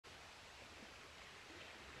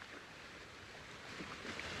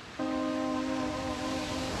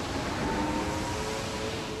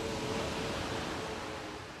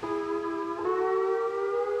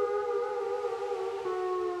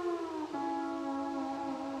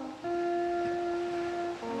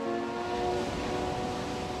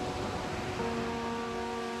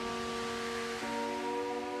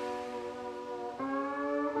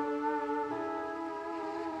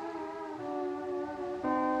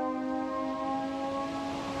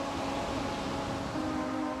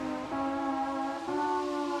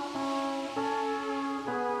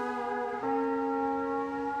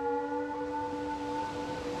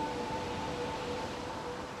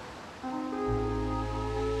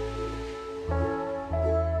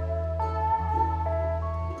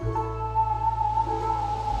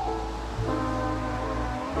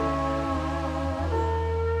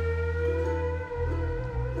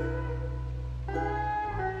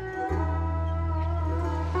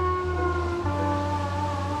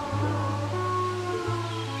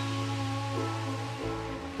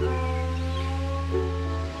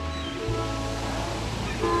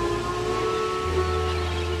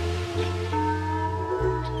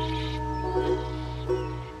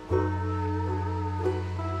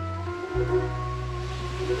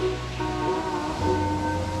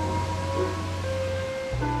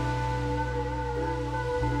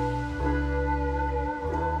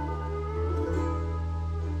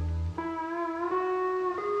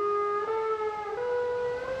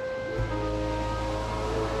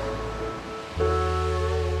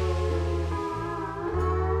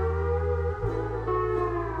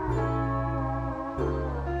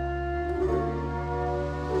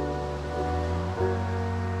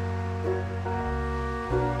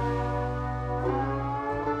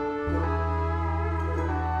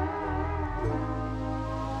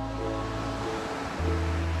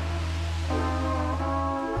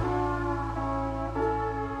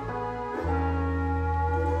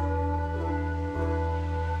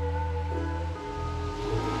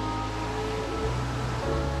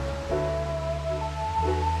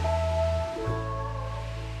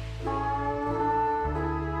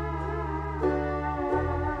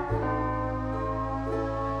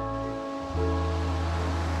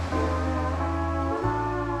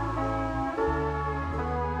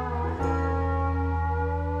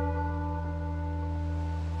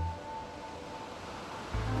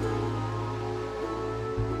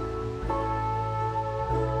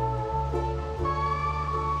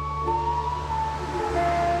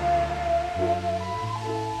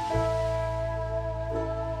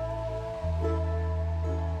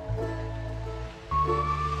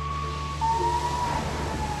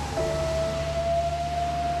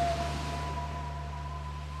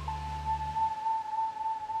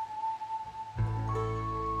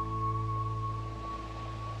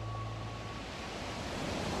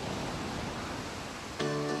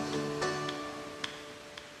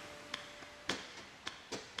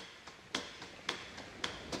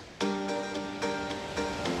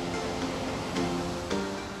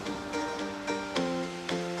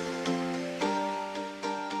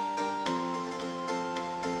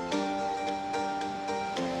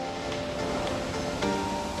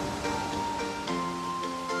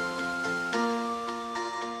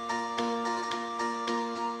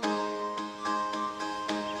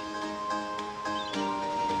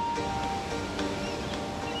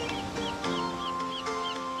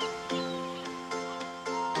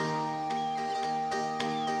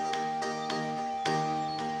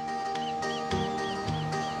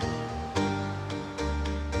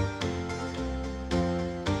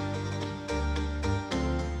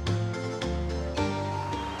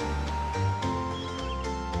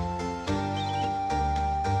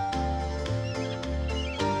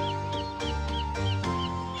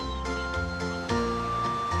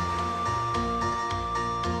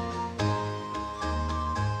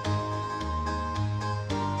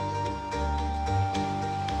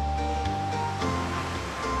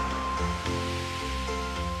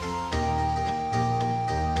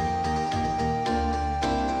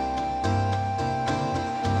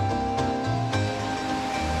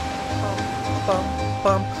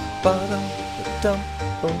Dum,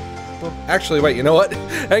 boom, boom. Actually, wait, you know what?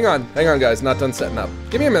 Hang on, guys. Not done setting up.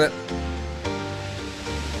 Give me a minute.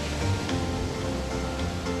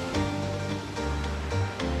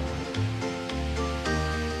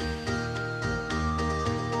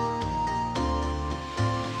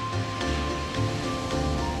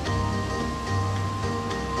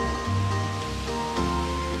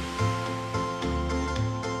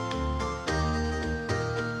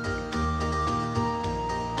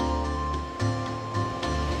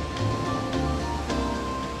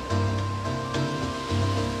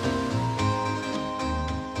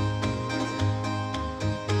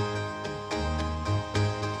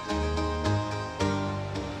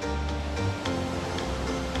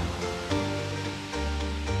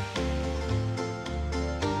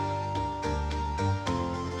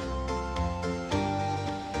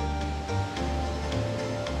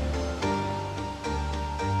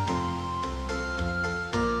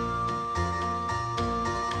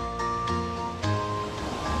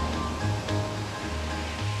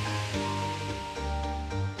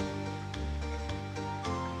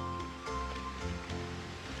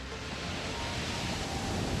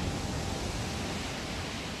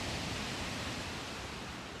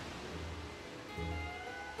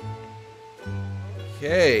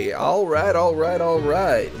 Okay, alright.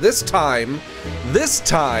 This time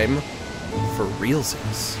for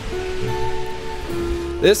realsies.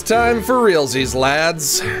 This time for realsies,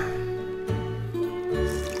 lads.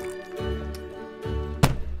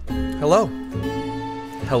 Hello.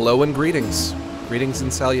 Hello and greetings. Greetings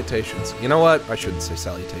and salutations. You know what? I shouldn't say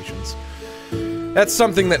salutations. That's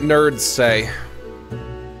something that nerds say.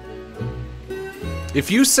 If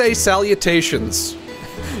you say salutations,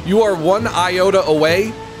 you are one iota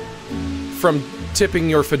away from tipping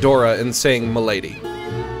your fedora and saying milady.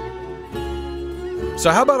 So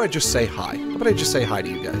how about I just say hi? How about I just say hi to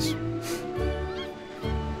you guys?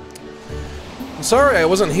 I'm sorry I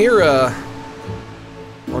wasn't here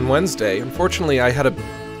on Wednesday. Unfortunately, I had a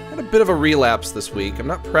bit of a relapse this week. I'm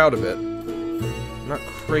not proud of it. I'm not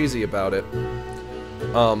crazy about it.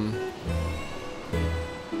 On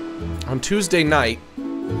Tuesday night,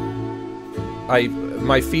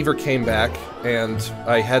 my fever came back, and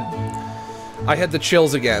I had the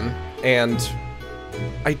chills again, and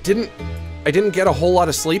I didn't get a whole lot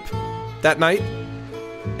of sleep that night,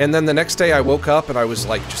 and then the next day I woke up and I was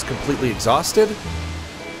like just completely exhausted,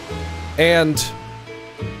 and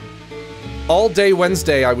all day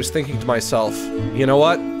Wednesday I was thinking to myself, you know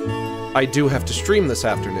what, I do have to stream this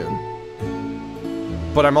afternoon,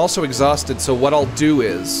 but I'm also exhausted, so what I'll do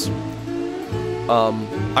is,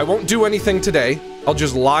 I won't do anything today. I'll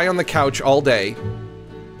just lie on the couch all day,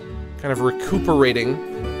 kind of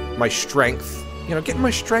recuperating my strength. You know, getting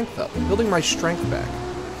my strength up, building my strength back.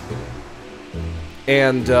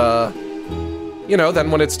 And, you know,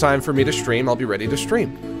 then when it's time for me to stream, I'll be ready to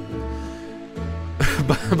stream.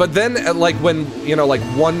 but then, like, when, you know, like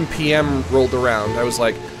 1 PM rolled around, I was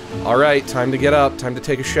like, alright, time to get up, time to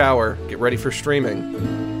take a shower, get ready for streaming.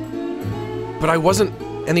 But I wasn't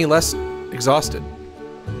any less exhausted.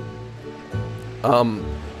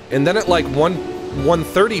 And then at like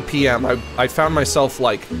 1:30 PM, I found myself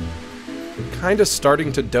like kind of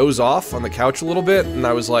starting to doze off on the couch a little bit, and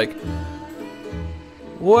I was like,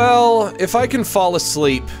 well, if I can fall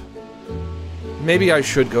asleep, maybe I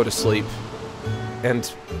should go to sleep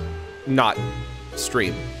and not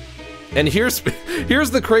stream. And here's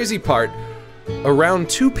the crazy part. Around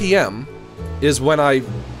 2 PM is when I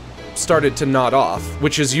started to nod off,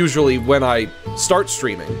 which is usually when I start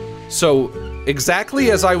streaming. So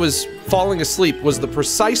exactly as I was falling asleep was the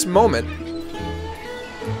precise moment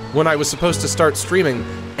when I was supposed to start streaming,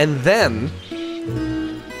 and then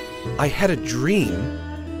I had a dream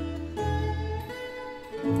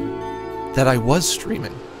that I was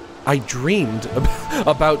streaming. I dreamed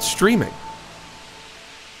about streaming.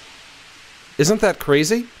 Isn't that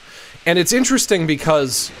crazy? And it's interesting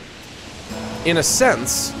because, in a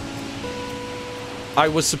sense, I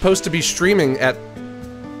was supposed to be streaming at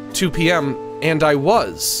 2 PM, and I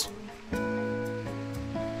was.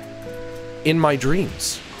 In my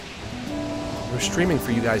dreams. I was streaming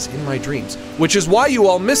for you guys in my dreams, which is why you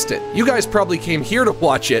all missed it. You guys probably came here to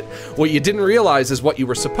watch it. What you didn't realize is what you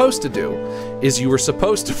were supposed to do, is you were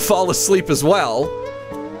supposed to fall asleep as well,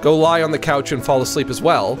 go lie on the couch and fall asleep as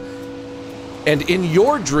well, and in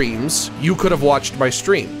your dreams, you could have watched my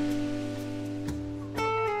stream.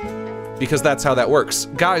 Because that's how that works.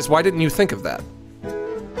 Guys, why didn't you think of that?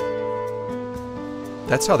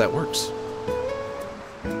 That's how that works.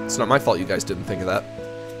 It's not my fault you guys didn't think of that.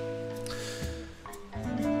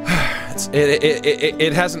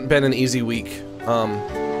 It hasn't been an easy week.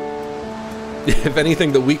 If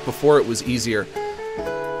anything, the week before it was easier.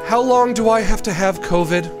 How long do I have to have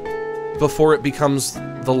COVID before it becomes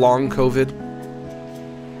the long COVID?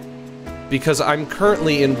 Because I'm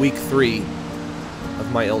currently in week 3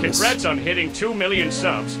 of my illness. Congrats on hitting 2 million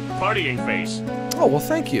subs. Partying face. Oh, well,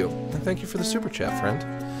 thank you. And thank you for the super chat, friend.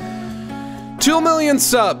 2 million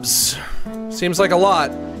subs. Seems like a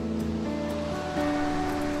lot.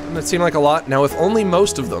 Doesn't it seem like a lot? Now, if only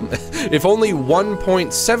most of them, if only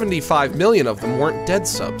 1.75 million of them weren't dead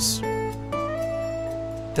subs,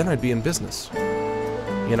 then I'd be in business.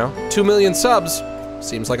 You know? 2 million subs.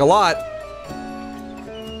 Seems like a lot.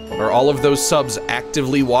 Are all of those subs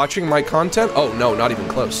actively watching my content? Oh, no, not even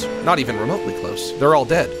close. Not even remotely close. They're all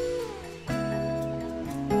dead.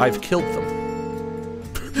 I've killed them.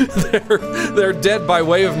 they're dead by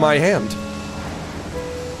way of my hand.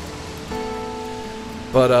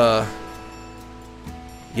 But,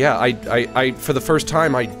 yeah, I for the first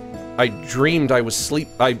time, I dreamed I was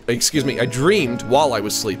I dreamed while I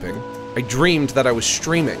was sleeping. I dreamed that I was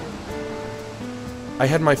streaming. I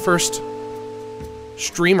had my first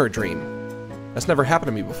streamer dream. That's never happened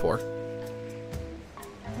to me before.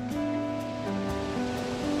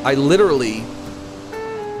 I literally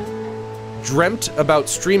dreamt about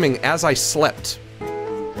streaming as I slept. It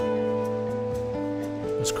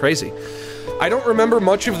was crazy. I don't remember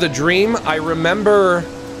much of the dream. I remember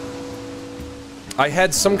I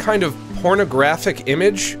had some kind of pornographic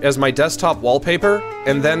image as my desktop wallpaper,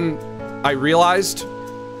 and then I realized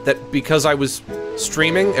that because I was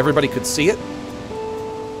streaming, everybody could see it.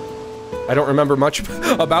 I don't remember much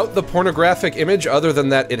about the pornographic image other than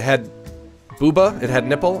that it had booba, it had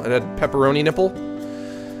nipple, it had pepperoni nipple.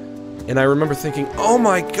 And I remember thinking, oh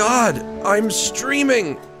my god, I'm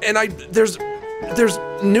streaming, and there's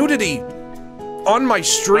nudity on my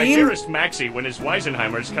stream? My dearest Maxie, when is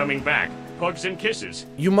Weisenheimer's coming back? Hugs and kisses.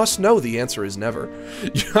 You must know the answer is never.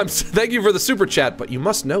 Thank you for the super chat, but you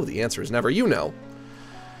must know the answer is never. You know.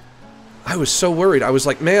 I was so worried. I was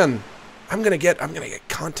like, man, I'm gonna get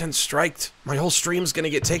content striked. My whole stream's gonna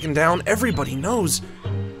get taken down. Everybody knows.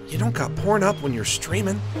 You don't got porn up when you're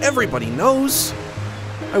streaming. Everybody knows.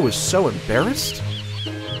 I was so embarrassed.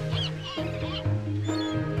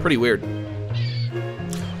 Pretty weird.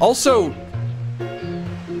 Also,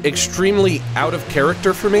 extremely out of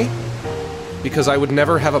character for me, because I would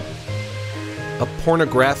never have a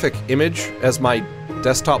pornographic image as my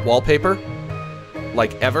desktop wallpaper,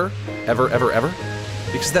 like ever,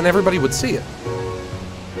 because then everybody would see it.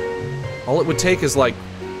 All it would take is like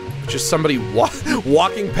just somebody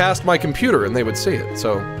walking past my computer and they would see it.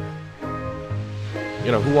 So,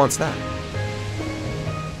 you know, who wants that?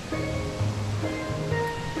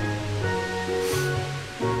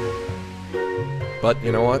 But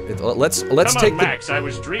you know what? Let's Come take on, Max, I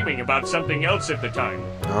was dreaming about something else at the time.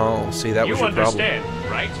 Oh, see, that was your problem. You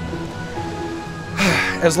understand, right?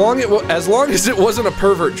 As long as it wasn't a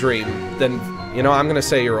pervert dream, then, you know, I'm gonna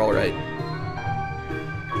say you're alright.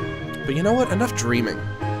 But you know what? Enough dreaming.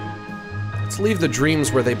 Let's leave the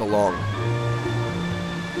dreams where they belong.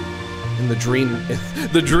 In the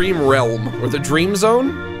dream realm, or the dream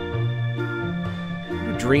zone?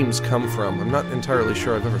 Where do dreams come from? I'm not entirely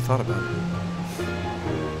sure I've ever thought about it.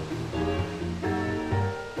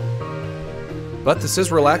 But this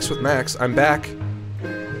is Relax with Max. I'm back.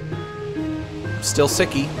 Still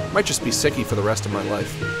sicky. Might just be sicky for the rest of my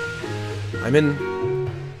life. I'm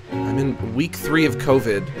in week 3 of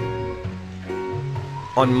COVID.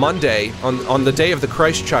 On Monday, on the day of the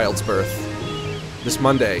Christ child's birth, this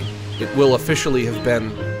Monday, it will officially have been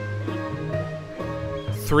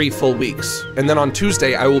 3 full weeks. And then on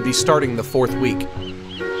Tuesday, I will be starting the 4th week.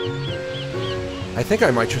 I think I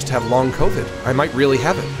might just have long COVID. I might really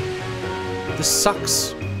have it. This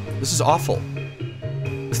sucks. This is awful.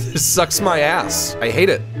 This sucks my ass. I hate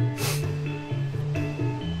it.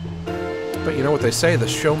 But you know what they say, the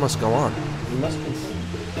show must go on. You must continue.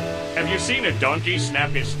 Have you seen a donkey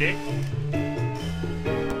snap his stick?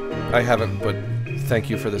 I haven't, but thank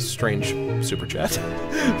you for this strange super chat.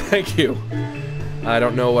 Thank you. I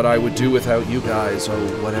don't know what I would do without you guys.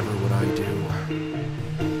 Oh, whatever would I do?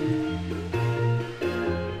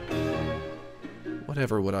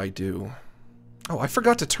 Whatever would I do? Oh, I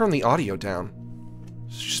forgot to turn the audio down.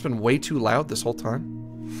 It's just been way too loud this whole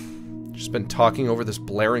time. Just been talking over this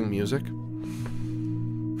blaring music.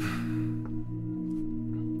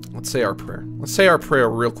 Let's say our prayer. Let's say our prayer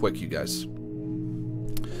real quick, you guys.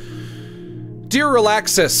 Dear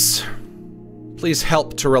Relaxus, please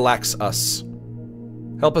help to relax us.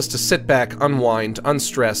 Help us to sit back, unwind,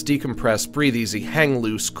 unstress, decompress, breathe easy, hang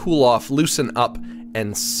loose, cool off, loosen up,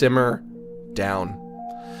 and simmer down.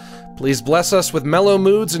 Please bless us with mellow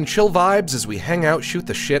moods and chill vibes as we hang out, shoot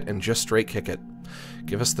the shit, and just straight kick it.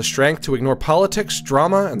 Give us the strength to ignore politics,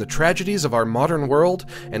 drama, and the tragedies of our modern world,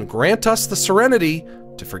 and grant us the serenity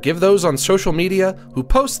to forgive those on social media who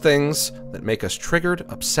post things that make us triggered,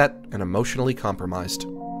 upset, and emotionally compromised.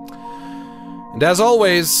 And as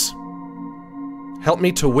always, help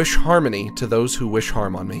me to wish harmony to those who wish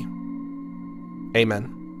harm on me.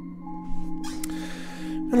 Amen.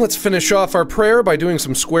 And let's finish off our prayer by doing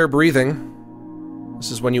some square breathing.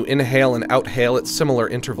 This is when you inhale and outhale at similar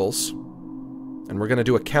intervals. And we're going to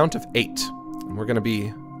do a count of 8. And we're going to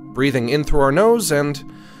be breathing in through our nose and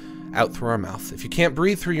out through our mouth. If you can't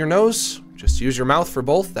breathe through your nose, just use your mouth for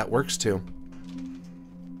both. That works too.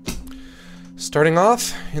 Starting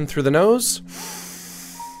off, in through the nose.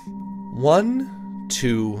 1,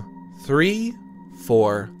 2, 3,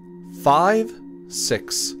 4, 5,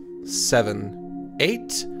 6, 7,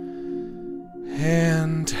 8.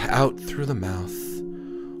 And out through the mouth.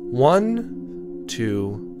 1,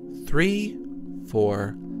 2, 3,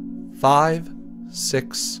 4, 5,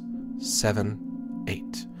 6, 7,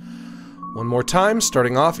 8. One more time,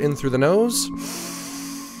 starting off in through the nose.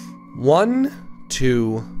 1,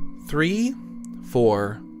 2, 3,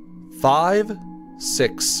 4, 5,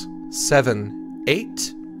 6, 7,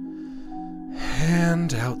 8.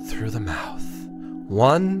 And out through the mouth.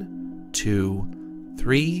 1, 2,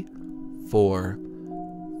 3, 4,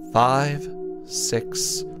 5,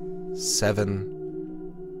 6,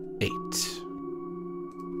 7, 8.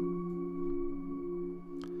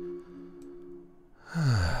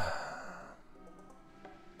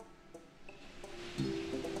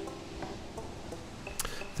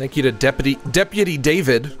 Thank you to Deputy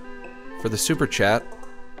David for the super chat,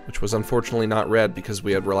 which was unfortunately not read because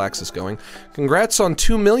we had Relaxus going. Congrats on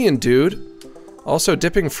 2 million, dude. Also,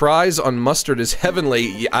 dipping fries on mustard is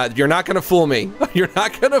heavenly. You're not gonna fool me. You're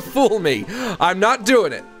not gonna fool me. I'm not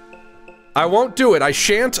doing it. I won't do it. I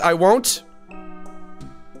shan't. I won't.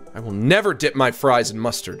 I will never dip my fries in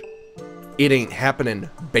mustard. It ain't happening,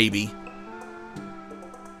 baby.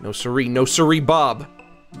 No siree. No siree, Bob.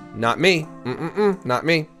 Not me. Not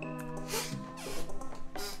me.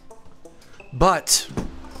 But,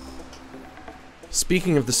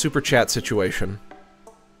 speaking of the super chat situation,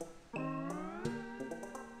 I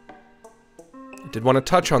did want to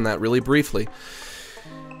touch on that really briefly.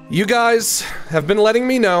 You guys have been letting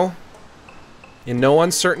me know, in no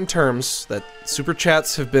uncertain terms, that super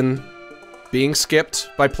chats have been being skipped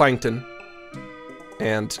by Plankton.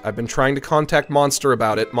 And I've been trying to contact Monster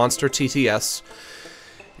about it. Monster TTS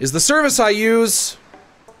is the service I use.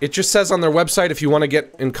 It just says on their website if you want to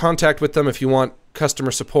get in contact with them, if you want customer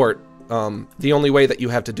support, the only way that you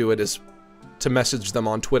have to do it is to message them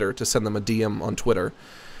on Twitter, to send them a DM on Twitter.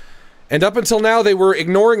 And up until now, they were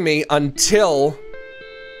ignoring me until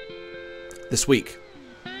this week.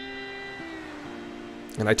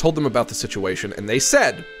 And I told them about the situation, and they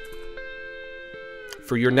said,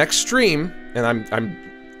 for your next stream, and I'm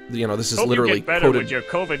you know, this is literally you get better quoted with your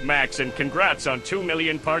COVID max, and congrats on 2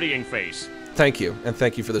 million partying face. Thank you, and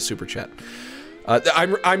thank you for the super chat.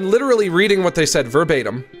 I'm literally reading what they said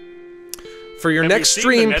verbatim. For your next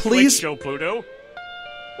stream, please. Show Pluto,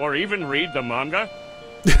 or even read the manga.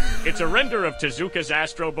 It's a render of Tezuka's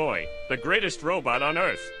Astro Boy, the greatest robot on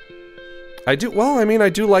Earth. I do. Well, I mean, I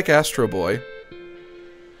do like Astro Boy.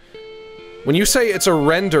 When you say it's a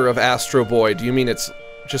render of Astro Boy, do you mean it's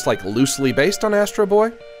just like loosely based on Astro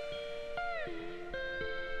Boy?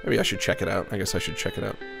 Maybe I should check it out. I guess I should check it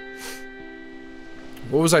out.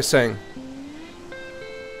 What was I saying?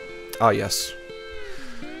 Ah, yes.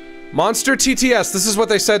 Monster TTS, this is what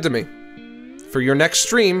they said to me. For your next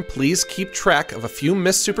stream, please keep track of a few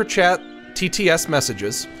missed Super Chat TTS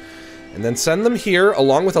messages, and then send them here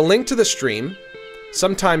along with a link to the stream.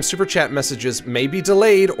 Sometimes Super Chat messages may be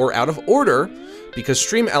delayed or out of order because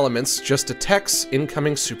Stream Elements just detects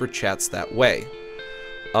incoming Super Chats that way.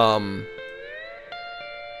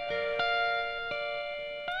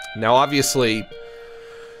 Now obviously,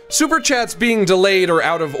 Super Chats being delayed or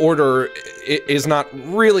out of order is not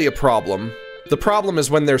really a problem. The problem is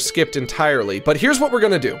when they're skipped entirely. But here's what we're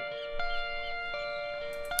gonna do.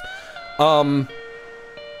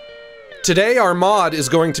 Today our mod is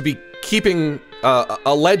going to be keeping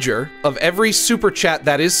a ledger of every Super Chat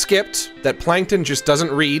that is skipped, that Plankton just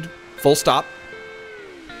doesn't read, full stop.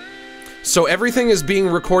 So everything is being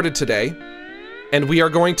recorded today, and we are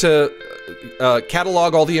going to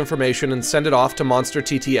catalog all the information and send it off to Monster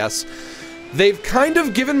TTS. They've kind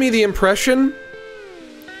of given me the impression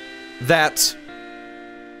that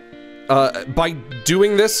by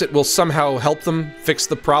doing this, it will somehow help them fix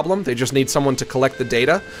the problem. They just need someone to collect the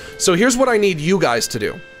data. So here's what I need you guys to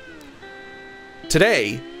do.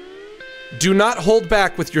 today, do not hold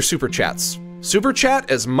back with your super chats. Super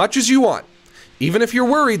chat as much as you want. Even if you're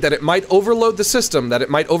worried that it might overload the system, that it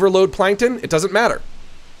might overload Plankton, it doesn't matter.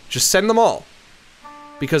 Just send them all.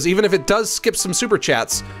 Because even if it does skip some super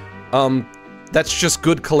chats, that's just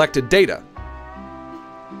good collected data.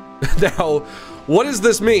 Now, what does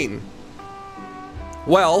this mean?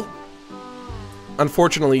 Well,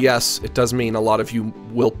 unfortunately, yes, it does mean a lot of you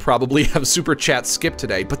will probably have super chats skipped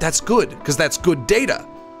today, but that's good, because that's good data.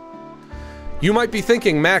 You might be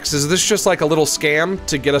thinking, Max, is this just like a little scam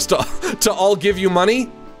to get us to all give you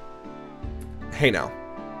money? Hey now.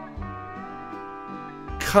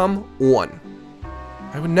 Come on.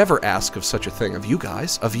 I would never ask of such a thing of you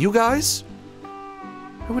guys. Of you guys?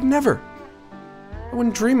 I would never. I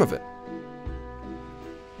wouldn't dream of it.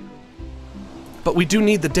 But we do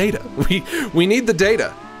need the data. We need the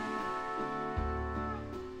data.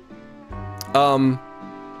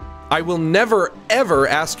 I will never, ever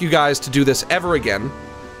ask you guys to do this ever again,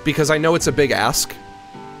 because I know it's a big ask.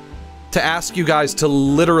 To ask you guys to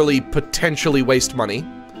literally, potentially waste money.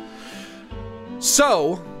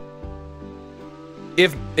 So,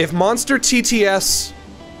 if Monster TTS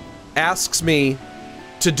asks me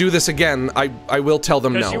to do this again, I will tell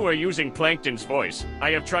them no. Because you are using Plankton's voice.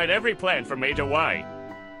 I have tried every plan from A to Y.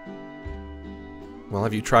 Well,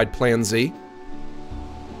 have you tried Plan Z?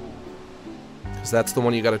 Because that's the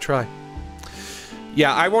one you gotta try.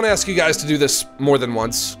 Yeah, I won't ask you guys to do this more than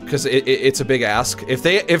once, because it's a big ask.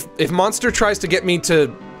 If Monster tries to get me to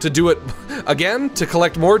do it again, to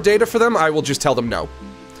collect more data for them, I will just tell them no.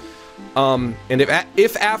 And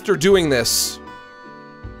if after doing this,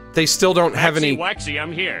 they still don't have any... Waxy,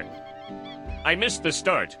 I'm here. I missed the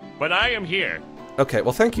start, but I am here. Okay,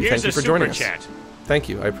 well thank you. Thank you for joining us. Chat. Thank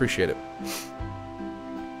you, I appreciate it.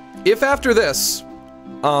 If after this,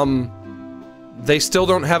 they still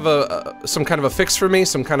don't have some kind of a fix for me,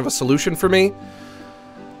 some kind of a solution for me,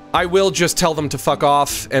 I will just tell them to fuck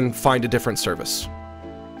off and find a different service.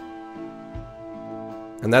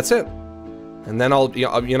 And that's it. And then I'll,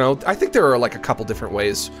 you know, I think there are like a couple different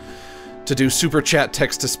ways to do super chat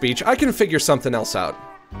text-to-speech. I can figure something else out.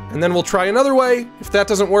 And then we'll try another way. If that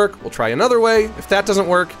doesn't work, we'll try another way. If that doesn't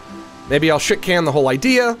work, maybe I'll shit-can the whole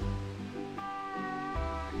idea.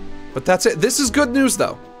 But that's it. This is good news,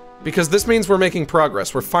 though. Because this means we're making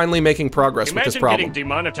progress. We're finally making progress with this problem. Imagine getting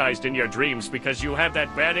demonetized in your dreams because you have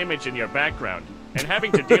that bad image in your background, and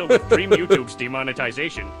having to deal with Dream YouTube's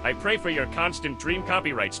demonetization. I pray for your constant Dream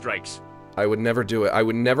copyright strikes. I would never do it. I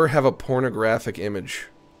would never have a pornographic image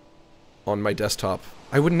on my desktop.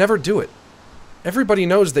 I would never do it. Everybody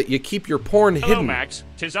knows that you keep your porn hidden. Hello, Max.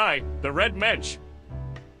 'Tis I, the Red Mensch.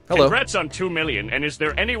 Hello. Congrats on 2 million, and is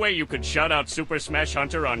there any way you could shout out Super Smash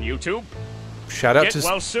Hunter on YouTube? Shout out Get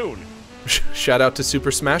well soon. Shout out to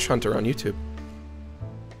Super Smash Hunter on YouTube.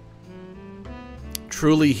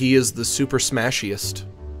 Truly, he is the super smashiest.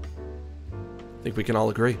 I think we can all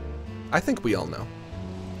agree. I think we all know.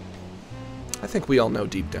 I think we all know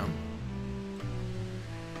deep down.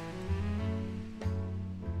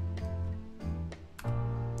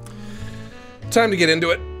 Time to get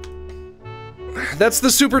into it. That's the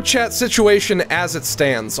super chat situation as it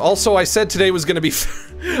stands. Also, I said today was gonna be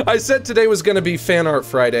Fan Art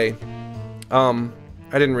Friday. I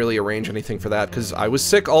didn't really arrange anything for that because I was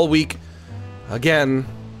sick all week. Again,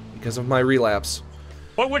 because of my relapse.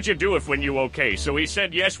 What would you do if when you okay, so he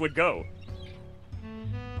said yes would go?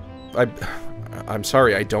 I'm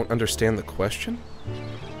sorry, I don't understand the question.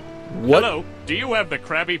 What? Hello, do you have the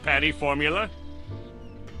Krabby Patty formula?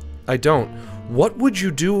 I don't. What would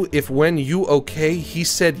you do if when you okay, he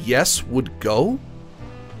said yes would go?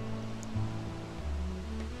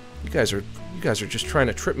 You guys are just trying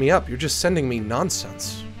to trip me up. You're just sending me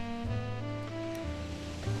nonsense.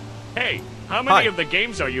 Hey, how many of the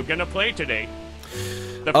games are you gonna play today?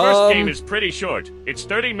 The first game is pretty short. It's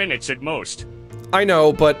 30 minutes at most. I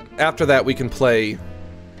know, but after that we can play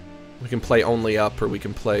Only Up, or we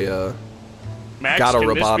can play Max, Gato can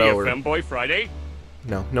Roboto, this be a or Femboy Friday?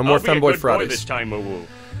 No more Femboy Fridays. This time, woo.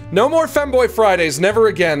 No more Femboy Fridays, never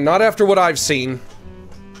again. Not after what I've seen.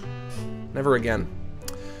 Never again.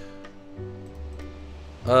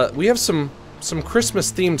 We have some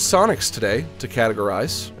Christmas-themed Sonics today to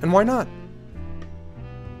categorize, and why not?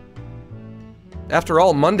 After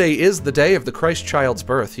all, Monday is the day of the Christ child's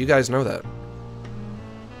birth. You guys know that.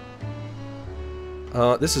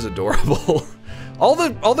 This is adorable. all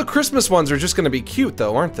the Christmas ones are just gonna be cute,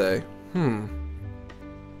 though, aren't they?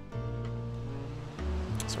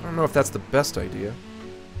 So I don't know if that's the best idea.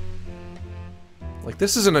 Like,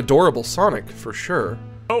 this is an adorable Sonic, for sure.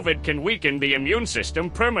 COVID can weaken the immune system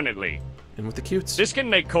permanently. In with the cutes. This can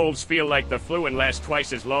make colds feel like the flu and last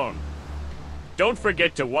twice as long. Don't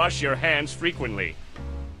forget to wash your hands frequently.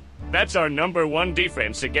 That's our #1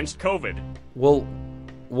 defense against COVID. Well,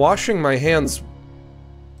 washing my hands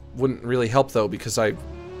wouldn't really help, though, because I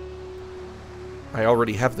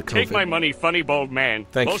already have the COVID. Take my money, funny bald man.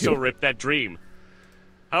 Thank you. Also ripped that dream.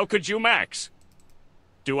 How could you, Max?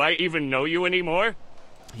 Do I even know you anymore?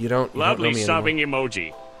 You don't Lovely know me sobbing anymore.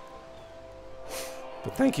 emoji.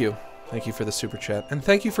 But thank you. Thank you for the super chat. And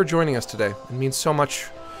thank you for joining us today. It means so much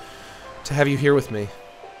to have you here with me.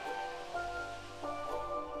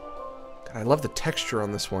 God, I love the texture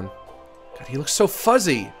on this one. God, he looks so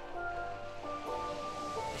fuzzy.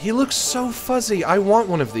 He looks so fuzzy. I want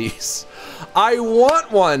one of these. I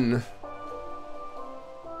want one!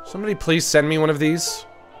 Somebody please send me one of these.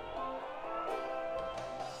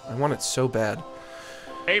 I want it so bad.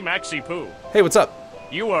 Hey, Maxi Poo. Hey, what's up?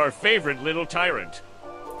 You are our favorite little tyrant.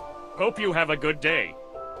 Hope you have a good day.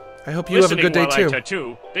 I hope you have a good day, too. I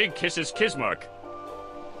tattoo. Big kisses, Kismark.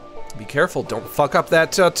 Be careful. Don't fuck up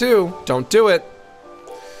that tattoo. Don't do it.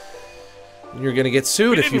 You're gonna get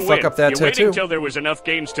sued if you fuck up that tattoo. Waiting till there was enough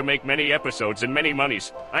games to make many episodes and many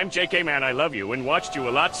monies. I'm JK Man, I love you, and watched you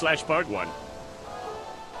a lot / part 1.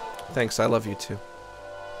 Thanks, I love you too.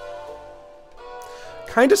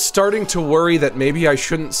 Kinda starting to worry that maybe I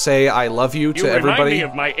shouldn't say I love you to everybody. You remind me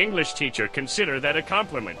of my English teacher. Consider that a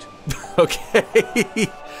compliment. Okay.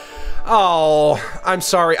 Oh, I'm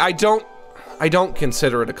sorry. I don't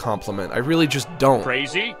consider it a compliment. I really just don't.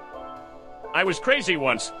 Crazy? I was crazy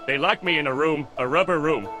once. They locked me in a room, a rubber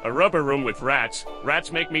room with rats.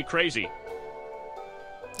 Rats make me crazy.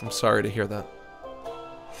 I'm sorry to hear that.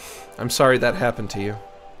 I'm sorry that happened to you.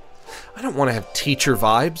 I don't want to have teacher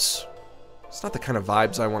vibes. It's not the kind of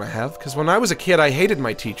vibes I want to have, because when I was a kid, I hated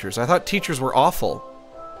my teachers. I thought teachers were awful.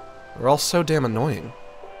 They're all so damn annoying.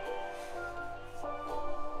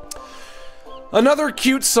 Another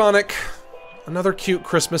cute Sonic. Another cute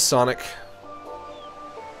Christmas Sonic.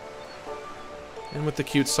 And with the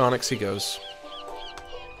cute Sonics he goes.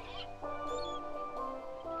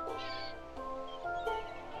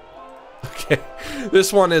 Okay,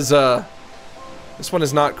 this one is not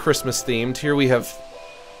Christmas themed. Here we have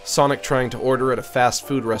Sonic trying to order at a fast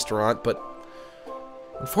food restaurant, but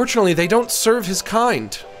unfortunately they don't serve his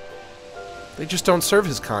kind. They just don't serve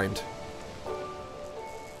his kind.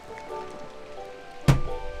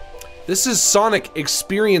 This is Sonic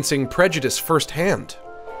experiencing prejudice firsthand.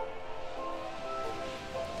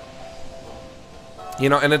 You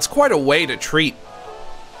know, and it's quite a way to treat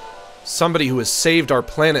somebody who has saved our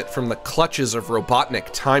planet from the clutches of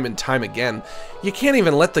Robotnik time and time again. You can't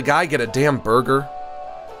even let the guy get a damn burger.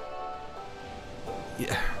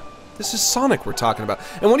 Yeah, this is Sonic we're talking about.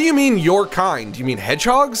 And what do you mean, your kind? Do you mean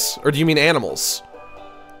hedgehogs? Or do you mean animals?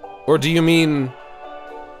 Or do you mean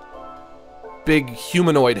big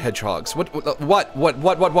humanoid hedgehogs? What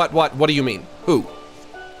do you mean? Who?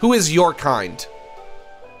 Who is your kind?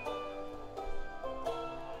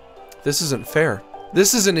 This isn't fair.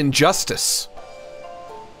 This is an injustice.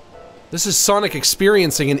 This is Sonic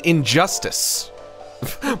experiencing an injustice.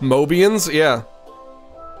 Mobians? Yeah.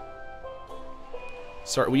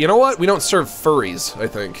 Sorry, you know what? We don't serve furries, I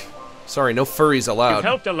think. Sorry, no furries allowed. You've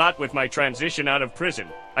helped a lot with my transition out of prison.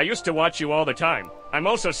 I used to watch you all the time. I'm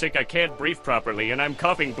also sick I can't breathe properly, and I'm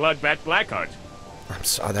coughing bloodbath Blackheart. I'm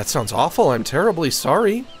sorry, that sounds awful. I'm terribly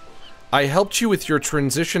sorry. I helped you with your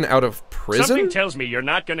transition out of prison? Something tells me you're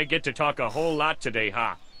not gonna get to talk a whole lot today,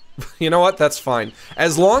 huh? You know what? That's fine.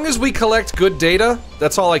 As long as we collect good data,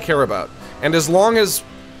 that's all I care about. And as long as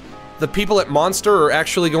the people at Monster are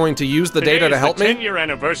actually going to use the data to help me. Today is the 10-year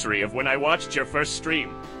anniversary of when I watched your first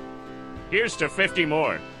stream. Here's to 50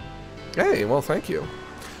 more. Hey, well, thank you.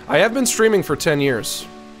 I have been streaming for 10 years.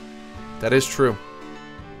 That is true.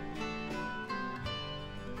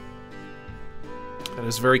 That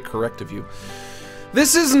is very correct of you.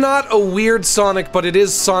 This is not a weird Sonic, but it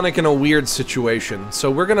is Sonic in a weird situation. So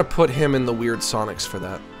we're gonna put him in the weird Sonics for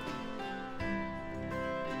that.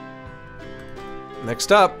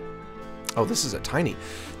 Next up. Oh, this is a tiny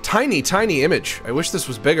image. I wish this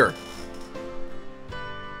was bigger.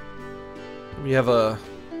 We have a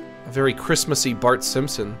very Christmassy Bart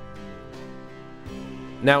Simpson.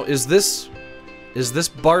 Now, is this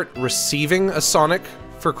Bart receiving a Sonic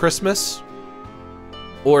for Christmas?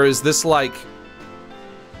 Or is this like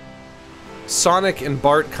Sonic and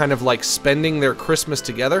Bart kind of like spending their Christmas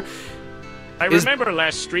together? I remember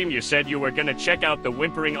last stream you said you were gonna check out the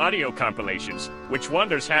Whimpering audio compilations, which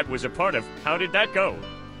Wonder's Hat was a part of. How did that go?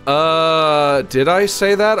 Did I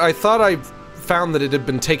say that? I thought I found that it had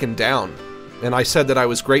been taken down. And I said that I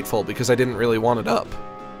was grateful because I didn't really want it up.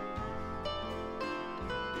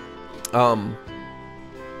 I'm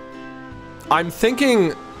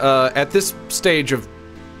thinking at this stage of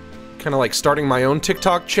kind of like starting my own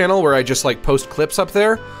TikTok channel where I just like post clips up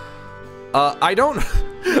there. I don't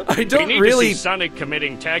We need really to see Sonic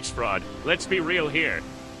committing tax fraud. Let's be real here.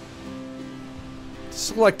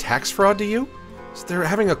 Does it look like tax fraud to you? So they're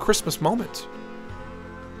having a Christmas moment.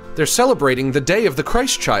 They're celebrating the day of the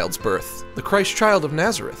Christ child's birth. The Christ child of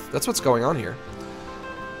Nazareth. That's what's going on here.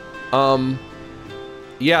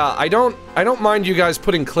 Yeah, I don't mind you guys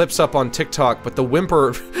putting clips up on TikTok, but the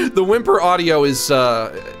whimper audio is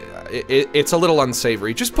it's a little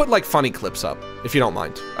unsavory. Just put like funny clips up, if you don't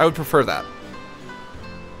mind. I would prefer that.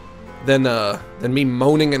 Than me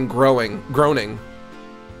moaning and groaning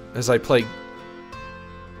as I play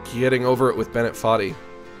Getting Over It with Bennett Foddy.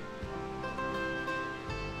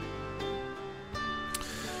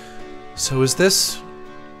 So is this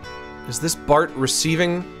Bart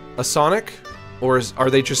receiving a Sonic, or are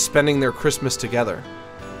they just spending their Christmas together?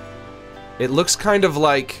 It looks kind of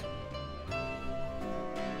like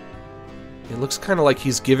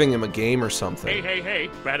he's giving him a game or something. Hey,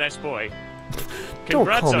 badass boy. Don't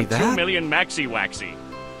Congrats call me on that. 2 million Maxi Waxy.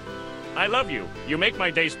 I love you. You make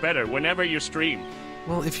my days better whenever you stream.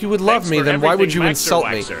 Well, if you would love Thanks me, for then why would everything, you Maxer insult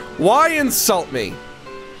me? Waxer. Why insult me?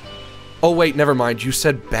 Oh wait, never mind. You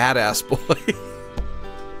said badass boy.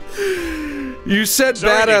 You said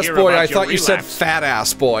Sorry to badass hear boy. about I your thought you said relapse. fat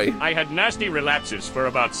ass boy. I had nasty relapses for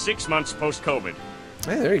about 6 months post-COVID.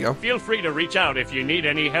 Hey, there you go. Feel free to reach out if you need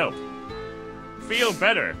any help. Feel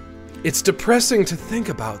better. It's depressing to think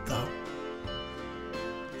about, though.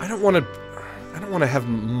 I don't want to have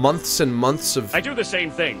months and months of... I do the same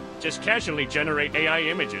thing, just casually generate AI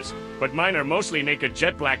images, but mine are mostly naked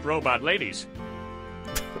jet black robot ladies.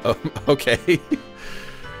 Okay.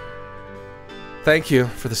 Thank you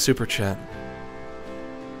for the super chat.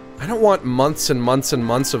 I don't want months and months and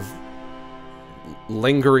months of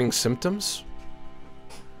lingering symptoms.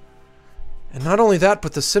 And not only that,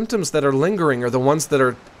 but the symptoms that are lingering are the ones that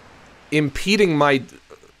are impeding my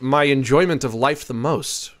enjoyment of life the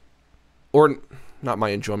most. Or, not my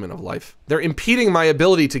enjoyment of life. They're impeding my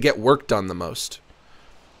ability to get work done the most.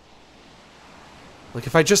 Like,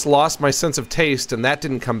 if I just lost my sense of taste and that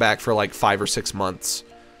didn't come back for like 5 or 6 months,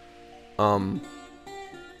 that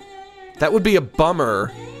would be a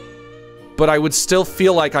bummer, but I would still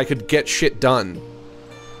feel like I could get shit done.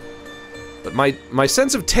 But my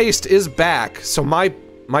sense of taste is back, so my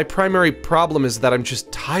primary problem is that I'm just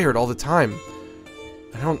tired all the time.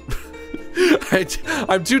 I don't...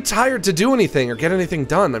 I'm too tired to do anything or get anything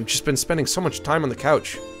done. I've just been spending so much time on the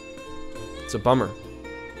couch. It's a bummer.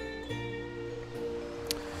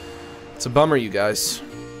 It's a bummer, you guys.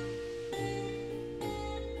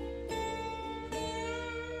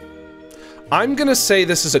 I'm gonna say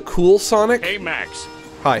this is a cool Sonic. Hey Max,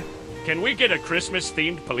 Hi. can we get a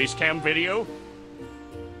Christmas-themed police cam video?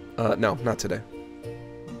 No, not today.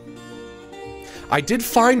 I did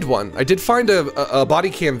find one. I did find a body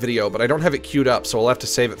cam video, but I don't have it queued up, so I'll have to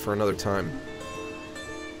save it for another time.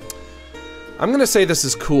 I'm gonna say this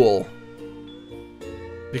is cool.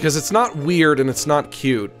 Because it's not weird and it's not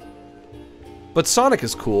cute. But Sonic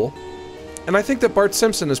is cool. And I think that Bart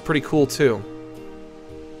Simpson is pretty cool, too.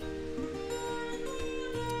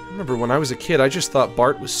 I remember when I was a kid, I just thought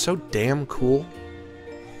Bart was so damn cool.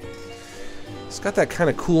 It's got that kind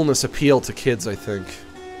of coolness appeal to kids, I think.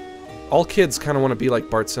 All kids kind of want to be like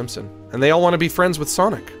Bart Simpson. And they all want to be friends with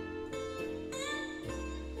Sonic.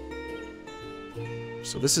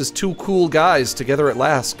 So this is two cool guys together at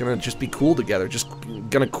last. Gonna just be cool together. Just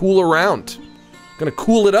gonna cool around. Gonna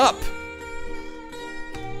cool it up.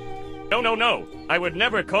 No. I would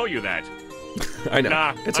never call you that. I know.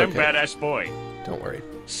 Nah, it's I'm okay. badass boy. Don't worry.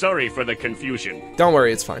 Sorry for the confusion. Don't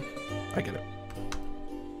worry, it's fine. I get it.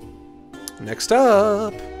 Next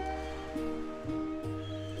up.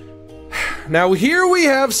 Now here we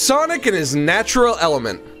have Sonic in his natural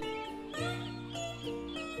element.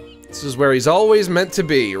 This is where he's always meant to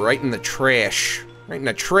be, right in the trash. Right in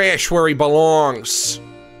the trash where he belongs.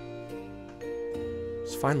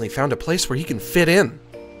 He's finally found a place where he can fit in.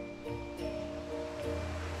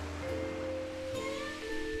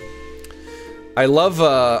 I love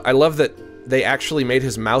that they actually made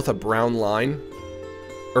his mouth a brown line.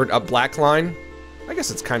 Or a black line. I guess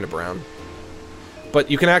it's kind of brown. But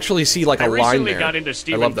you can actually see like a line there. I recently got into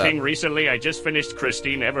Stephen that. King recently. I just finished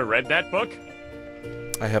Christine. Ever read that book?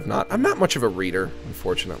 I have not. I'm not much of a reader,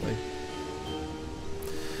 unfortunately.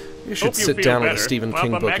 You should Hope you sit feel down better. with a Stephen Papa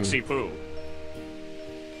King book Maxi and, Poo.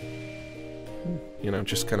 you know,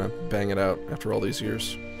 just kind of bang it out after all these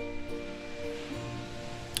years.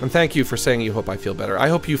 And thank you for saying you hope I feel better. I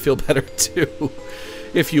hope you feel better, too.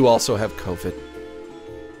 if you also have COVID.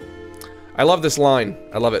 I love this line.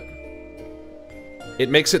 I love it. It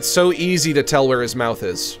makes it so easy to tell where his mouth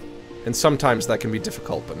is. And sometimes that can be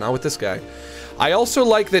difficult, but not with this guy. I also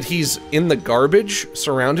like that he's in the garbage,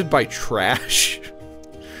 surrounded by trash.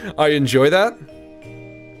 I enjoy that.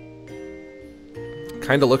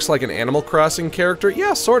 Kinda looks like an Animal Crossing character.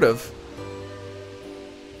 Yeah, sort of.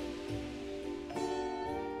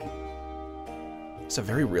 It's a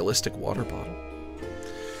very realistic water bottle.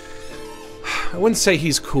 I wouldn't say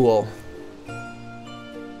he's cool.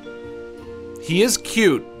 He is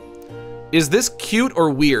cute. Is this cute or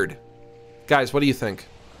weird? Guys, what do you think?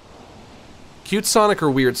 Cute Sonic or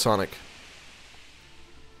weird Sonic?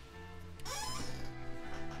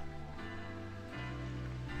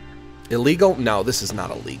 Illegal? No, this is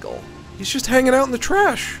not illegal. He's just hanging out in the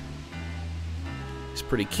trash. He's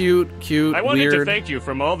pretty cute, weird. I wanted to thank you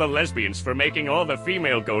from all the lesbians for making all the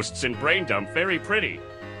female ghosts in Brain Dump very pretty.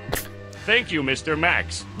 Thank you, Mr.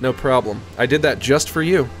 Max. No problem. I did that just for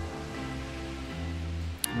you.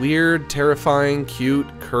 Weird, terrifying, cute,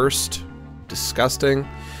 cursed, disgusting.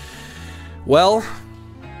 Well,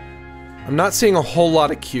 I'm not seeing a whole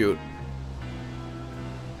lot of cute.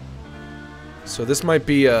 So this might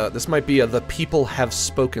be a the people have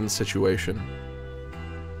spoken situation.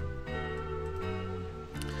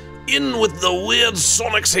 In with the weird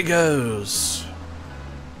Sonics he goes.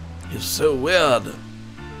 He's so weird.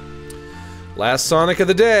 Last Sonic of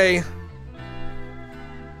the day.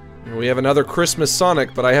 We have another Christmas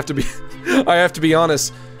Sonic, but I have to be I have to be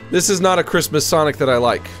honest. This is not a Christmas Sonic that I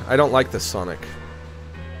like. I don't like this Sonic.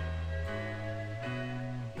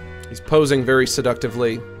 He's posing very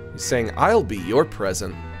seductively. He's saying, "I'll be your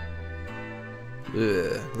present."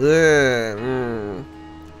 Ugh. Ugh.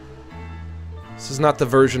 This is not the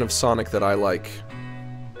version of Sonic that I like.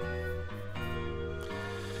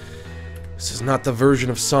 This is not the version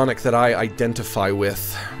of Sonic that I identify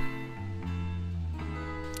with.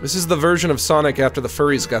 This is the version of Sonic after the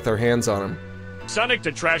furries got their hands on him. Sonic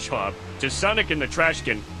the Trash Hob, to Sonic in the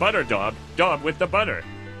Trashkin, Butter Dog, Dog with the Butter.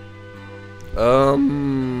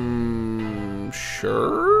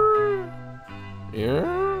 Sure?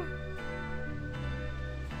 Yeah?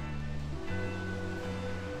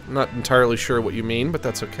 I'm not entirely sure what you mean, but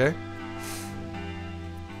that's okay.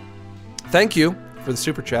 Thank you for the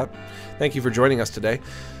super chat. Thank you for joining us today.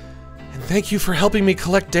 And thank you for helping me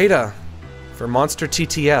collect data for Monster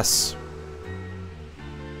TTS.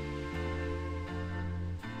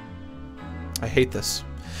 I hate this.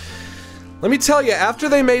 Let me tell you, after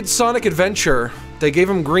they made Sonic Adventure, they gave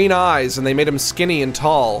him green eyes and they made him skinny and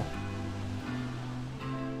tall.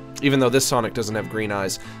 Even though this Sonic doesn't have green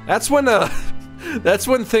eyes. That's when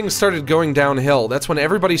things started going downhill. That's when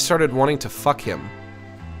everybody started wanting to fuck him.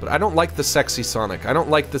 But I don't like the sexy Sonic. I don't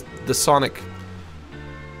like the Sonic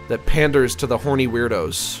that panders to the horny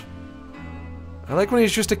weirdos. I like when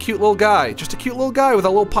he's just a cute little guy. Just a cute little guy with a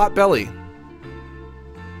little pot belly.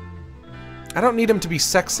 I don't need him to be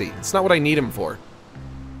sexy. It's not what I need him for.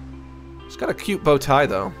 He's got a cute bow tie,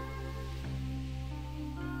 though.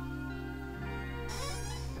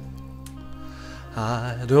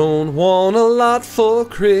 I don't want a lot for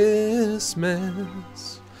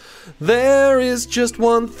Christmas. There is just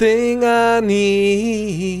one thing I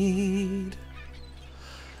need.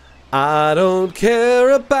 I don't care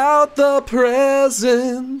about the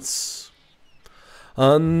presents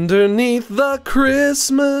underneath the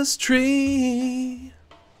Christmas tree.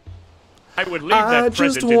 I would leave that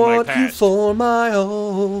present in my I just want you past. for my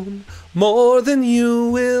own, more than you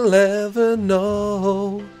will ever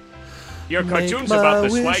know. Your cartoons about the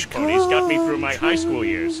swag ponies got me through my high school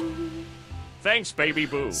years. Thanks, baby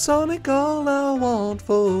boo. Sonic, all I want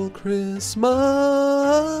for Christmas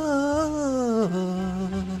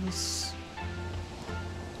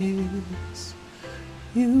is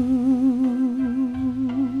you.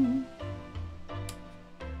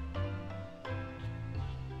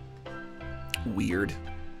 Weird.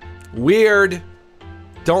 Weird.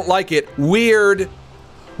 Don't like it. Weird.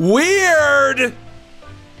 Weird.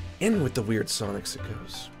 In with the weird Sonics it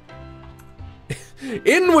goes.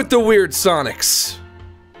 In with the weird Sonics.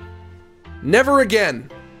 Never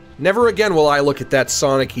again. Never again will I look at that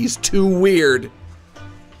Sonic. He's too weird.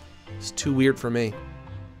 It's too weird for me.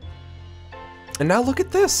 And now look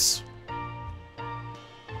at this.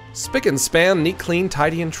 Spick and span, neat, clean,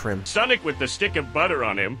 tidy, and trim. Sonic with the stick of butter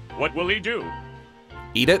on him, what will he do?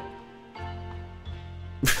 Eat it?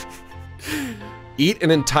 Eat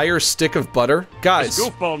an entire stick of butter? Guys. Does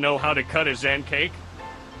Goofball know how to cut a Zan cake?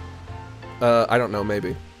 I don't know,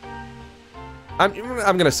 maybe. I'm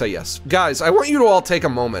gonna say yes. Guys, I want you to all take a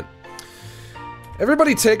moment.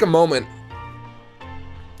 Everybody take a moment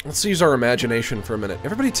Let's use our imagination for a minute.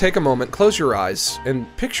 Everybody take a moment, close your eyes, and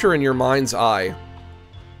picture in your mind's eye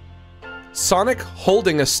Sonic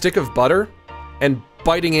holding a stick of butter and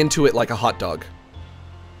biting into it like a hot dog.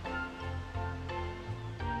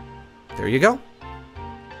 There you go.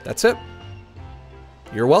 That's it.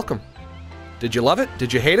 You're welcome. Did you love it?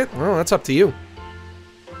 Did you hate it? Well, that's up to you.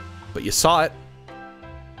 But you saw it.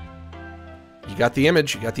 You got the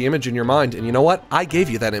image. You got the image in your mind. And you know what? I gave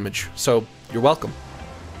you that image. So, you're welcome.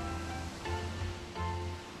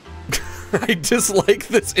 I dislike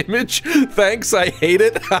this image. Thanks, I hate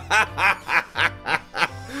it.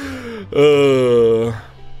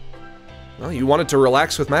 Well, you wanted to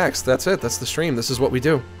relax with Max. That's it. That's the stream. This is what we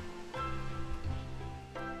do.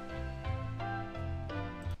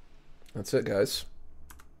 That's it, guys.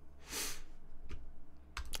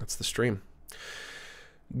 That's the stream.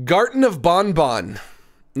 Garten of Banban.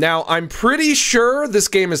 Now, I'm pretty sure this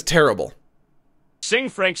game is terrible. Sing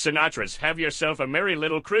Frank Sinatra's Have Yourself a Merry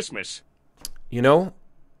Little Christmas. You know,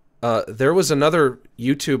 there was another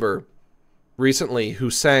YouTuber recently who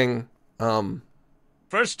sang,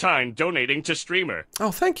 First time donating to streamer.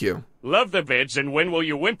 Oh, thank you. Love the vids, and when will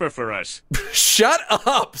you whimper for us? Shut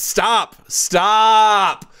up! Stop!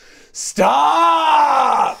 Stop!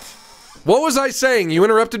 Stop! What was I saying? You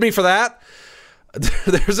interrupted me for that?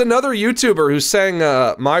 There's another YouTuber who sang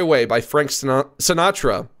My Way by Frank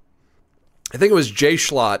Sinatra. I think it was Jay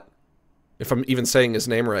Schlott, if I'm even saying his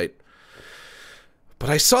name right. But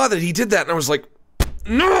I saw that he did that and I was like,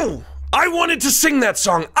 no! I wanted to sing that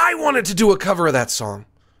song. I wanted to do a cover of that song.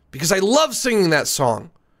 Because I love singing that song.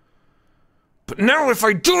 But now if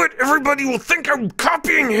I do it, everybody will think I'm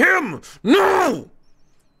copying him! No!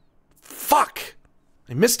 Fuck!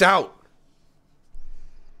 I missed out.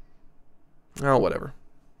 Oh, whatever.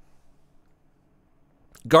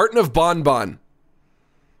 Garten of Banban.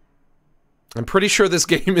 I'm pretty sure this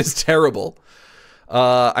game is terrible.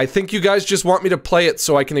 I think you guys just want me to play it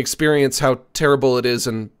so I can experience how terrible it is,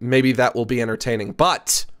 and maybe that will be entertaining.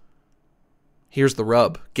 But here's the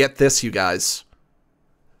rub. Get this, you guys.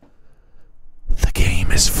 The game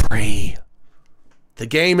is free. The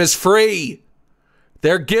game is free.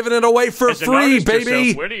 They're giving it away for free, baby.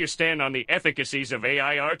 Yourself, where do you stand on the efficacies of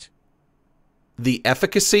AI art? The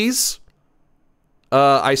efficacies?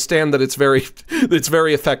 I stand that it's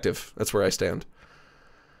very effective. That's where I stand.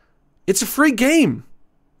 It's a free game.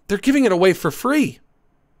 They're giving it away for free.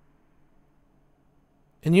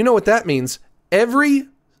 And you know what that means? Every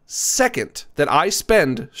second that I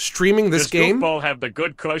spend streaming this game... Does Goofball have the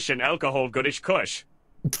good kush and alcohol goodish kush?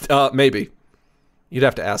 Maybe. You'd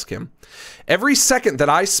have to ask him. Every second that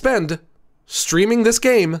I spend streaming this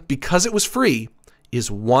game, because it was free, is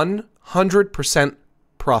 100%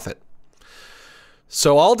 profit.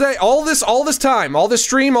 So all day, all this time, all this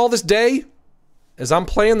stream, all this day, as I'm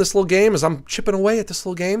playing this little game, as I'm chipping away at this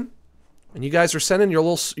little game, and you guys are sending your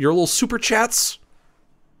little super chats,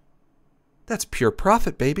 that's pure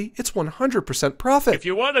profit, baby. It's 100% profit. If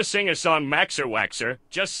you want to sing a song Maxer Waxer,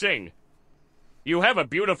 just sing. You have a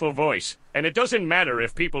beautiful voice, and it doesn't matter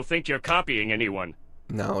if people think you're copying anyone.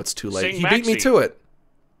 No, it's too late. Sing He beat me to it.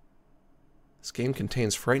 This game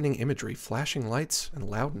contains frightening imagery, flashing lights, and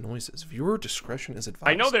loud noises. Viewer discretion is advised.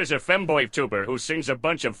 I know there's a femboy tuber who sings a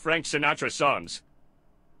bunch of Frank Sinatra songs.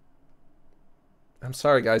 I'm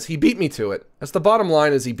sorry, guys. He beat me to it. That's the bottom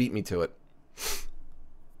line, is he beat me to it.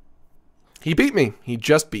 He beat me. He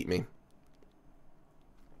just beat me.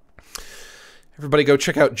 Everybody go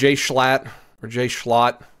check out Jay Schlatt, or Jay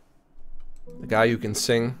Schlott, the guy who can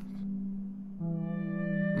sing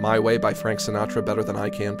My Way by Frank Sinatra better than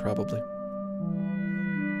I can, probably.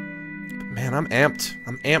 But man, I'm amped.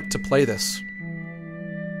 I'm amped to play this.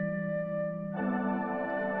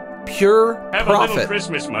 Pure Have profit. a little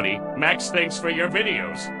Christmas money. Max, thanks for your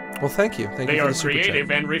videos. Well, thank you. Thank They you for are the super creative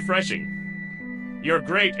chat. and refreshing. You're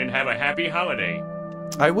great and have a happy holiday.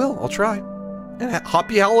 I will. I'll try. And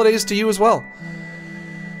happy holidays to you as well.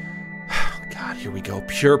 God, here we go.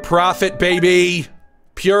 Pure profit, baby.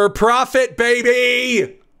 Pure profit,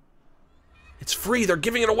 baby. It's free. They're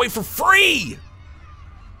giving it away for free.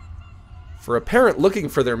 For a parent looking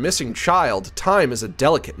for their missing child, time is a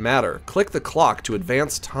delicate matter. Click the clock to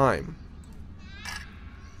advance time.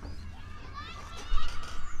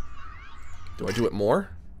 Do I do it more?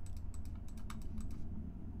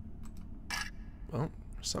 Well,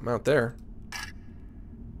 there's something out there.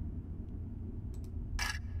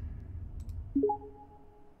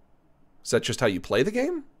 Is that just how you play the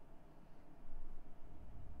game?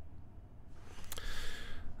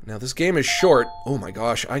 Now, this game is short. Oh my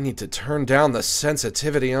gosh, I need to turn down the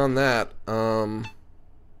sensitivity on that.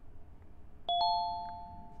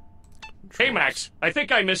 Hey Max, I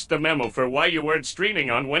think I missed the memo for why you weren't streaming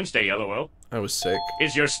on Wednesday, lol. I was sick.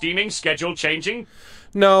 Is your steaming schedule changing?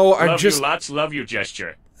 No, I Love just... you lots, love you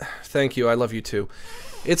gesture. Thank you, I love you too.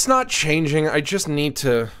 It's not changing, I just need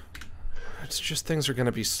to... It's just things are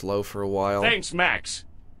gonna be slow for a while. Thanks, Max.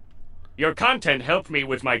 Your content helped me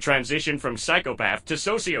with my transition from psychopath to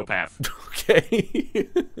sociopath. Okay.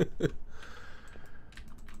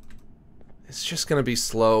 It's just gonna be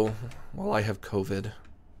slow while I have COVID.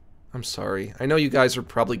 I'm sorry. I know you guys are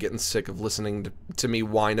probably getting sick of listening to me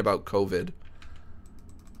whine about COVID.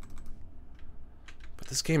 But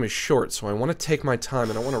this game is short, so I want to take my time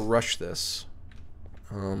and I want to rush this.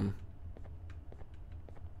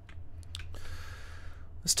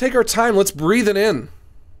 Let's take our time. Let's breathe it in.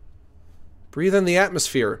 Breathe in the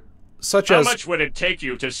atmosphere. How much would it take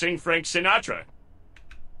you to sing Frank Sinatra?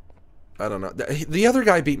 I don't know. The other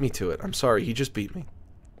guy beat me to it. I'm sorry. He just beat me.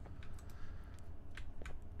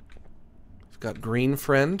 I've got green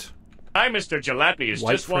friend. Hi, Mr. Jalapnies.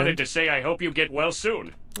 White Just friend. wanted to say I hope you get well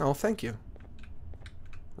soon. Oh, thank you.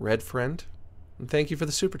 Red friend. And thank you for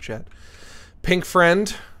the super chat. Pink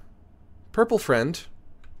friend. Purple friend.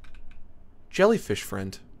 Jellyfish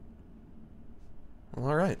friend. Well,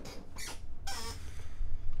 alright.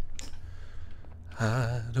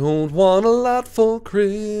 I don't want a lot for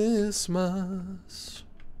Christmas.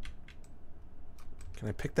 Can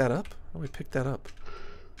I pick that up? How do I pick that up?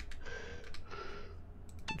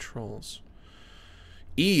 Controls.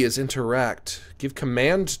 E is interact. Give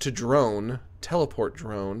command to drone. Teleport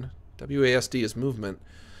drone. WASD is movement.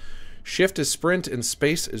 Shift is sprint and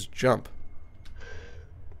space is jump.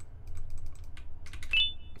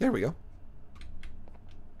 There we go.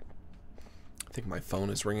 I think my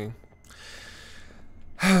phone is ringing.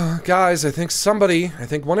 Guys, I think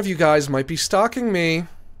one of you guys might be stalking me.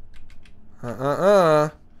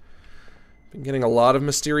 Been getting a lot of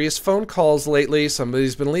mysterious phone calls lately.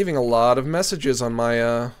 Somebody's been leaving a lot of messages on my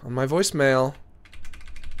voicemail.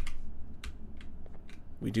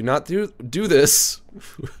 We do not do this.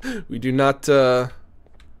 We do not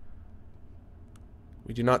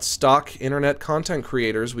stalk internet content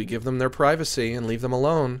creators. We give them their privacy and leave them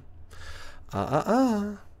alone.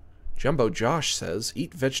 Jumbo Josh says,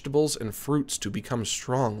 eat vegetables and fruits to become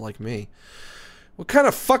strong like me. What kind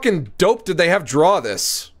of fucking dope did they have draw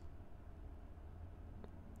this?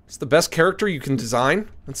 It's the best character you can design?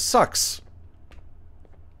 That sucks.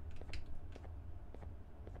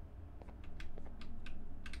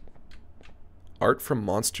 Art from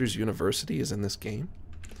Monsters University is in this game?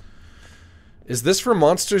 Is this from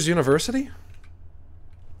Monsters University?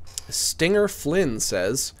 Stinger Flynn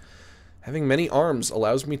says, having many arms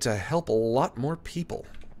allows me to help a lot more people.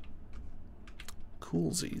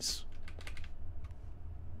 Coolsies.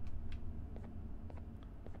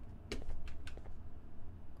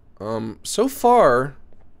 So far,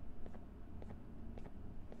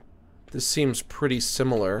 this seems pretty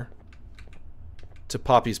similar to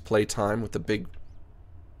Poppy's Playtime with the big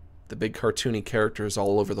cartoony characters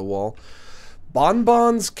all over the wall.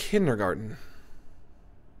 Banban's Kindergarten.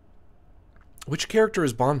 Which character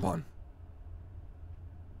is Banban?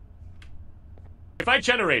 If I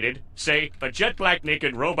generated, say, a jet black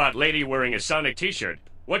naked robot lady wearing a Sonic t-shirt,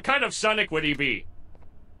 what kind of Sonic would he be?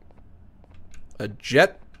 A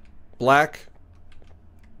jet black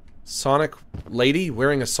Sonic lady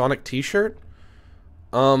wearing a Sonic t-shirt?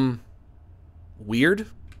 Weird?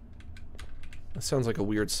 That sounds like a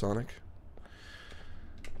weird Sonic.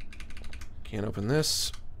 Can't open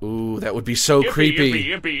this. Ooh, that would be so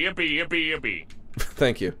creepy. Yippee.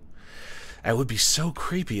 Thank you. That would be so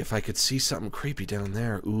creepy if I could see something creepy down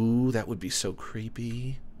there. Ooh, that would be so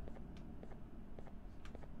creepy.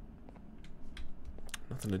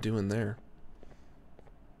 Nothing to do in there.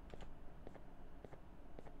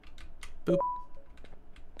 Boop.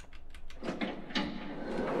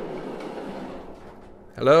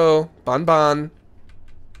 Hello, Banban.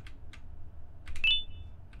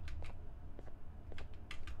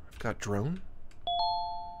 I've got drone.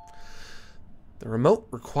 The remote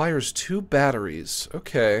requires 2 batteries.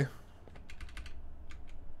 Okay.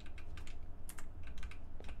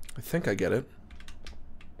 I think I get it.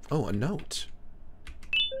 Oh, a note.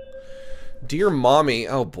 Dear Mommy.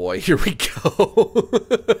 Oh boy, here we go.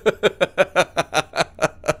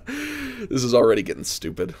 This is already getting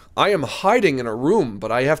stupid. I am hiding in a room,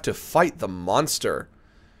 but I have to fight the monster.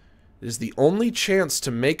 It is the only chance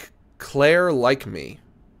to make Claire like me.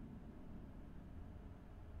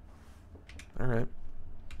 Alright.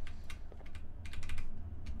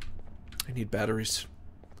 I need batteries.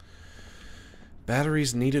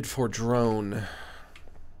 Batteries needed for drone.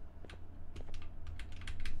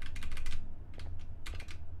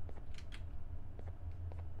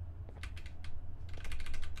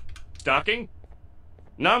 stalking?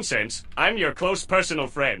 Nonsense. I'm your close personal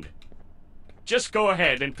friend. Just go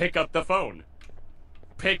ahead and pick up the phone.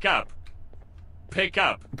 Pick up. Pick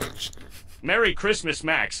up. Merry Christmas,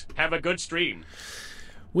 Max. Have a good stream.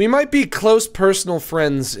 We might be close personal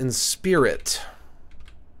friends in spirit.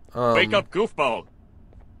 Wake up, goofball.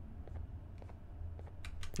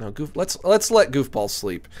 No, let's let Goofball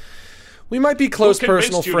sleep. We might be close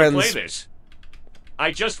personal Who friends. convinced you to play this?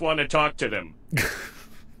 I just want to talk to them.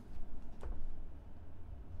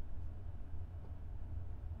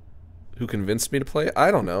 Who convinced me to play it?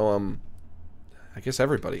 I don't know. I guess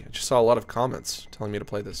everybody. I just saw a lot of comments telling me to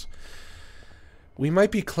play this. We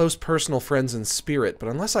might be close personal friends in spirit, but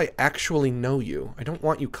unless I actually know you, I don't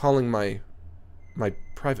want you calling my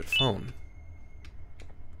private phone.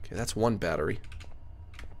 Okay, that's one battery.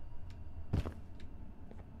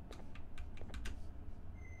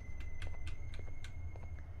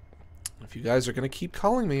 If you guys are going to keep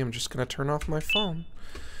calling me, I'm just going to turn off my phone.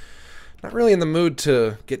 Not really in the mood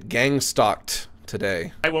to get gang-stalked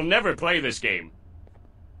today. I will never play this game.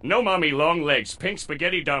 No mommy long legs, pink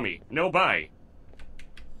spaghetti dummy. No bye.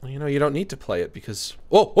 Well, you know, you don't need to play it because...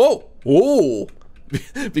 Oh! Oh! Oh!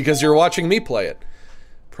 Because you're watching me play it.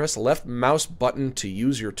 Press left mouse button to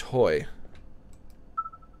use your toy.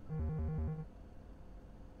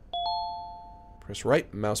 Press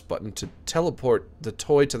right mouse button to teleport the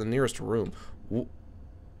toy to the nearest room. Ooh.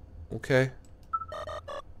 Okay.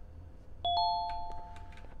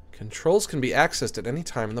 Controls can be accessed at any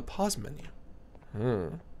time in the pause menu.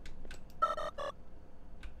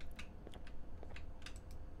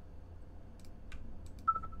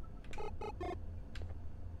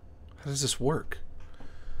 How does this work?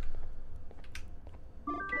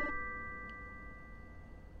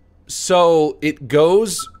 So it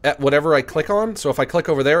goes at whatever I click on? So if I click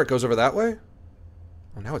over there, it goes over that way?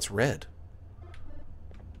 Oh, now it's red.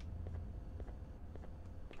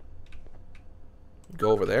 Go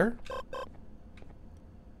over there?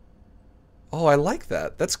 Oh, I like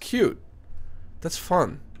that. That's cute. That's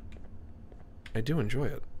fun. I do enjoy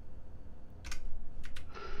it.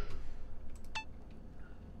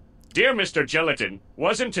 Dear Mr. Gelatin,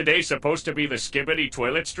 wasn't today supposed to be the Skibbity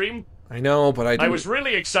toilet stream? I know, but I was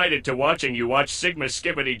really excited to watching you watch Sigma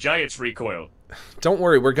Skibbity Giants recoil. Don't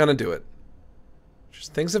worry, we're gonna do it.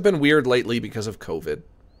 Just things have been weird lately because of COVID.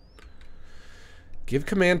 Give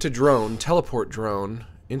command to drone, teleport drone,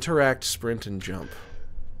 interact, sprint, and jump.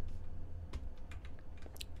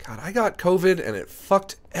 God, I got COVID and it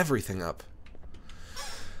fucked everything up.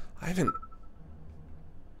 I haven't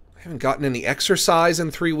gotten any exercise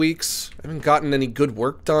in 3 weeks. I haven't gotten any good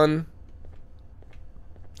work done.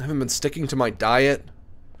 I haven't been sticking to my diet.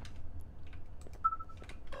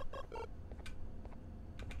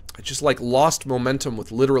 I just, like, lost momentum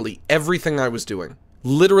with literally everything I was doing.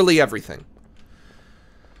 Literally everything.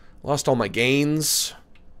 Lost all my gains.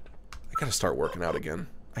 I gotta start working out again.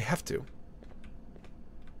 I have to.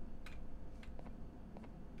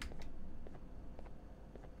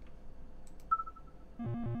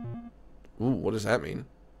 Ooh, what does that mean?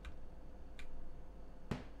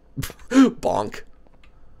 Bonk.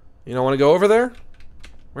 You don't want to go over there?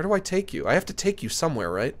 Where do I take you? I have to take you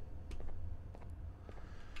somewhere, right?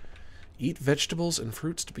 Eat vegetables and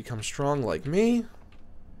fruits to become strong like me.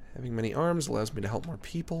 Having many arms allows me to help more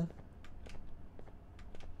people.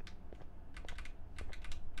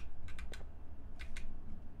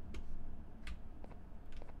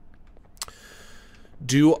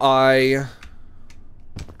 Do I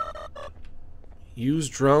use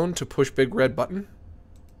drone to push big red button?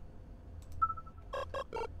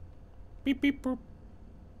 Beep beep boop.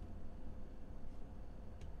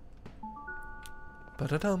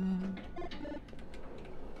 Ba-da-dum.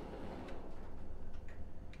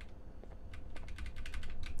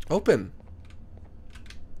 Open.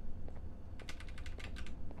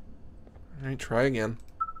 Alright, try again.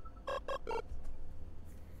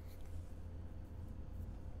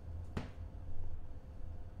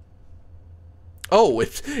 Oh,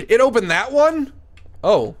 it opened that one?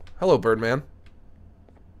 Oh, hello, Birdman.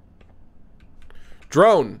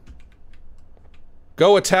 Drone.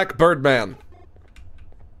 Go attack Birdman.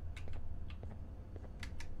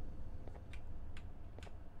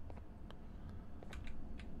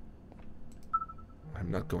 I'm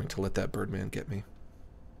not going to let that Birdman get me.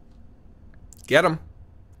 Get him.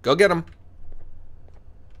 Go get him.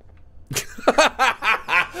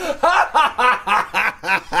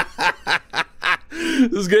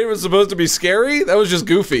 This game was supposed to be scary? That was just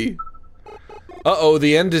goofy. Uh-oh,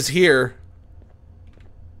 the end is here.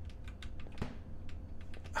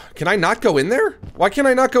 Can I not go in there? Why can't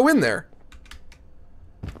I not go in there?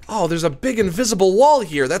 Oh, there's a big invisible wall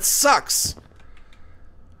here. That sucks.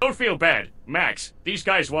 Don't feel bad, Max. These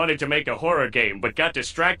guys wanted to make a horror game, but got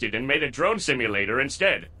distracted and made a drone simulator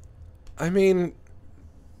instead. I mean,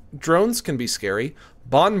 drones can be scary.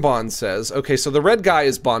 Banban says, okay, so the red guy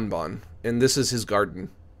is Banban, and this is his garden.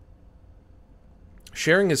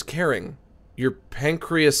 Sharing is caring. Your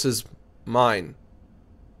pancreas is mine.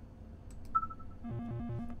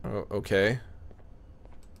 Oh, okay.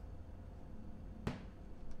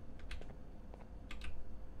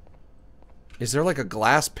 Is there like a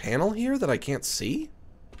glass panel here that I can't see?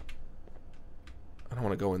 I don't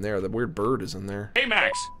want to go in there. The weird bird is in there. Hey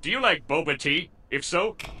Max, do you like boba tea? If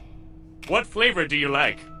so, what flavor do you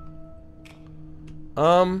like?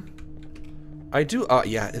 I do,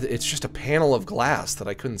 yeah, it's just a panel of glass that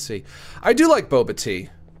I couldn't see. I do like boba tea.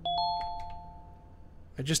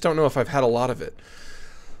 I just don't know if I've had a lot of it.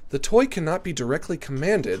 The toy cannot be directly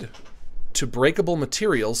commanded to breakable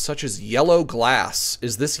materials such as yellow glass.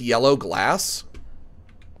 Is this yellow glass?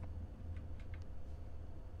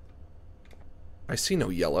 I see no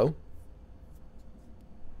yellow.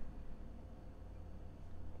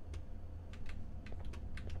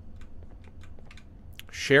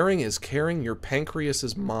 Sharing is caring, your pancreas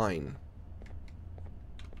is mine.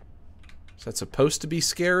 Is that supposed to be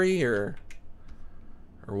scary, or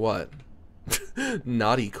what?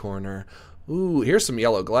 Naughty corner. Ooh, here's some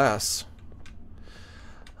yellow glass.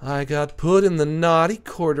 I got put in the naughty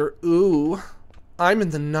corner. Ooh, I'm in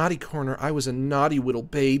the naughty corner. I was a naughty little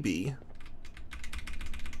baby.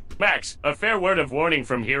 Max, a fair word of warning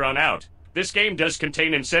from here on out. This game does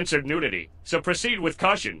contain uncensored nudity, so proceed with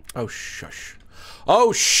caution. Oh, shush.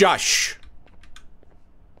 Oh, shush!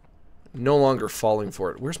 No longer falling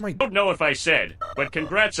for it. Where's my... I don't know if I said, but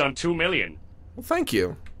congrats on 2 million. Well, thank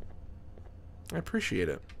you. I appreciate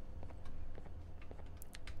it.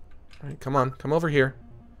 Alright, come on. Come over here.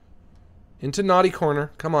 Into naughty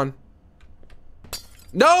corner. Come on.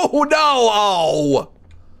 No! No! Oh!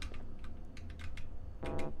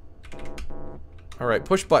 Alright,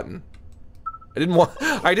 push button. I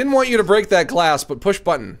didn't want you to break that glass, but push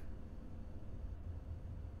button.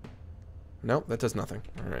 Nope, that does nothing.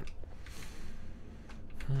 Alright.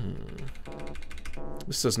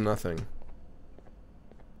 This does nothing.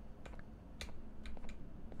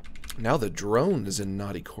 Now the drone is in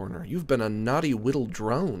naughty corner. You've been a naughty little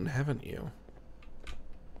drone, haven't you?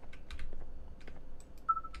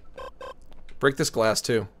 Break this glass,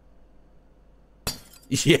 too.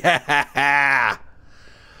 Yeah!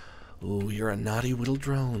 Ooh, you're a naughty little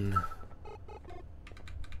drone.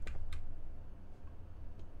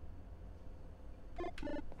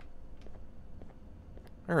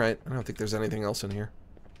 Alright, I don't think there's anything else in here.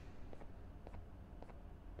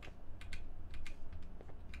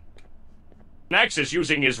 Max is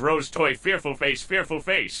using his Rose toy fearful face, fearful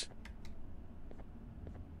face.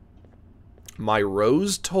 My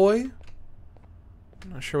Rose toy?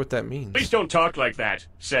 I'm not sure what that means. Please don't talk like that,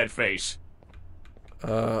 sad face.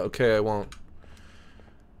 Okay, I won't.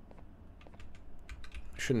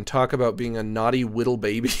 Shouldn't talk about being a naughty little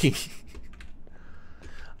baby.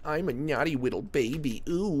 I'm a naughty little baby.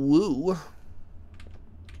 Ooh, woo.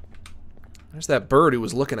 There's that bird who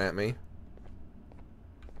was looking at me.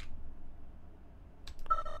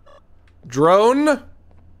 Drone?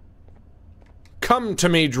 Come to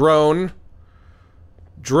me, drone.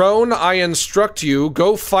 Drone, I instruct you,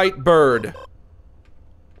 go fight bird.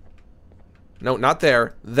 No, not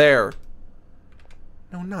there. There.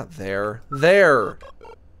 No, not there. There.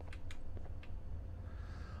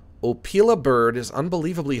 Opila bird is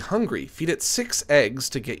unbelievably hungry. Feed it 6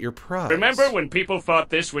 eggs to get your prize. Remember when people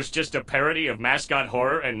thought this was just a parody of mascot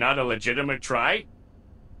horror and not a legitimate try?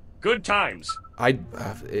 Good times.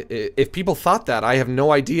 If people thought that, I have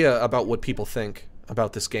no idea about what people think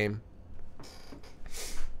about this game.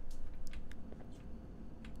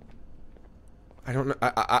 I don't know.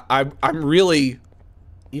 I'm really,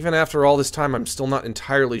 even after all this time, I'm still not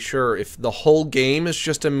entirely sure if the whole game is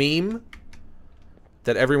just a meme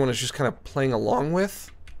that everyone is just kind of playing along with.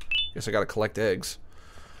 Guess I gotta collect eggs.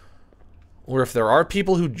 Or if there are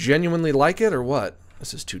people who genuinely like it, or what.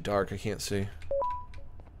 This is too dark, I can't see.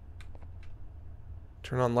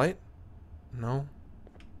 Turn on light? No.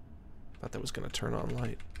 Thought that was gonna turn on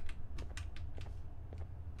light.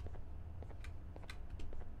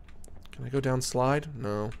 Can I go down slide?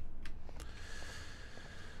 No.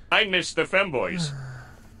 I miss the femboys.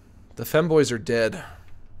 The femboys are dead.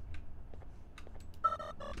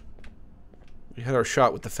 We had our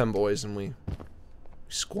shot with the femboys and we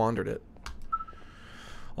squandered it.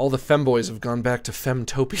 All the femboys have gone back to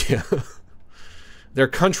Femtopia. Their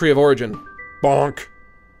country of origin. Bonk.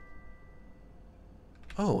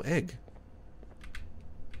 Oh, egg.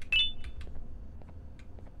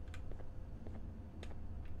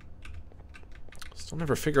 Still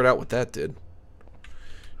never figured out what that did.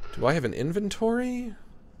 Do I have an inventory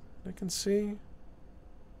I can see?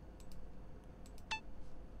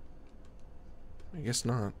 I guess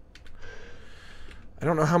not. I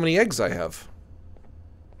don't know how many eggs I have.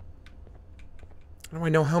 How do I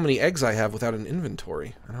know how many eggs I have without an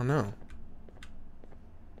inventory? I don't know.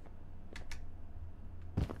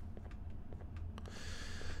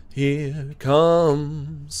 Here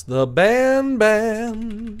comes the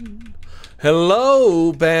Banban.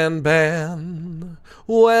 Hello, Banban.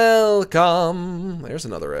 Welcome. There's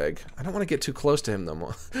another egg. I don't want to get too close to him,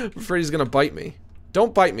 though. I'm afraid he's going to bite me.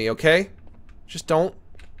 Don't bite me, okay? Just don't.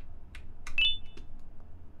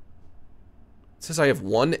 It says I have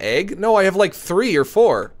 1 egg? No, I have like 3 or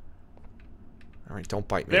 4. Alright, don't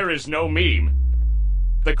bite me. There is no meme.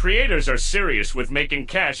 The creators are serious with making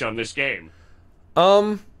cash on this game.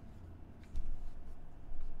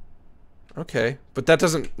 Okay, but that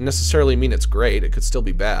doesn't necessarily mean it's great. It could still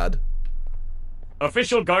be bad.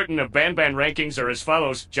 Official Garten of Banban rankings are as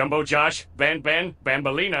follows: Jumbo Josh, Banban,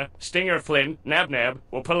 Bambalina, Stinger Flynn, Nabnab,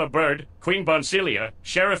 Wapilla Bird, Queen Bonsilia,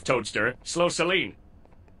 Sheriff Toadster, Slow Celine.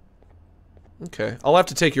 Okay, I'll have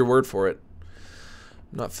to take your word for it.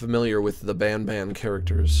 I'm not familiar with the Banban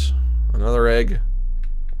characters. Another egg.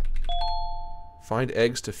 Find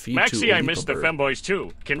eggs to feed to Maxie, a I missed the bird. femboys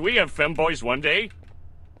too. Can we have femboys one day?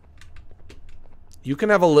 You can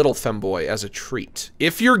have a little femboy as a treat.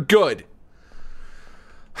 If you're good.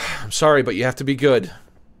 I'm sorry, but you have to be good.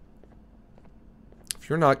 If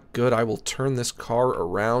you're not good, I will turn this car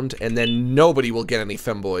around, and then nobody will get any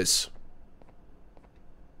femboys.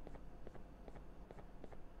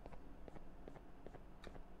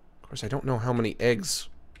 Of course, I don't know how many eggs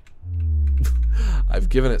I've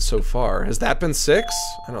given it so far. Has that been 6?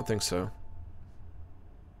 I don't think so.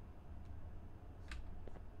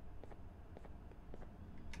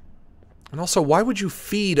 And also, why would you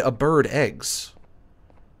feed a bird eggs?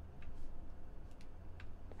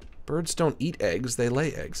 Birds don't eat eggs, they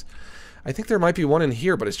lay eggs. I think there might be one in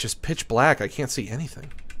here, but it's just pitch black. I can't see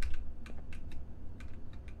anything.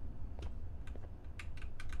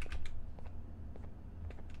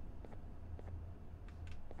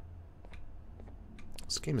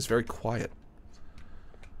 This game is very quiet.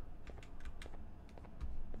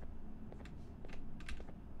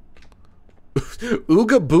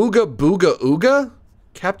 Ooga booga booga ooga?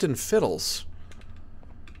 Captain Fiddles.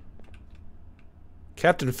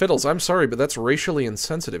 Captain Fiddles, I'm sorry, but that's racially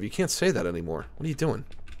insensitive. You can't say that anymore. What are you doing?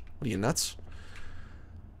 What are you, nuts?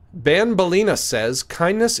 Banbalina says,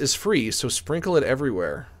 kindness is free, so sprinkle it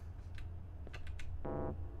everywhere.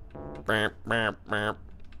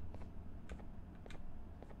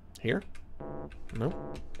 Here? No.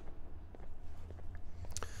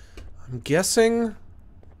 I'm guessing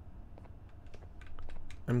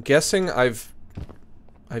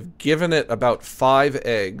I've given it about 5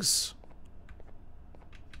 eggs.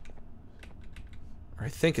 I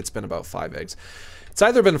think it's been about 5 eggs. It's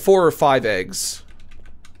either been 4 or 5 eggs.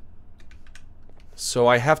 So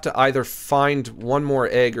I have to either find 1 more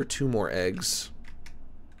egg or 2 more eggs.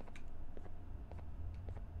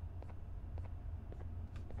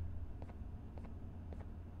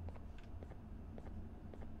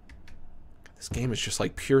 This game is just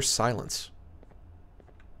like pure silence.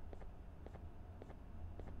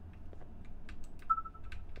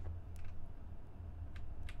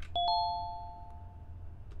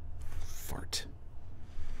 Fart.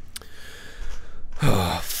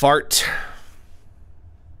 Fart.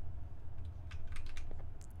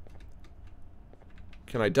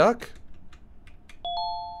 Can I duck?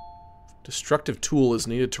 Destructive tool is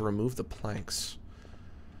needed to remove the planks.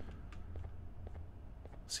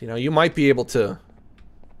 See, now you might be able to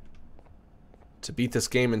beat this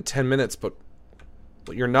game in 10 minutes, but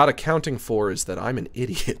what you're not accounting for is that I'm an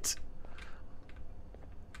idiot.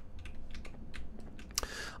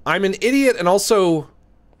 I'm an idiot, and also,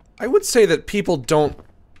 I would say that people don't...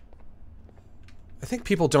 I think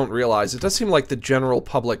people don't realize, it does seem like the general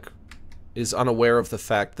public is unaware of the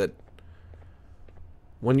fact that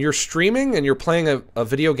when you're streaming and you're playing a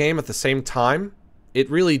video game at the same time, it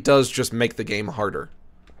really does just make the game harder.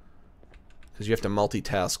 Because you have to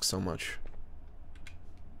multitask so much.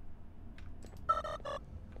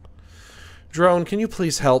 Drone, can you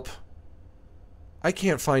please help? I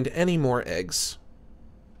can't find any more eggs.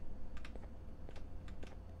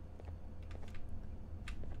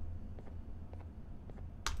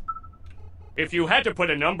 If you had to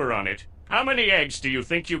put a number on it, how many eggs do you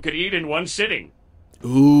think you could eat in one sitting?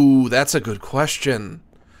 Ooh, that's a good question.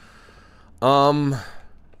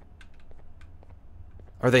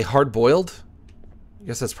 Are they hard-boiled? I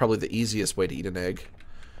guess that's probably the easiest way to eat an egg.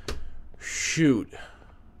 Shoot.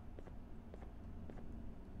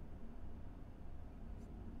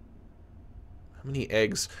 How many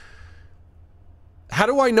eggs? How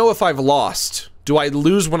do I know if I've lost? Do I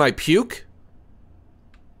lose when I puke?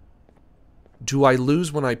 Do I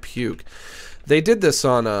lose when I puke? They did this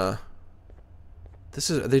on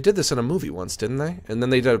they did this in a movie once, didn't they? And then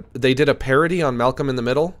they did a parody on Malcolm in the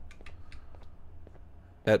Middle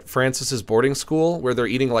at Francis's boarding school where they're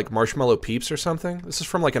eating like marshmallow peeps or something. This is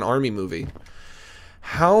from like an army movie.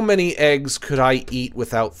 How many eggs could I eat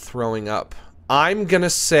without throwing up? I'm gonna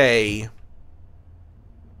say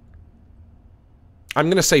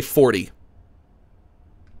 40.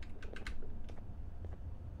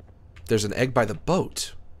 There's an egg by the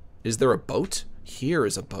boat. Is there a boat? Here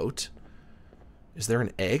is a boat. Is there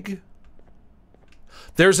an egg?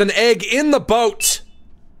 There's an egg in the boat!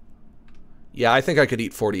 Yeah, I think I could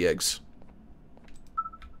eat 40 eggs.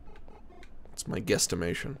 That's my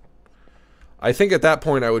guesstimation. I think at that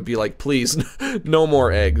point I would be like, please, no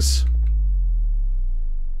more eggs.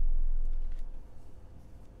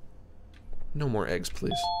 No more eggs,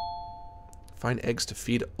 please. Find eggs to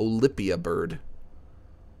feed Olipia bird.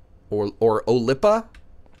 Or Olipa?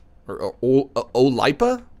 Or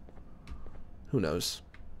Olipa? Who knows?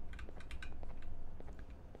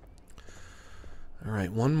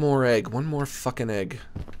 Alright, one more egg. One more fucking egg.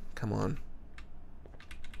 Come on.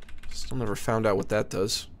 Still never found out what that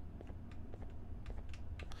does.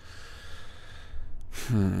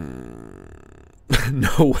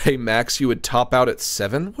 No way, Max, you would top out at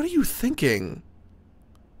 7? What are you thinking?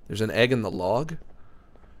 There's an egg in the log?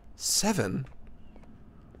 7?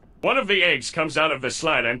 One of the eggs comes out of the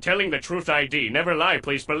slide. I'm telling the truth ID. Never lie,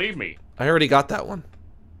 please believe me. I already got that one.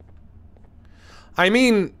 I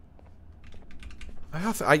mean,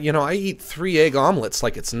 I eat 3 egg omelets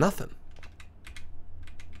like it's nothing.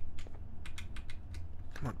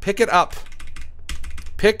 Come on, pick it up.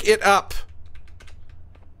 Pick it up.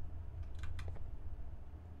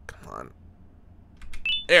 Come on.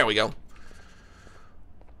 There we go.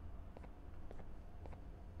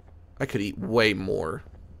 I could eat way more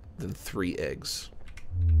than 3 eggs.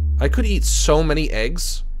 I could eat so many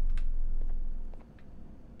eggs.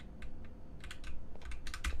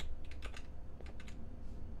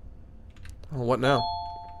 Oh, what now?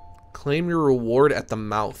 Claim your reward at the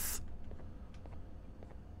mouth.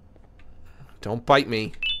 Don't bite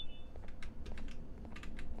me.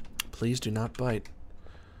 Please do not bite.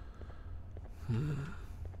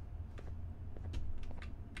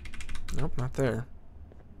 Nope, not there.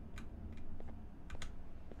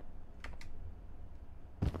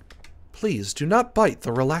 Please do not bite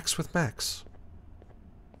the Relax with Max.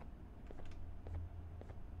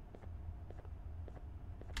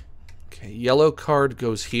 Okay, yellow card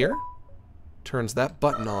goes here. Turns that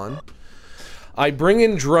button on. I bring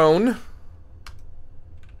in drone.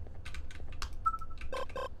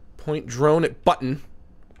 Point drone at button.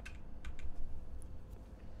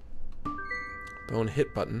 Bone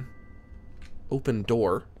hit button. Open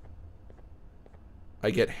door.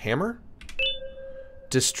 I get hammer.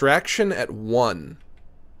 Distraction at 1.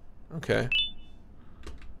 Okay.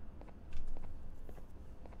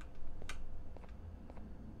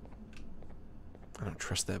 I don't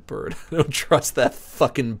trust that bird. I don't trust that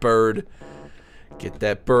fucking bird. Get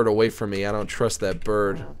that bird away from me. I don't trust that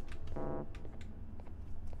bird.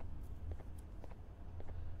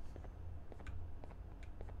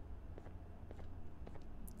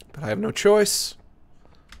 But I have no choice.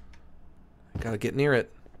 I gotta get near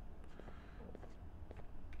it.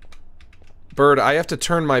 Bird, I have to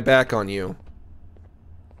turn my back on you.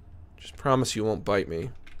 Just promise you won't bite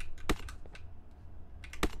me.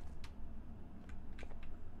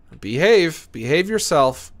 Behave. Behave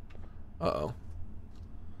yourself. Uh-oh.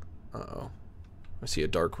 Uh-oh. I see a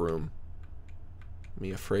dark room.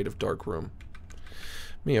 Me afraid of dark room.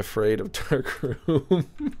 Me afraid of dark room.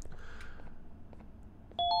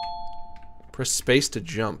 Press space to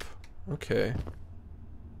jump. Okay.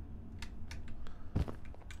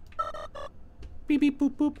 Beep beep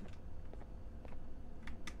boop boop.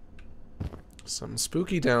 Something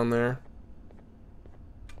spooky down there.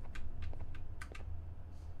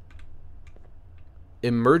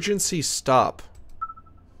 Emergency stop.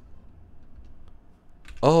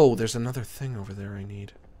 Oh, there's another thing over there I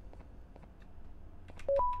need.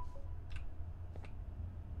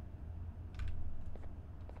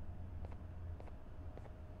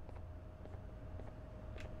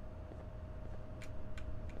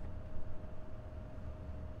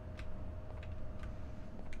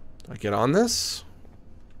 Do I get on this?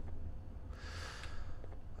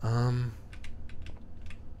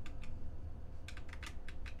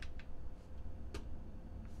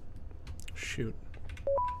 shoot.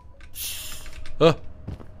 What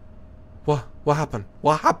happened?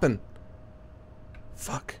 What happened?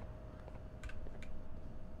 Fuck.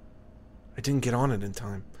 I didn't get on it in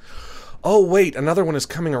time. Oh, wait, another one is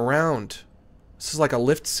coming around. This is like a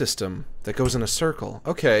lift system that goes in a circle.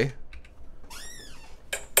 Okay.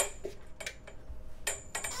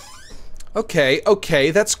 Okay,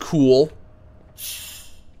 okay, that's cool.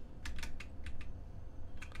 Just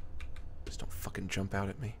don't fucking jump out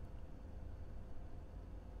at me.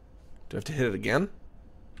 Do I have to hit it again?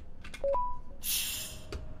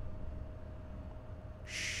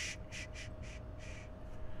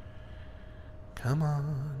 Come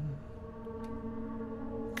on.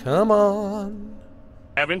 Come on.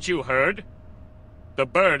 Haven't you heard? The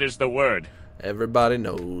bird is the word. Everybody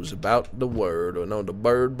knows about the word. Oh no, the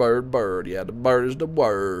bird, bird, bird. Yeah, the bird is the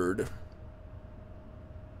word.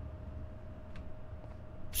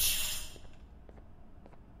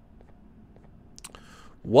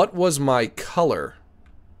 What was my color?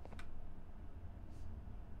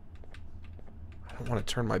 I don't want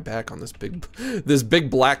to turn my back on this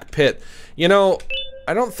big black pit. You know,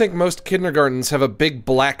 I don't think most kindergartens have a big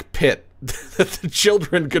black pit that the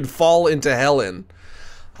children could fall into hell in.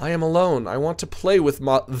 I am alone. I want to play with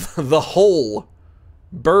the whole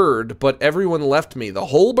bird, but everyone left me. The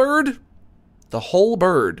whole bird? The whole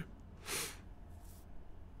bird.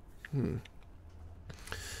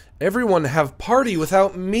 Everyone have party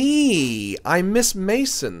without me. I miss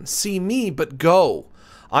Mason. See me, but go.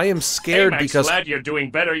 I am scared because... Hey, Max, lad, you're doing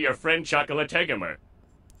better, your friend Chocolate-Tegamer.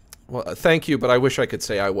 Well, thank you, but I wish I could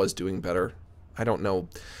say I was doing better. I don't know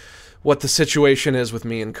what the situation is with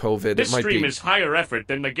me and COVID. This stream is higher effort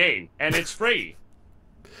than the game, and it's free.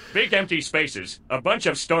 Big empty spaces, a bunch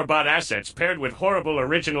of store-bought assets paired with horrible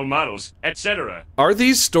original models, etc. Are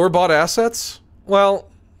these store-bought assets? Well,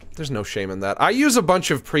 there's no shame in that. I use a bunch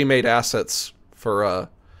of pre-made assets for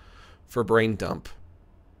brain dump.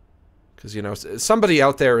 Because, you know, somebody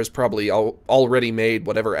out there has probably already made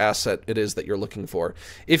whatever asset it is that you're looking for.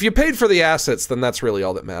 If you paid for the assets, then that's really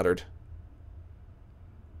all that mattered.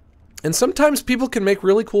 And sometimes people can make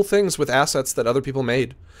really cool things with assets that other people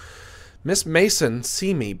made. Miss Mason,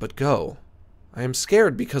 see me, but go. I am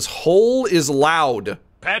scared because hole is loud.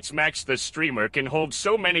 Pat's Max the streamer can hold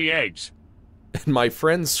so many eggs. And my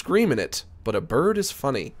friends scream in it, but a bird is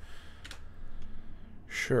funny.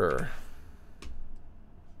 Sure.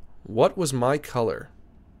 What was my color?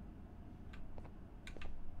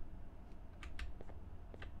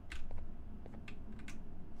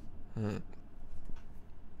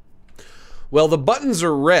 Well, the buttons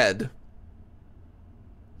are red.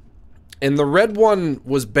 And the red one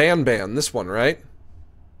was Banban, this one, right?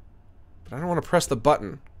 But I don't want to press the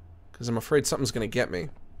button, because I'm afraid something's going to get me.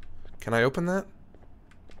 Can I open that?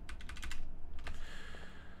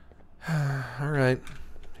 Alright.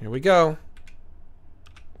 Here we go.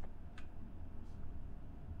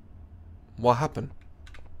 What happened?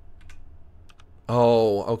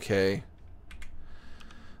 Oh, okay.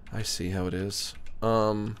 I see how it is.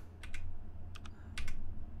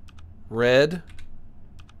 Red.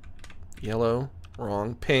 Yellow.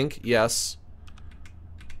 Wrong. Pink. Yes.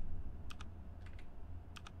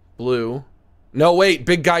 Blue. No, wait.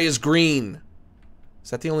 Big guy is green. Is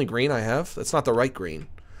that the only green I have? That's not the right green.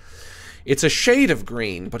 It's a shade of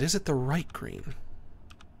green, but is it the right green?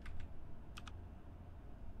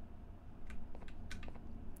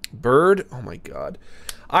 Bird? Oh my god.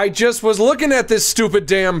 I just was looking at this stupid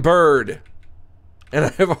damn bird. And I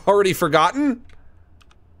have already forgotten?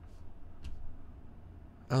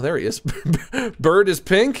 Oh, there he is. Bird is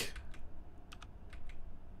pink?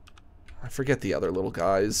 I forget the other little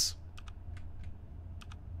guys.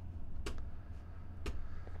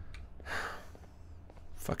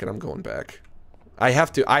 Fuck it, I'm going back. I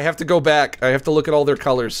have to go back. I have to look at all their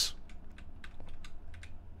colors.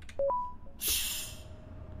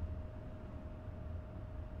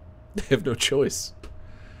 They have no choice.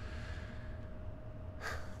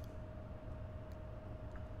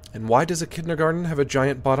 And why does a kindergarten have a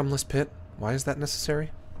giant bottomless pit? Why is that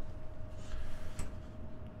necessary?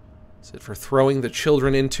 Is it for throwing the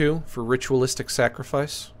children into for ritualistic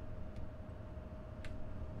sacrifice?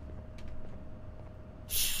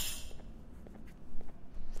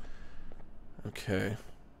 Okay.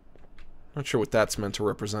 Not sure what that's meant to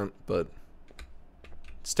represent, but...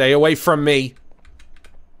 Stay away from me!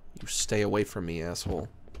 You stay away from me, asshole.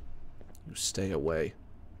 You stay away.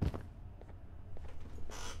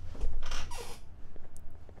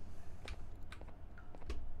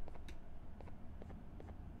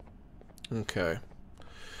 Okay.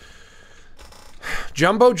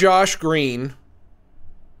 Jumbo Josh green.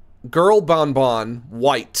 Girl Bonbon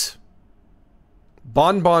white.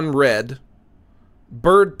 Banban red.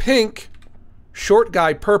 Bird pink. Short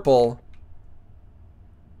guy purple.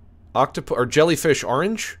 Octopus or jellyfish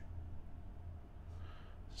orange.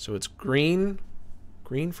 So it's green.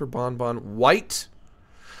 Green for Banban. White.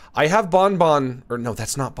 I have Banban. Or no,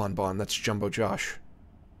 that's not Banban. That's Jumbo Josh.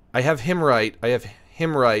 I have him right. I have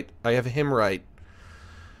him right. I have him right.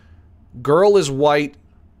 Girl is white.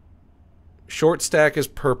 Short stack is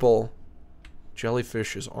purple.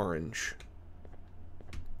 Jellyfish is orange.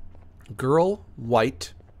 Girl,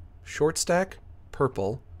 white. Short stack,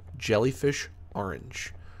 purple. Jellyfish,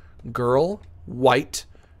 orange. Girl, white.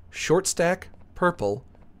 Short stack, purple.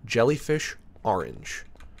 Jellyfish, orange.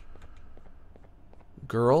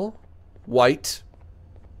 Girl, white.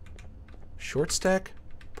 Short stack,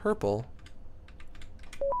 purple.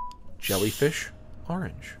 Jellyfish,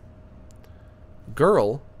 orange.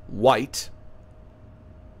 Girl, white.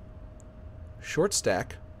 Short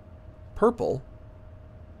stack, purple.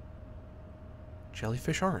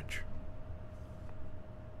 Jellyfish, orange.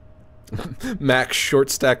 Max short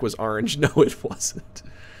stack was orange. No, it wasn't.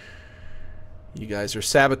 You guys are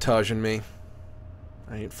sabotaging me.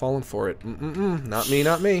 I ain't falling for it. Not me,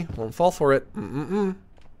 not me. Won't fall for it.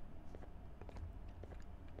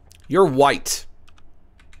 You're white.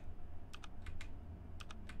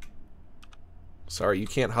 Sorry, you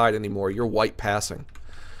can't hide anymore. You're white passing.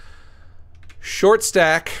 Short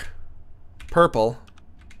stack. Purple.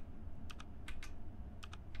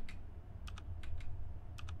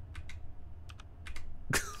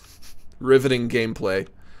 Riveting gameplay.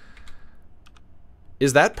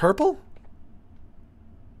 Is that purple?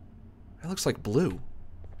 That looks like blue.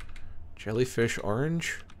 Jellyfish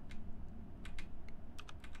orange.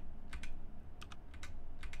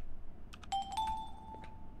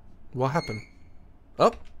 What happened?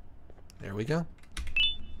 Oh, there we go.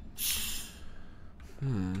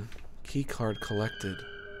 Key card collected.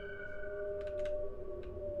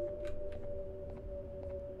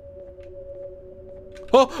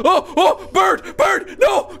 Oh, bird, bird,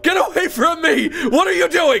 no, get away from me. What are you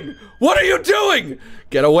doing? What are you doing?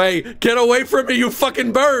 Get away from me, you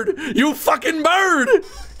fucking bird. You fucking bird.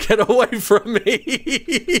 Get away from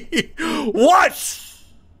me. What?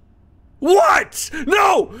 What?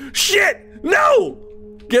 No, shit, no.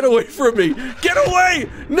 Get away from me. Get away.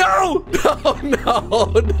 No,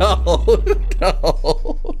 no.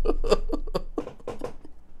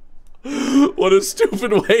 What a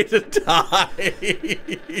stupid way to die.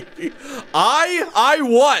 I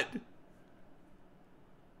what?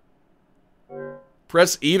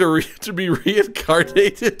 Press E to be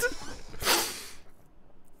reincarnated?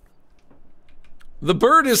 The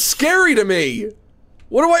bird is scary to me.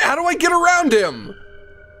 How do I get around him?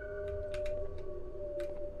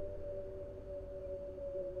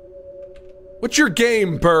 What's your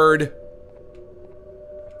game, bird?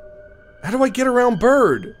 How do I get around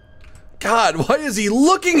bird? God, why is he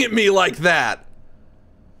looking at me like that?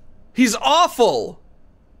 He's awful.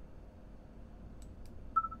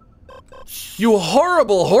 You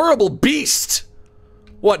horrible, horrible beast.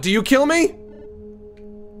 What, do you kill me?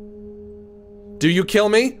 Do you kill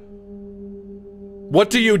me?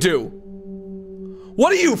 What do you do?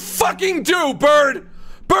 What do you fucking do, bird?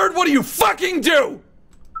 Bird, what do you fucking do?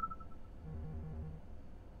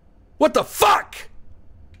 What the fuck?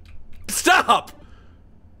 Stop!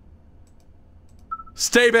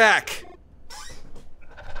 Stay back!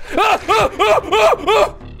 No,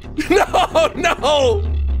 no!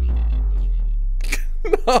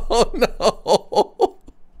 No.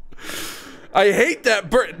 I hate that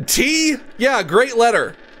bird. T? Yeah, great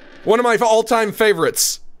letter. One of my all-time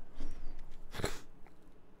favorites.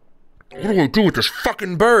 What do I do with this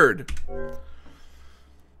fucking bird?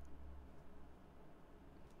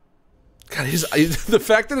 God, the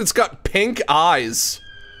fact that it's got pink eyes.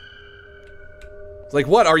 Like,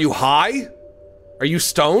 what? Are you high? Are you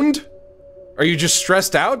stoned? Are you just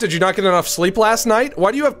stressed out? Did you not get enough sleep last night?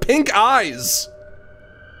 Why do you have pink eyes?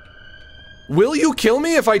 Will you kill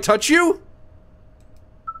me if I touch you?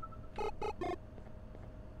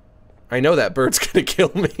 I know that bird's gonna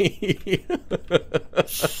kill me.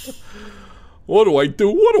 What do I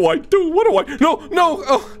do? What do I do? What do I? No, no!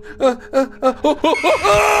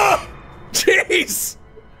 Oh, jeez!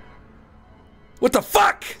 What the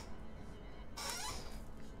fuck?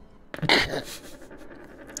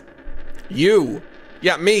 You.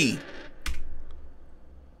 Yeah, me.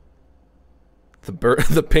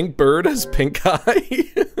 The pink bird has pink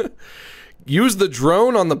eye. Use the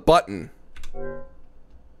drone on the button.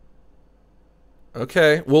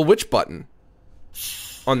 Okay, well, which button?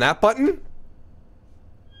 On that button?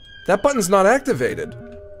 That button's not activated.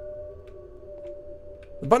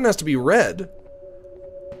 The button has to be red.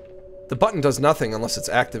 The button does nothing unless it's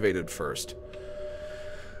activated first.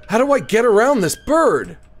 How do I get around this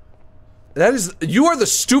bird? That is- you are the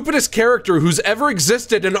stupidest character who's ever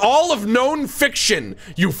existed in all of known fiction!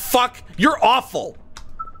 You fuck! You're awful!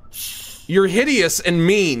 You're hideous and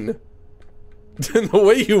mean. The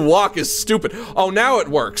way you walk is stupid. Oh, now it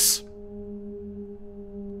works.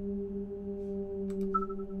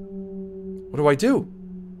 What do I do?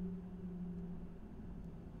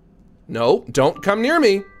 No, don't come near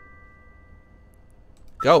me.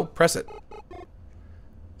 Go, press it.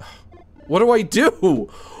 What do I do?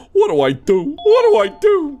 What do I do? What do I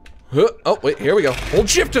do? Oh, wait, here we go. Hold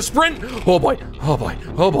shift to sprint! Oh boy, oh boy,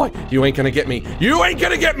 oh boy. You ain't gonna get me. You ain't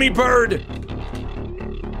gonna get me, bird!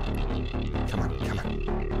 Come on, come on.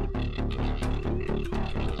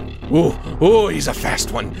 Ooh, ooh, he's a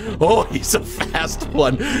fast one. Oh, he's a fast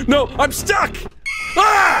one. No, I'm stuck!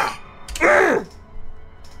 Ah!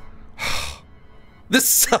 This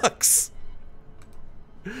sucks.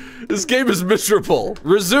 This game is miserable.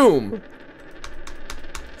 Resume.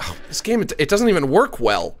 Oh, this game, it doesn't even work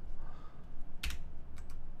well.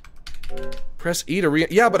 Press E to re-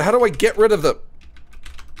 yeah, but how do I get rid of the-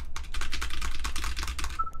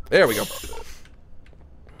 There we go.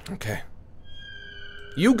 Okay.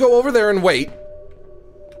 You go over there and wait.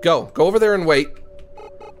 Go over there and wait.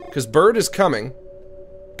 Because bird is coming.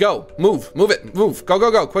 Go, move it, move.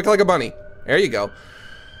 Go, quick like a bunny. There you go.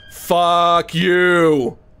 Fuck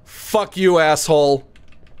you. Fuck you, asshole.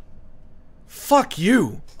 Fuck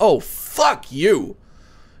you. Oh, fuck you.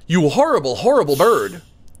 You horrible, horrible bird.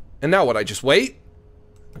 And now what, I just wait?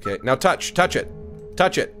 Okay, now touch it.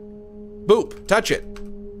 Touch it. Boop, touch it.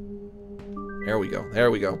 There we go, there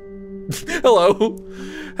we go. Hello.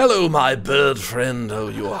 Hello, my bird friend. Oh,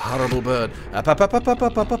 you horrible bird.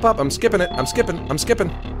 Up. I'm skipping it. I'm skipping.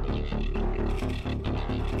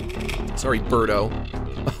 Sorry, birdo.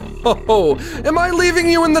 Oh, am I leaving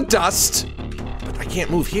you in the dust? But I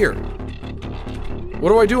can't move here. What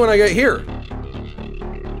do I do when I get here?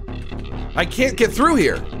 I can't get through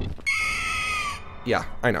here. Yeah,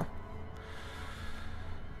 I know.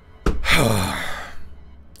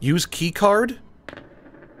 Use key card?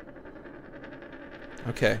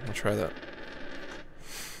 Okay, I'll try that.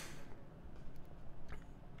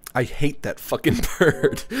 I hate that fucking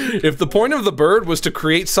bird. If the point of the bird was to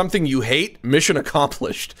create something you hate, mission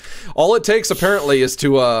accomplished. All it takes, apparently, is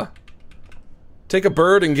to, take a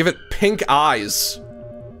bird and give it pink eyes.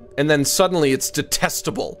 And then suddenly it's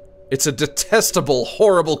detestable. It's a detestable,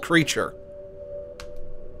 horrible creature.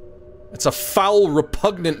 It's a foul,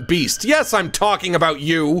 repugnant beast. Yes, I'm talking about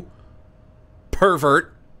you!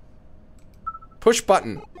 Pervert. Push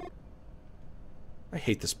button. I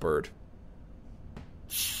hate this bird.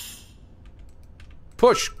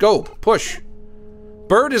 Push, go, push.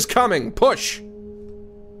 Bird is coming, push.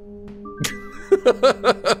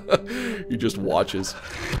 He just watches.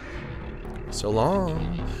 So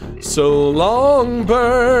long,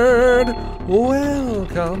 bird.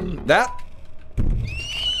 Welcome. That.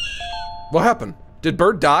 What happened? Did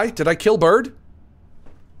bird die? Did I kill bird?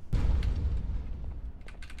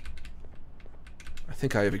 I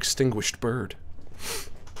think I have extinguished bird.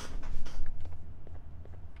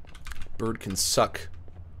 Bird can suck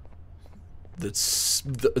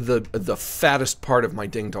the fattest part of my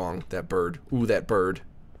ding dong. That bird. Ooh, that bird.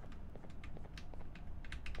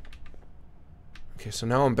 Okay, so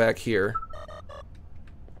now I'm back here.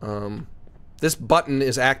 This button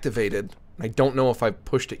is activated. I don't know if I've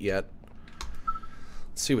pushed it yet.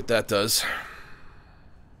 Let's see what that does.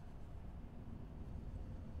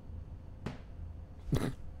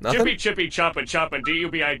 Nothing? Chippy choppa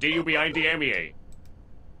D-U-B-I-D-U-B-I-D-M-E-A.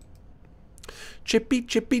 Chippy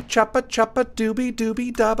choppa doobie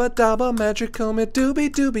dabba dabba magic comet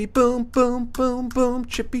doobie boom boom boom boom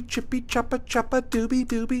chippy choppa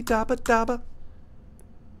doobie dabba dabba.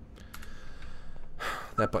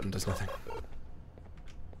 That button does nothing.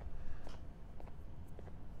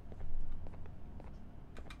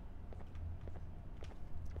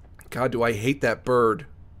 God, do I hate that bird.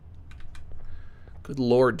 Good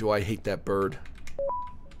lord, do I hate that bird.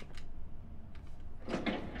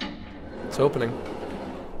 It's opening.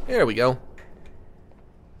 There we go.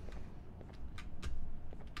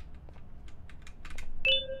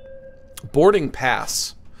 Boarding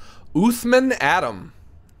pass. Uthman Adam.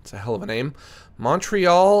 It's a hell of a name.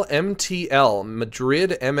 Montreal MTL.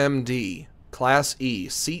 Madrid MMD. Class E.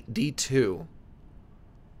 Seat D2.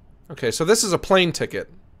 Okay, so this is a plane ticket.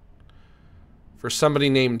 For somebody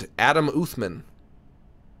named Adam Uthman.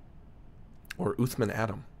 Or Uthman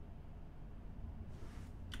Adam.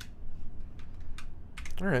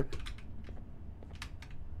 Alright.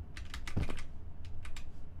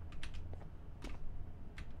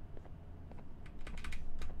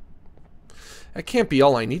 That can't be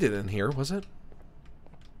all I needed in here, was it?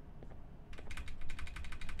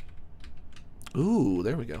 Ooh,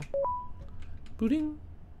 there we go. Booting.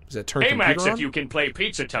 Is that turn Hey computer Max, on? if you can play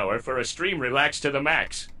Pizza Tower for a stream relaxed to the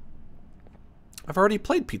max. I've already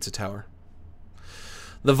played Pizza Tower.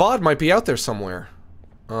 The VOD might be out there somewhere.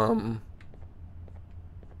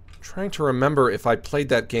 Trying to remember if I played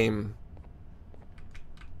that game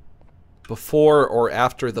before or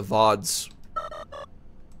after the VODs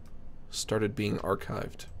started being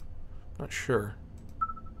archived. Not sure.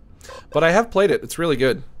 But I have played it. It's really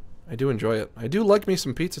good. I do enjoy it. I do like me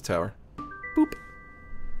some Pizza Tower. Boop.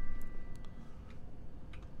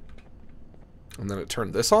 And then it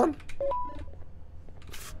turned this on?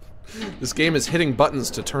 This game is hitting buttons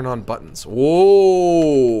to turn on buttons.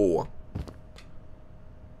 Whoa!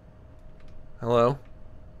 Hello?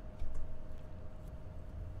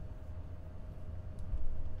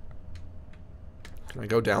 Can I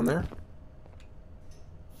go down there?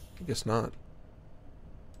 I guess not.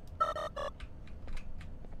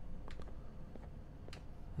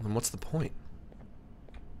 Then what's the point?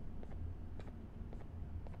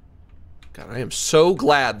 God, I am so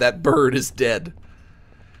glad that bird is dead.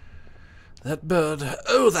 That bird.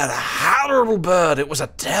 Oh, that horrible bird. It was a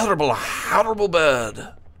terrible, horrible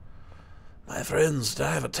bird. My friends, did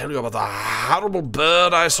I ever tell you about the horrible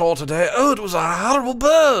bird I saw today? Oh, it was a horrible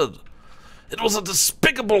bird. It was a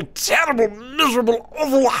despicable, terrible, miserable,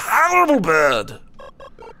 awful, horrible bird.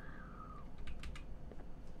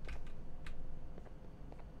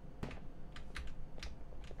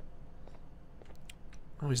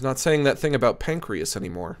 Oh, he's not saying that thing about pancreas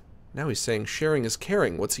anymore. Now he's saying sharing is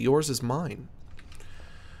caring. What's yours is mine.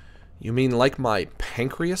 You mean like my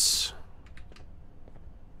pancreas?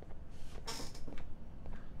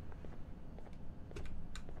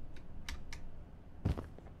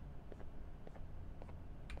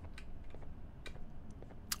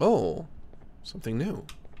 Oh, something new.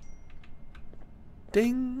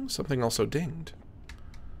 Ding! Something also dinged.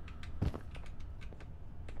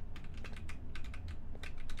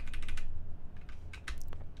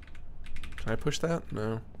 Can I push that?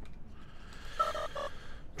 No.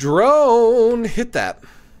 Drone! Hit that.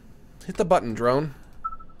 Hit the button, drone.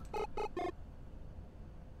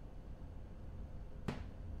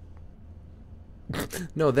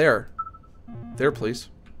 No, there. There, please.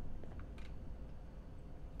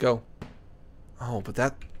 Go. Oh, but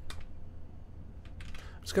that... I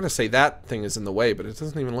was gonna say that thing is in the way, but it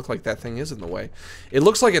doesn't even look like that thing is in the way. It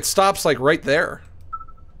looks like it stops, like, right there.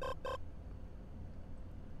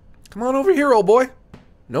 Come on over here, old boy.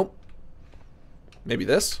 Nope. Maybe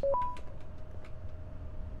this?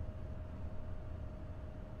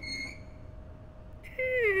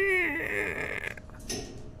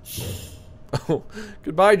 Oh,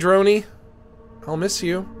 goodbye, Droney. I'll miss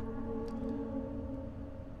you.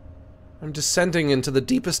 I'm descending into the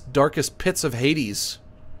deepest, darkest pits of Hades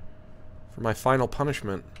for my final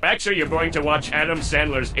punishment. Max, are you going to watch Adam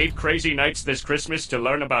Sandler's 8 Crazy Nights this Christmas to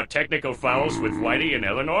learn about technical fouls with Whitey and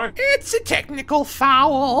Eleanor? It's a technical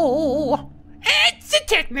foul. It's a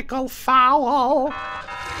technical foul.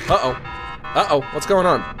 Uh-oh. Uh-oh. What's going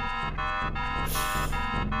on?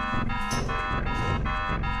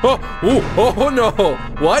 Oh, ooh, oh no.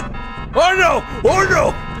 What? Oh no. Oh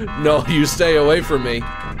no. No, you stay away from me.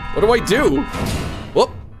 What do I do? Whoop.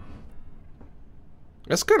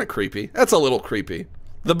 That's kind of creepy. That's a little creepy.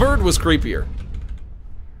 The bird was creepier.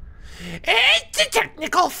 It's a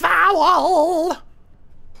technical foul.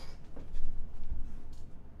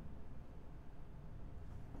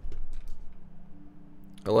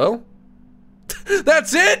 Hello?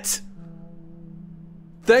 That's it?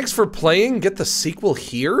 Thanks for playing. Get the sequel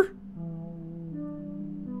here?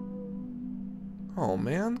 Oh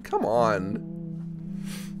man, come on.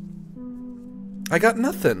 I got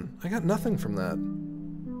nothing. I got nothing from that.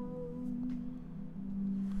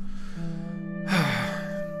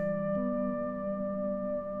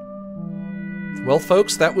 Well,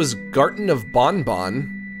 folks, that was Garten of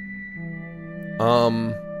Banban.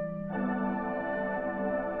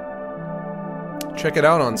 Check it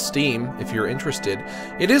out on Steam if you're interested.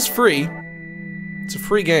 It is free. It's a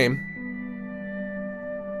free game.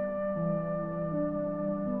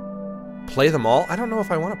 Play them all? I don't know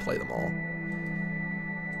if I want to play them all.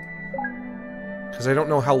 Because I don't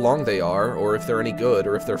know how long they are, or if they're any good,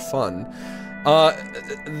 or if they're fun.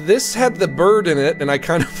 This had the bird in it, and I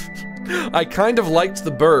kind of liked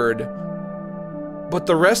the bird, but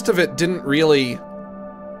the rest of it didn't really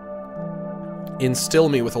instill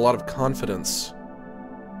me with a lot of confidence.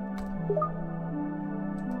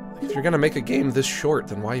 If you're gonna make a game this short,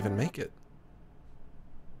 then why even make it?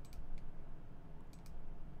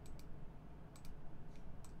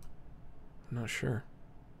 I'm not sure.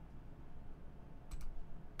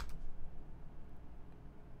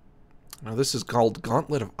 Now this is called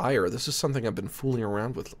Gauntlet of Ire. This is something I've been fooling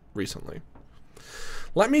around with recently.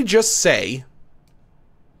 Let me just say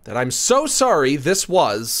that I'm so sorry this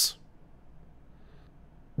was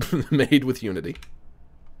made with Unity.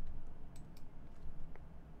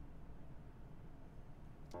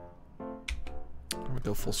 I'm gonna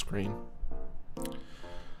go full screen.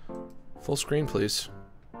 Full screen, please.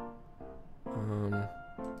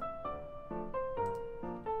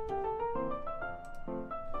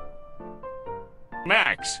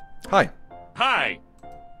 Max. Hi. Hi.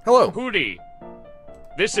 Hello. Hootie.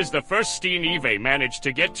 This is the first Steen Eve managed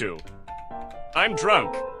to get to. I'm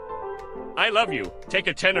drunk. I love you. Take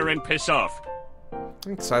a tenner and piss off.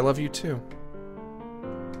 Thanks, I love you too.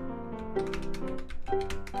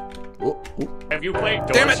 Oh, oh. Have you played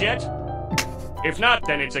Damn Doors it! yet? If not,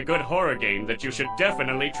 then it's a good horror game that you should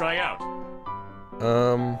definitely try out.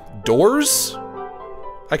 Doors?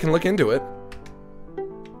 I can look into it.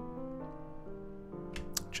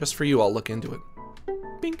 Just for you, I'll look into it.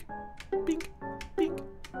 Bink, bink, bink,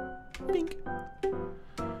 bink.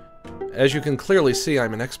 As you can clearly see,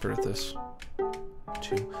 I'm an expert at this.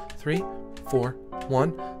 2, 3, 4,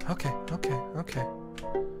 1. Okay, okay, okay.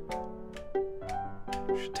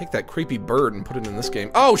 Should take that creepy bird and put it in this game.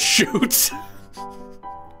 Oh, shoot!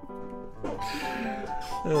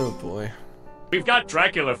 Oh, boy. We've got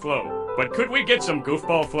Dracula Flow, but could we get some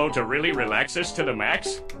Goofball Flow to really relax us to the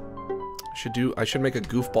max? I should make a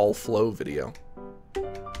goofball flow video.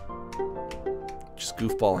 Just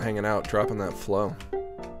goofball hanging out, dropping that flow.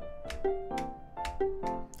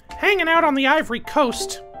 Hanging out on the Ivory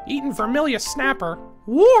Coast, eating vermilion snapper.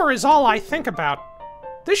 War is all I think about.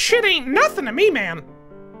 This shit ain't nothing to me, man.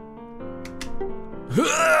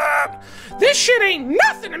 This shit ain't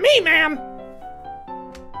nothing to me, man.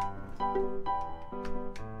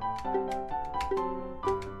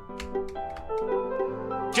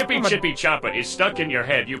 Chippy Chippy Choppa is stuck in your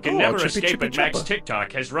head. You can never Chippy escape Chippy it. Max Choppa.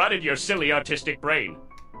 TikTok has rotted your silly autistic brain.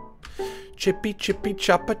 Chippy chippy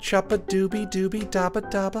choppa choppa doobie doobie dabba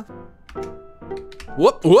dabba.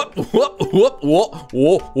 Whoop whoop whoop whoop whoop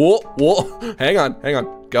whoop whoop whoop. Hang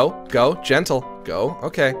on. Go, gentle, go.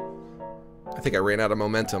 Okay. I think I ran out of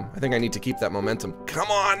momentum. I think I need to keep that momentum. Come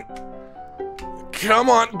on,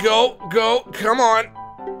 go, come on.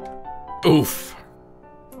 Oof.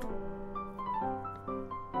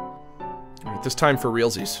 All right, this time for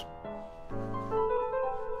realsies.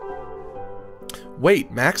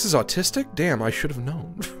 Wait, Max is autistic? Damn, I should have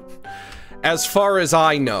known. As far as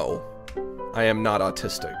I know, I am not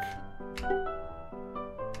autistic.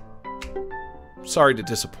 Sorry to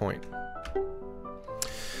disappoint.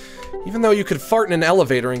 Even though you could fart in an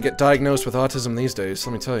elevator and get diagnosed with autism these days,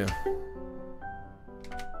 let me tell you.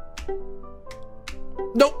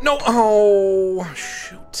 No, oh,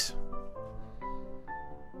 shoot.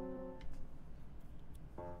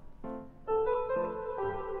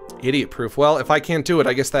 Idiot proof. Well, if I can't do it,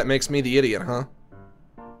 I guess that makes me the idiot, huh?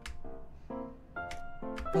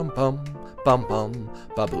 Bum bum bum bum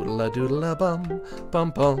ba boodle doodle bum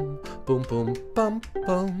bum bum boom boom bum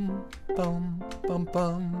bum bum bum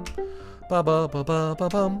bum ba ba ba ba ba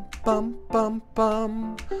bum bum bum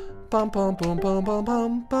bum bum bum boom bum bum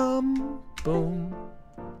bum bum boom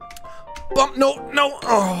bum. No,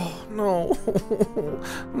 oh no.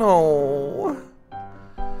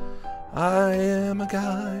 I am a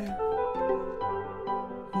guy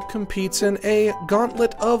who competes in a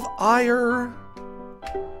Gauntlet of Ire,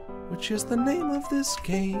 which is the name of this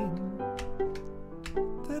game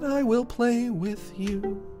that I will play with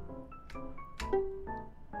you.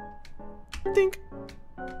 Dink,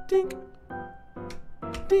 dink,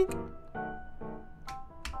 dink.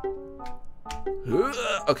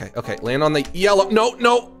 Okay, land on the yellow. No.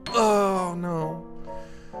 Oh, no.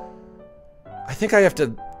 I think I have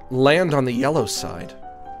to land on the yellow side.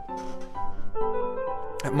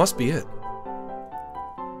 That must be it.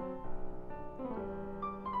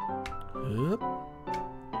 Oop.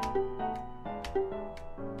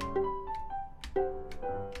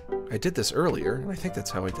 I did this earlier, and I think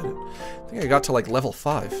that's how I did it. I think I got to like level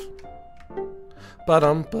 5.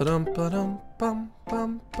 Ba-dum, ba-dum, ba-dum, bum,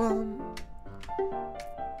 bum, bum.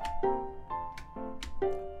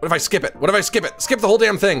 What if I skip it? Skip the whole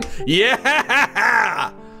damn thing.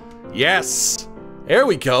 Yeah! Yes! There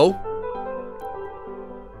we go.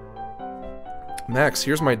 Max,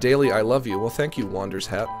 here's my daily I love you. Well, thank you, Wander's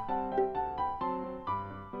Hat.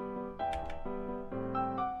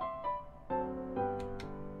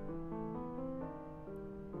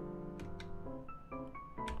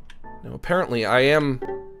 Now, apparently, I am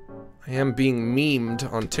I am being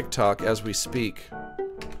memed on TikTok as we speak.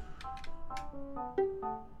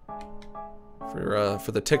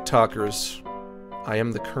 For the TikTokers, I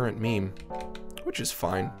am the current meme. Which is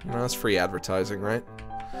fine. You know, that's free advertising, right?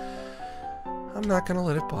 I'm not gonna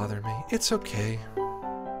let it bother me. It's okay.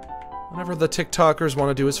 Whatever the TikTokers want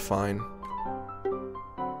to do is fine.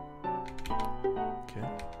 Okay.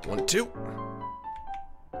 1, 2.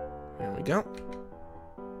 There we go.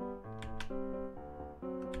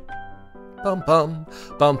 Bum bum,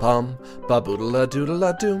 bum bum, ba boodle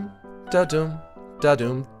doodle doom, da doom, da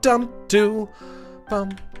doom, dum doo, bum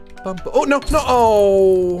bum. Oh no, no!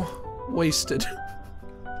 Oh, wasted.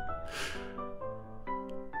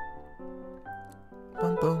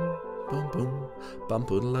 Bum boom, bum boom, bum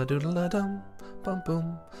boodle doodle dum, bum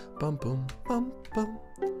boom, bum boom, bum boom.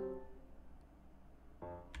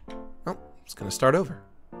 Oh, it's gonna start over.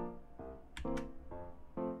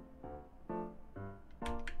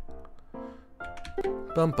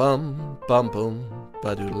 Bum bum, bum boom,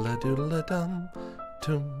 ba doodle doodle dum,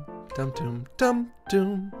 doom, dum doom, dum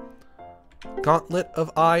doom. Gauntlet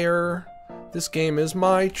of ire, this game is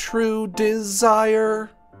my true desire.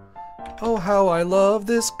 Oh, how I love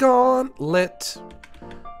this gauntlet,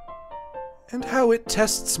 and how it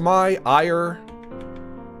tests my ire.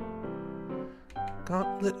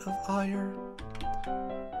 Gauntlet of ire,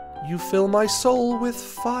 you fill my soul with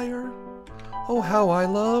fire. Oh, how I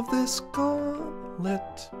love this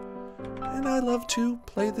gauntlet, and I love to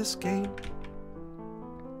play this game.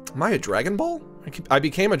 Am I a Dragon Ball? I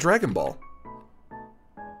became a Dragon Ball.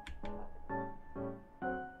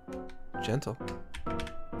 Gentle.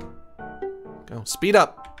 Go. Speed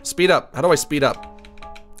up! Speed up! How do I speed up?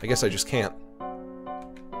 I guess I just can't.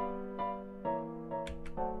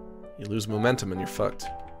 You lose momentum and you're fucked.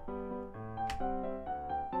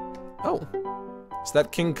 Oh. Is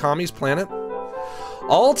that King Kami's planet?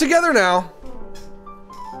 All together now!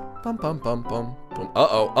 Bum bum bum bum bum.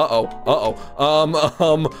 Uh-oh, uh-oh, uh-oh.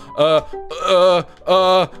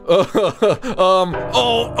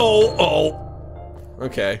 Oh.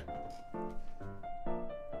 Okay.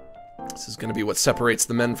 This is gonna be what separates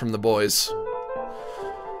the men from the boys.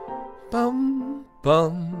 Bum,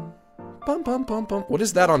 bum, bum, bum, bum, bum. What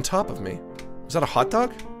is that on top of me? Is that a hot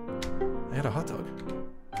dog? I had a hot dog.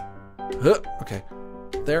 Okay.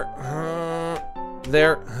 There.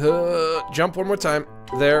 There. Jump one more time.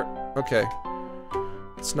 There. Okay.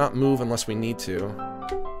 Let's not move unless we need to.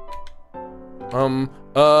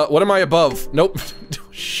 What am I above? Nope.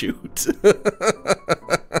 Shoot.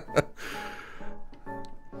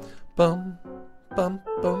 Bum, bum,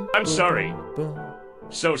 bum. I'm sorry. Bum.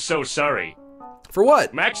 So sorry. For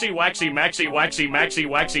what? Maxi waxy maxi waxy maxi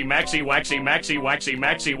waxy maxi waxy maxi waxy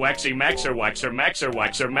maxi waxy maxer waxer maxer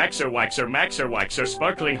waxer maxer waxer maxer waxer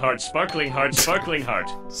sparkling heart sparkling heart sparkling heart.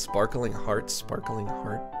 Sparkling heart, sparkling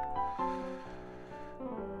heart.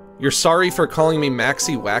 You're sorry for calling me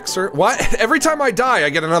Maxi Waxer? What? Every time I die,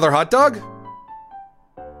 I get another hot dog?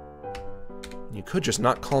 You could just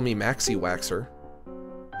not call me Maxi Waxer.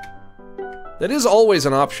 That is always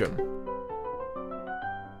an option.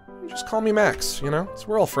 You just call me Max, you know? So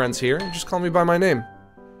we're all friends here. You just call me by my name.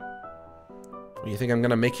 You think I'm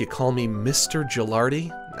gonna make you call me Mr.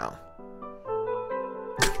 Gilardi? No.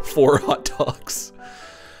 4 hot dogs.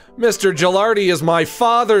 Mr. Gilardi is my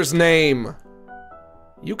father's name!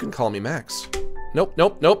 You can call me Max. Nope,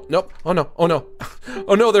 nope, nope, nope. Oh no, oh no.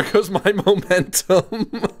 Oh no, there goes my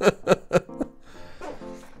momentum.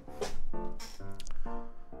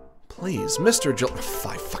 Please, Mr.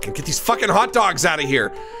 fucking get these fucking hot dogs out of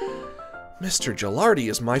here! Mr. Gilardi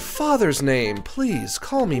is my father's name. Please,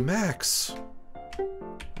 call me Max.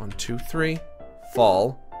 1, 2, 3.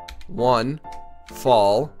 Fall. 1.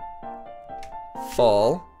 Fall.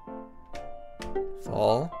 Fall.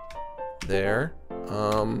 Fall. There.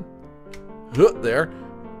 There.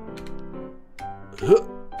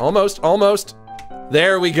 Almost, almost.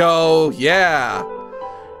 There we go. Yeah.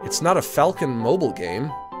 It's not a Falcon mobile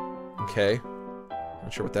game. Okay.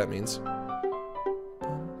 Not sure what that means.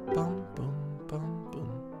 Bum, bum, bum, bum,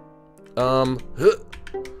 bum.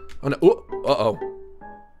 Oh no. Uh-oh.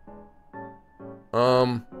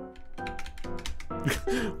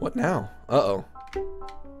 What now? Uh-oh.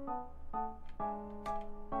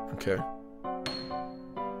 Okay.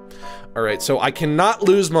 Alright, so I cannot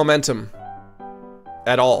lose momentum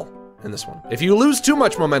at all in this one. If you lose too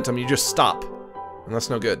much momentum, you just stop. And that's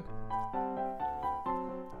no good.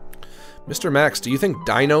 Mr. Max, do you think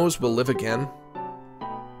dinos will live again?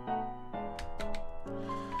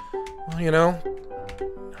 Well, you know...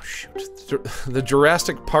 Oh, shoot. The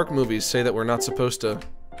Jurassic Park movies say that we're not supposed to...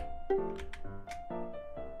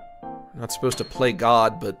 play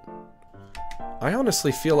God, but I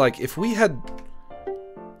honestly feel like if we had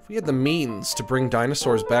the means to bring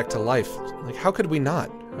dinosaurs back to life, like, how could we not?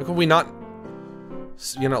 How could we not,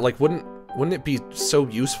 you know, like, wouldn't it be so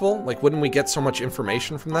useful? Like, wouldn't we get so much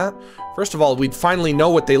information from that? First of all, we'd finally know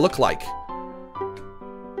what they look like.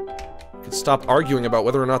 We could stop arguing about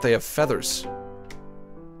whether or not they have feathers.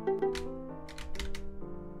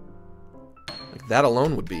 Like, that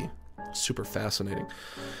alone would be super fascinating.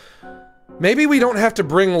 Maybe we don't have to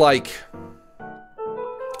bring, like,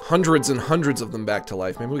 hundreds and hundreds of them back to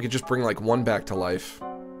life. Maybe we could just bring, like, one back to life.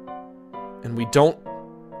 And we don't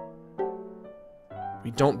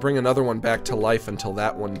bring another one back to life until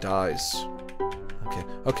that one dies. Okay,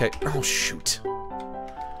 okay. Oh, shoot.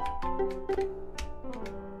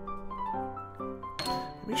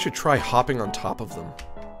 Maybe I should try hopping on top of them.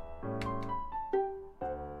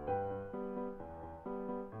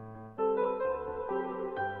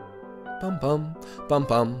 Bum bum, bum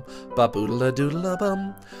bum, ba boodle doodle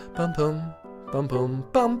bum, bum bum, bum bum,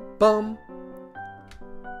 bum bum.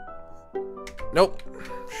 Nope.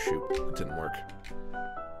 Shoot, it didn't work.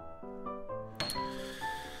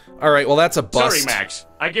 Alright, well that's a bust. Sorry, Max.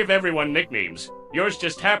 I give everyone nicknames. Yours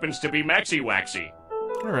just happens to be Maxi Waxy.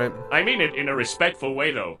 Alright. I mean it in a respectful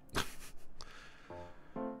way, though.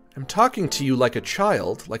 I'm talking to you like a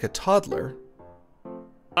child, like a toddler.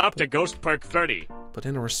 Up to Ghost Perk 30. But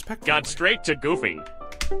in a respectful Got way. straight to goofing.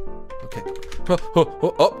 Okay.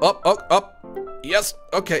 Up. Yes.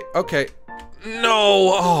 Okay. Okay.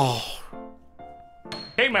 No. Oh.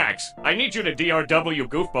 Hey, Max. I need you to DRW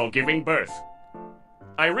Goofball giving birth.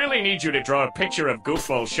 I really need you to draw a picture of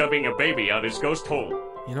Goofball shoving a baby out his ghost hole.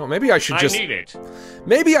 You know, maybe I should just... I need it.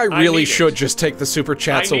 Maybe I really should just take the super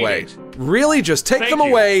chats away. Really, just take them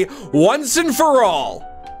away once and for all.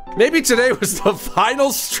 Maybe today was the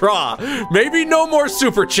final straw. Maybe no more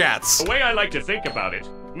super chats. The way I like to think about it,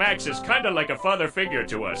 Max is kinda like a father figure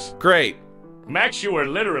to us. Great. Max, you are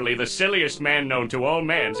literally the silliest man known to all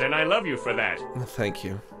mans, and I love you for that. Well, thank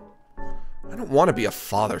you. I don't want to be a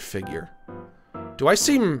father figure. Do I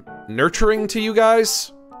seem nurturing to you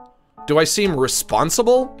guys? Do I seem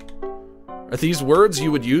responsible? Are these words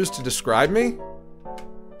you would use to describe me?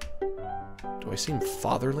 Do I seem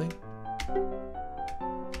fatherly?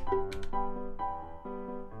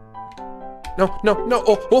 No.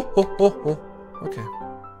 Oh. Okay.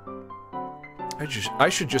 I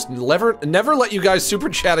should just never let you guys super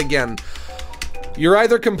chat again. You're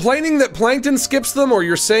either complaining that Plankton skips them or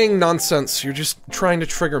you're saying nonsense. You're just trying to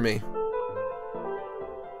trigger me.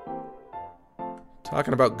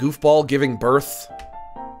 Talking about Goofball giving birth.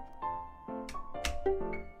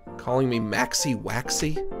 Calling me Maxi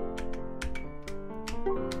Waxy.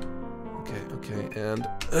 Okay, and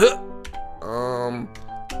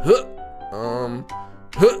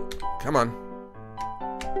come on.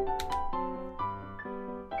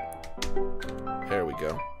 There we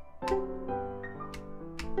go.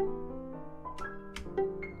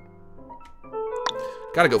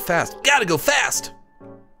 Gotta go fast. Gotta go fast!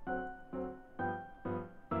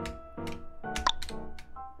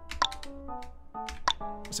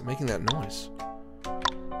 Is it making that noise?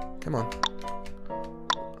 Come on.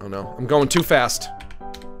 Oh no, I'm going too fast.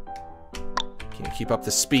 Can't keep up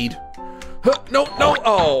the speed. Huh, no!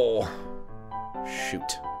 Oh!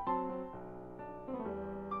 Shoot.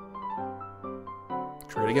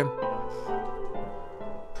 Try it again.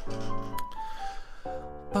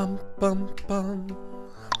 Bum bum bum.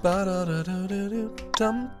 Ba da da da da da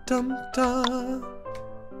dum dum da.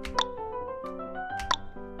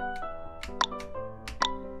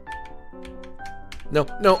 No.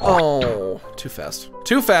 Oh, too fast.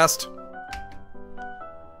 Too fast.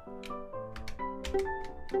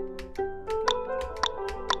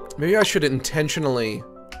 Maybe I should intentionally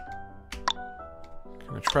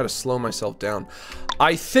kind of try to slow myself down.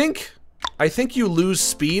 I think you lose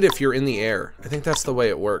speed if you're in the air. I think that's the way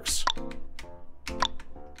it works.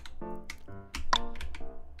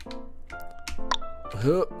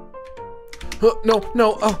 No.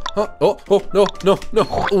 Oh,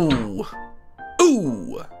 no.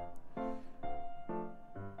 Ooh.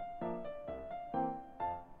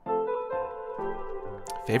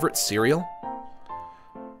 Favorite cereal?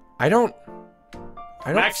 I don't...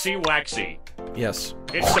 Maxi Waxy. Yes.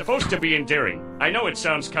 It's supposed to be endearing. I know it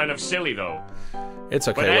sounds kind of silly, though. It's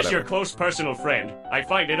okay, but as whatever. your close personal friend, I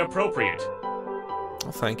find it appropriate.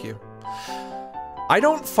 Well, thank you. I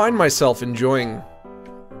don't find myself enjoying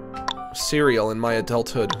cereal in my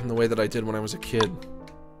adulthood in the way that I did when I was a kid.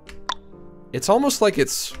 It's almost like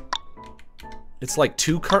it's like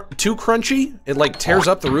too crunchy. It like tears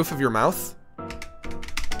up the roof of your mouth.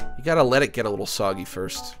 You gotta let it get a little soggy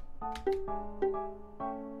first.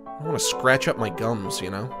 I want to scratch up my gums,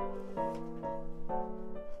 you know?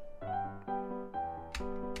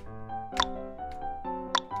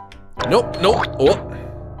 Nope, nope. Oh.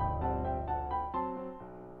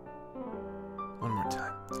 One more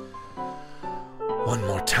time. One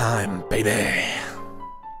more time, baby.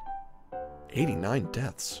 89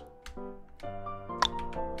 deaths.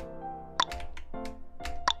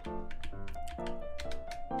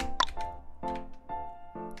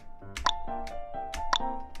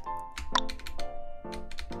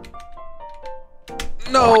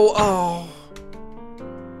 No! Oh.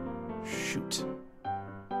 Shoot.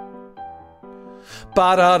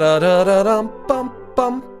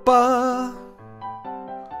 Ba-da-da-da-da-dum-bum-bum-ba.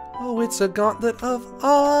 Oh, it's a gauntlet of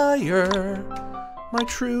ire, my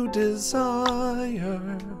true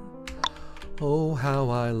desire. Oh, how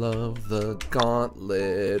I love the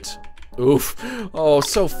gauntlet. Oof. Oh,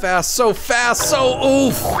 so fast, so fast, so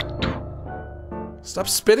oof! Stop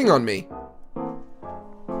spitting on me.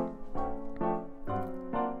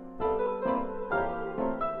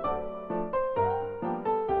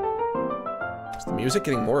 Is the music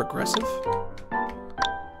getting more aggressive?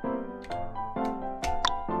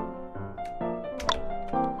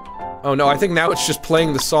 Oh no, I think now it's just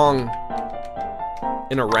playing the song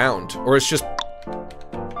in a round. Or it's just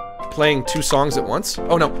playing two songs at once.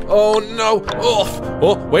 Oh no. Oh no. Oh,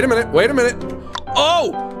 oh, wait a minute. Wait a minute.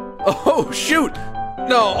 Oh! Oh, shoot!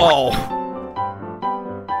 No. Oh.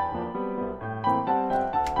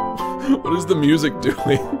 What is the music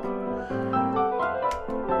doing?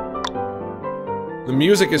 The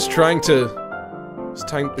music is trying to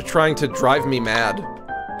drive me mad.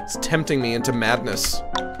 It's tempting me into madness.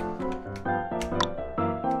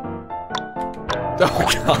 Oh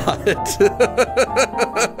god.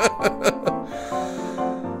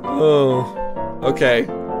 Oh. Okay.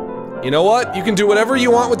 You know what? You can do whatever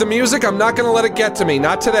you want with the music. I'm not gonna let it get to me.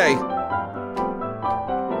 Not today.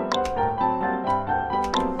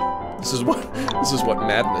 This is what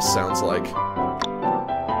madness sounds like.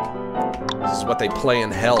 This is what they play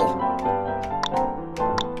in hell.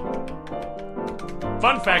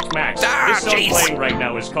 Fun fact, Max. This song playing right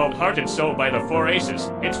now is called Heart and Soul by the Four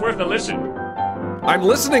Aces. It's worth a listen. I'm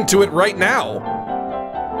listening to it right now.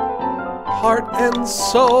 Heart and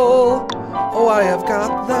soul. Oh, I have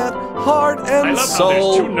got that heart and soul. I love how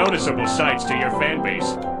there's two noticeable sides to your fan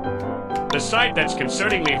base. The side that's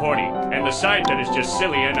concerningly horny, and the side that is just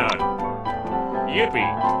silly and yippee.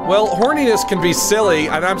 Well, horniness can be silly,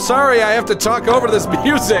 and I'm sorry I have to talk over this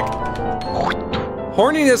music.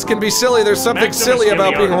 Horniness can be silly. There's something Maximus silly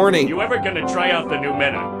about being horny. You ever gonna try out the new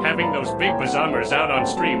meta? Having those big bazongers out on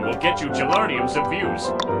stream will get you Gilardiums of views.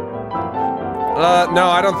 No,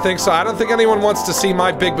 I don't think so. I don't think anyone wants to see my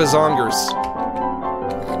big bazongers.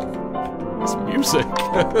 It's music.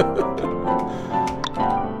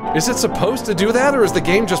 Is it supposed to do that, or is the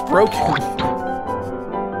game just broken?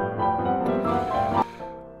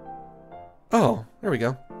 Oh, there we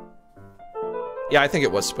go. Yeah, I think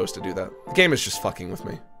it was supposed to do that. The game is just fucking with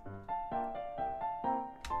me.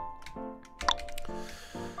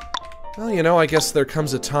 Well, you know, I guess there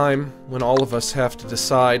comes a time when all of us have to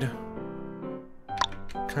decide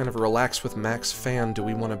what kind of relax with Max fan do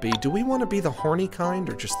we want to be. Do we want to be the horny kind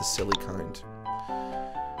or just the silly kind?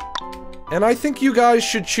 And I think you guys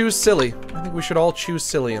should choose silly. I think we should all choose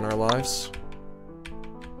silly in our lives.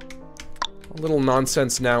 A little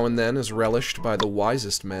nonsense now and then is relished by the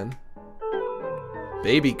wisest men.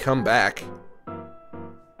 Baby, come back. Am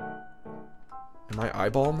I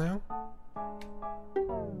eyeball now?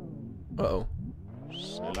 Uh-oh.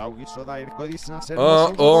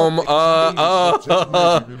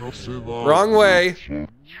 Wrong way.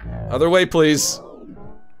 Other way, please.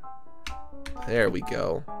 There we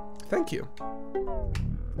go. Thank you.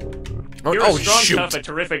 You're a strong, tough, and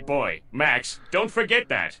terrific boy. Max, don't forget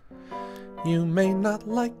that. You may not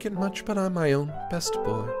like it much, but I'm my own best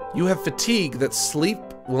boy. You have fatigue that sleep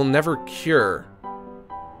will never cure.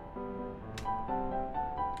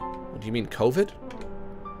 What, do you mean COVID?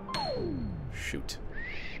 Shoot.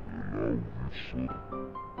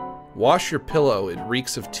 Wash your pillow, it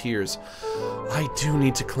reeks of tears. I do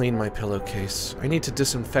need to clean my pillowcase. I need to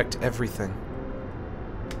disinfect everything.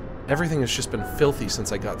 Everything has just been filthy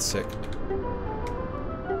since I got sick.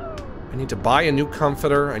 I need to buy a new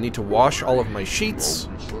comforter, I need to wash all of my sheets.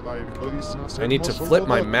 I need to flip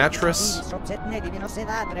my mattress.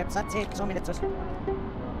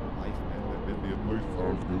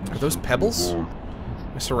 Are those pebbles? Am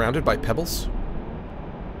I surrounded by pebbles?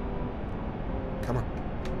 Come on.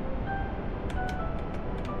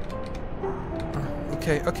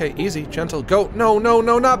 Okay, okay, easy, gentle, go. No, no,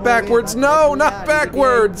 no, not backwards. No, not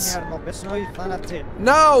backwards.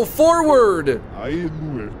 No, forward.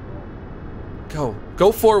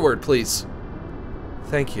 Go forward, please.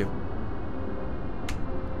 Thank you.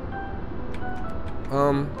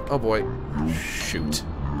 Oh boy. Shoot.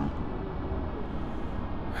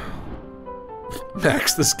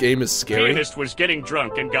 Max, this game is scary. Pianist was getting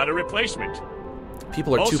drunk and got a replacement.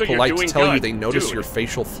 People are Also, too you're polite to doing tell you good. they notice Do your it.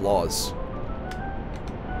 facial flaws.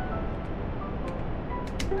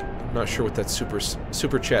 I'm not sure what that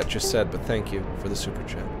super chat just said, but thank you for the super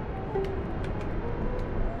chat.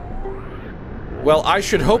 Well, I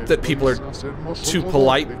should hope that people are too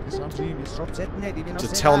polite to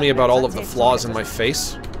tell me about all of the flaws in my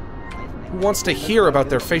face. Who wants to hear about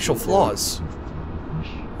their facial flaws?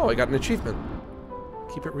 Oh, I got an achievement.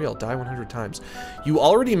 Keep it real, die 100 times. You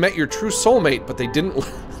already met your true soulmate, but they didn't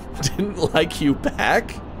like you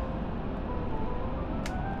back?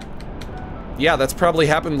 Yeah, that's probably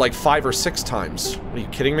happened like 5 or 6 times. Are you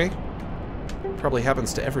kidding me? Probably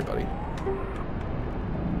happens to everybody.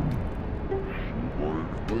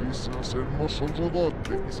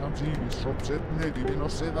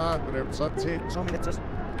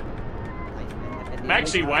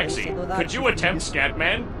 Maxi Waxy, could you attempt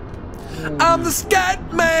Scatman? I'm the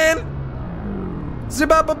Scat Man! So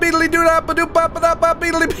many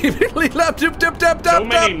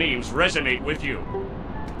names resonate with you.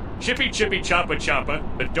 Chippy Chippy Choppa Choppa,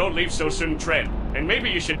 but don't leave so soon tread. And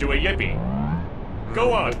maybe you should do a yippee.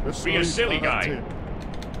 Go on, be a silly guy.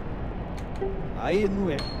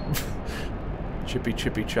 Chippy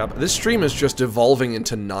Chippy Choppa. This stream is just evolving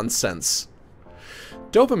into nonsense.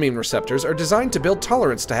 Dopamine receptors are designed to build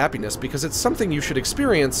tolerance to happiness because it's something you should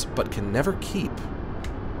experience but can never keep.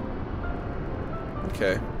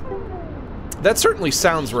 Okay. That certainly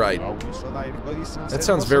sounds right. That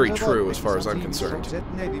sounds very true as far as I'm concerned.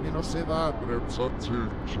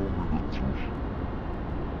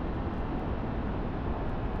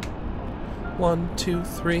 1, 2,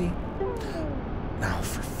 3. Now,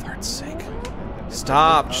 for fart's sake.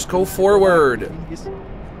 Stop, just go forward.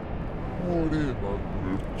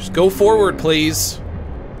 Just go forward, please.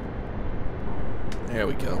 There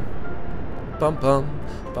we go. Bum bum,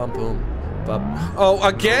 bum boom, bum. Oh,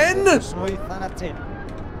 again?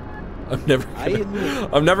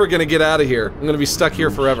 I'm never gonna get out of here. I'm gonna be stuck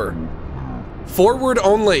here forever. Forward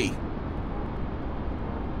only.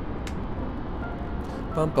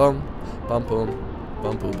 Bum bum, bum boom,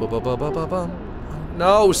 bum boom, bum bum bum bum bum.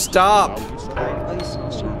 No, stop.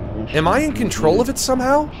 Am I in control of it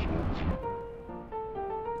somehow?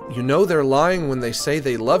 You know they're lying when they say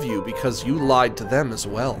they love you because you lied to them as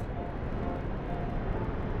well.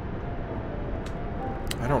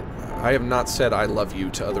 I have not said I love you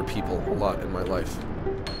to other people a lot in my life.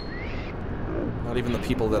 Not even the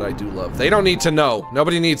people that I do love. They don't need to know.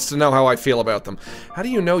 Nobody needs to know how I feel about them. How do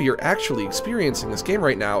you know you're actually experiencing this game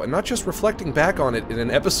right now and not just reflecting back on it in an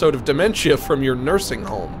episode of dementia from your nursing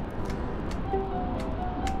home?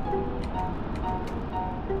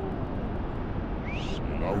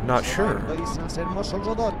 I'm not sure.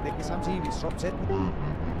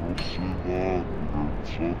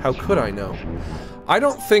 How could I know? I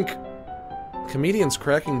don't think comedians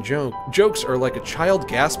cracking jokes are like a child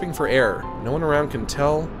gasping for air. No one around can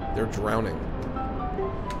tell they're drowning.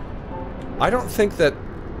 I don't think that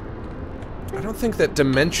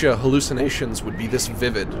dementia hallucinations would be this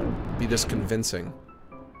vivid, be this convincing.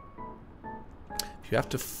 If you have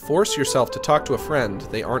to force yourself to talk to a friend,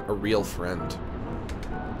 they aren't a real friend.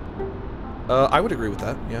 I would agree with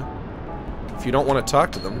that, yeah. If you don't want to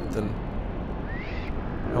talk to them, then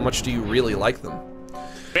how much do you really like them?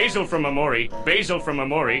 Basil from Amori, Basil from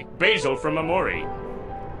Amori, Basil from Amori.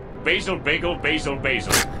 Basil Bagel, Basil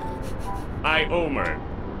Basil. I Omer.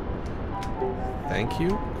 Thank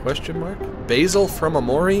you? Question mark? Basil from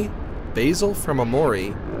Amori? Basil from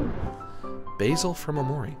Amori? Basil from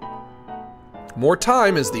Amori. More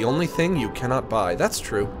time is the only thing you cannot buy. That's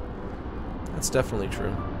true. That's definitely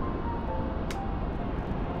true.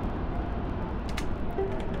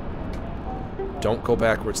 Don't go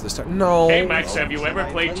backwards this time. No. Hey Max, have you ever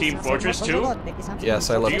played Team Fortress 2? Yes,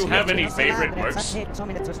 I love Do you Team have Fortress. any favorite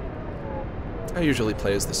mercs? I usually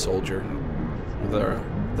play as the soldier. The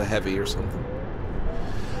heavy or something.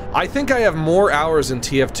 I think I have more hours in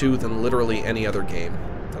TF2 than literally any other game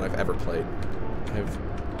that I've ever played. I've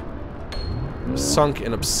sunk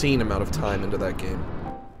an obscene amount of time into that game.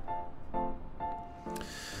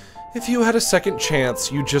 If you had a second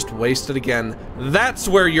chance, you just wasted again. That's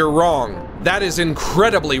where you're wrong. That is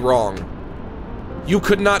incredibly wrong. You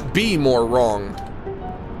could not be more wrong.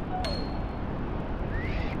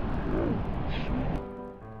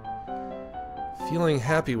 Feeling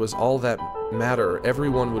happy was all that matter.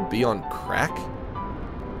 Everyone would be on crack?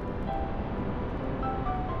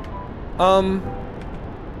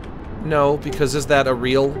 No, because is that a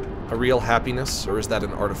real happiness, or is that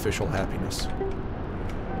an artificial happiness?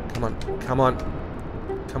 Come on, come on,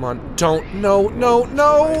 come on, don't, no, no,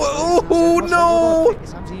 no, oh, no!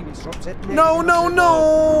 No, no,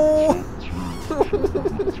 no!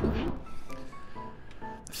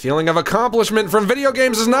 The feeling of accomplishment from video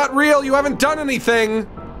games is not real, you haven't done anything!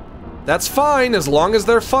 That's fine, as long as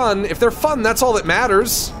they're fun. If they're fun, that's all that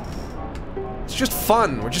matters. It's just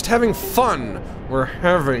fun. We're just having fun. We're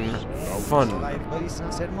having fun.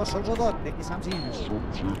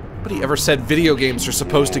 Nobody ever said video games are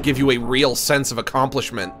supposed to give you a real sense of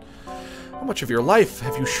accomplishment. How much of your life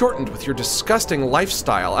have you shortened with your disgusting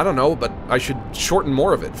lifestyle? I don't know, but I should shorten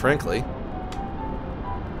more of it, frankly.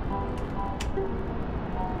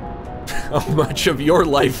 How much of your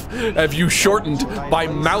life have you shortened by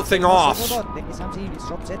mouthing off?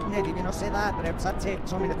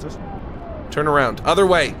 Turn around. Other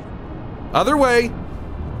way. Other way!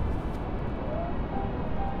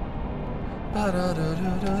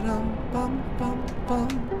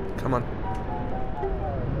 Come on.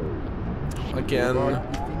 Again.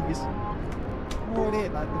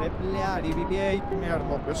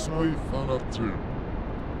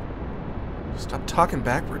 Stop talking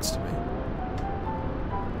backwards to me.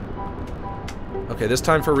 Okay, this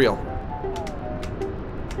time for real.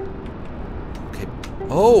 Okay.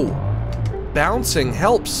 Oh! Bouncing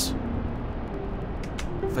helps.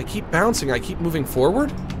 If I keep bouncing, I keep moving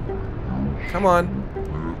forward? Come on.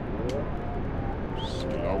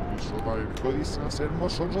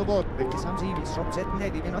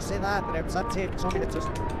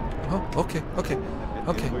 Oh, okay, okay.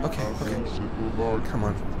 Okay, okay, okay. Come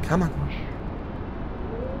on, come on.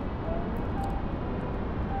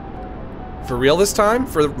 For real this time?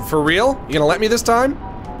 For real? You gonna let me this time?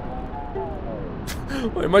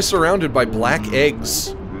 Why am I surrounded by black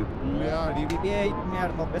eggs?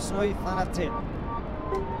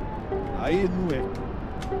 I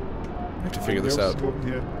have to figure this out.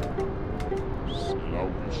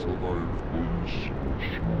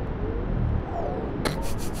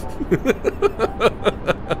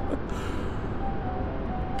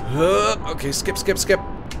 Okay, skip, skip, skip.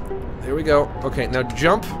 There we go. Okay, now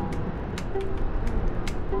jump.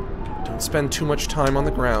 Don't spend too much time on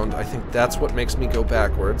the ground. I think that's what makes me go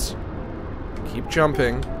backwards. Keep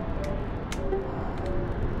jumping.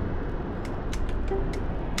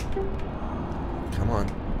 Come on.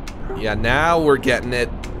 Yeah, now we're getting it.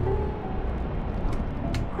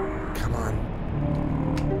 Come on.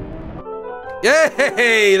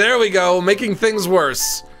 Yay! There we go, making things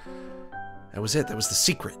worse. That was it, that was the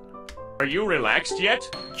secret. Are you relaxed yet?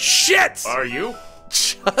 Shit! Are you?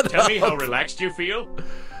 Shut up. Tell me how relaxed you feel.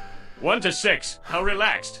 1 to 6, how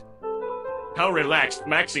relaxed? How relaxed,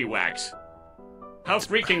 Maxi Wax? How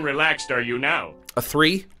freaking relaxed are you now? A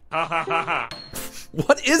 3? Ha ha ha ha.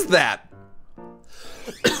 What is that?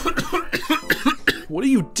 What are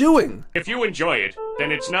you doing? If you enjoy it,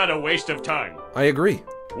 then it's not a waste of time. I agree.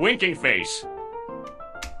 Winking face.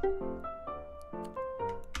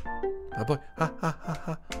 Oh boy. Ha ha ha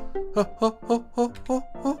ha. Oh, oh, oh, oh, oh,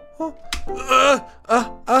 oh, oh.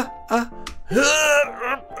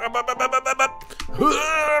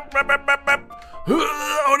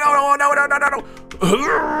 Oh no, no, no, no, no, no, no.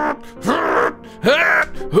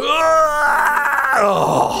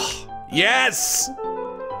 Oh, yes!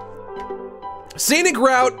 Scenic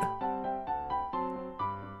route.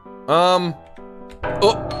 Oh.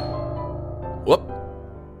 Whoop.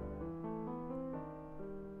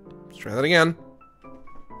 Let's try that again.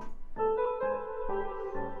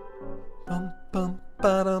 Bum, bum,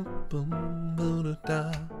 ba-dum, bum,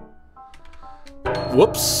 ba-da-da.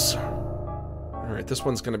 Whoops. Alright, this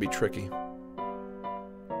one's gonna be tricky.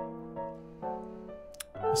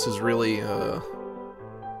 This is really, what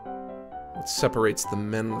separates the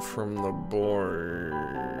men from the boys.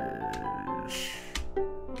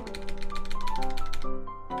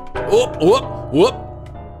 Whoop, whoop, whoop!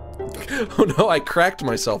 Oh no, I cracked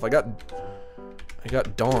myself. I got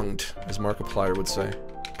donged, as Markiplier would say.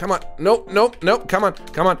 Come on, nope, nope, nope, come on,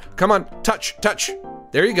 come on, come on, touch, touch.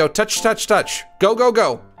 There you go, touch, touch, touch. Go, go,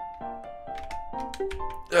 go.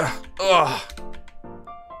 Ugh, ugh.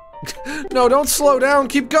 No, don't slow down,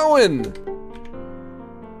 keep going.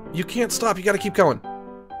 You can't stop, you gotta keep going.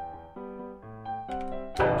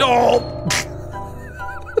 Oh!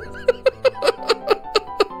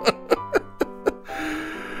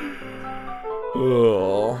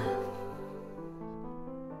 Oh.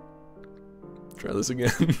 Try this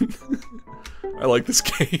again. I like this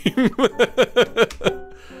game.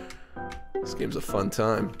 This game's a fun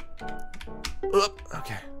time.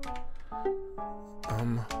 Okay.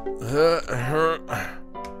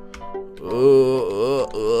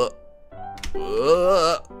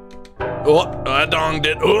 Oh, I donged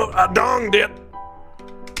it. Oh, I donged it.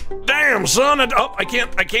 Damn, son. Oh, I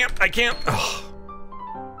can't. Oh.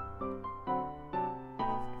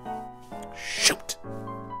 Shoot.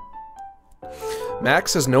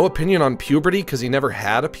 Max has no opinion on puberty because he never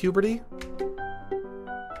had a puberty?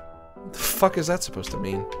 What the fuck is that supposed to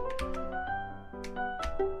mean?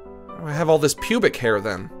 Why do I have all this pubic hair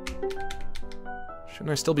then?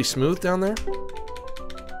 Shouldn't I still be smooth down there?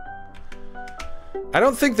 I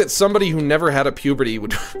don't think that somebody who never had a puberty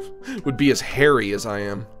would would be as hairy as I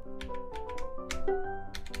am.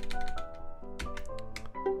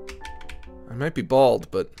 I might be bald,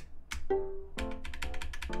 but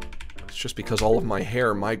it's just because all of my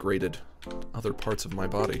hair migrated to other parts of my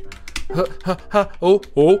body. Oh.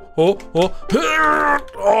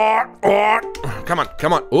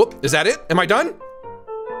 Come on. Oh, is that it? Am I done?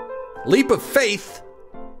 Leap of faith.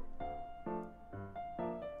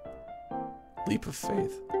 Leap of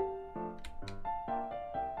faith.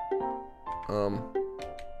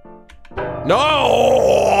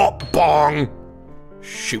 No! Bong!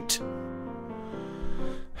 Shoot.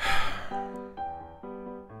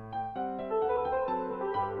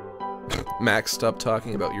 Max, stop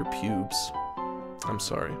talking about your pubes. I'm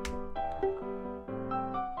sorry.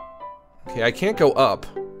 Okay, I can't go up.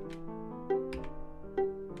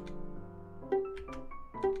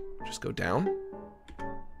 Just go down?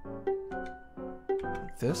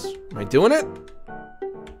 Like this? Am I doing it?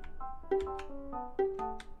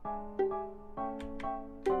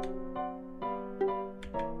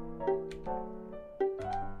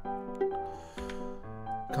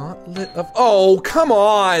 Gauntlet of... Oh, come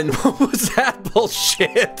on! What was that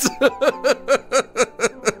bullshit?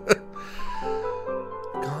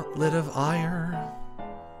 Gauntlet of ire.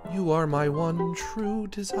 You are my one true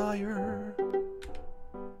desire.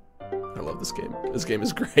 I love this game. This game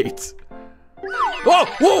is great. Whoa!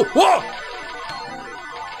 Whoa! Whoa!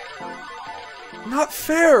 Not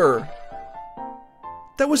fair!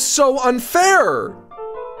 That was so unfair!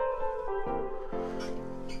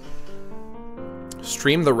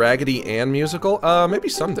 Stream the Raggedy Ann musical? Maybe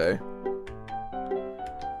someday.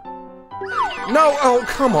 No! Oh,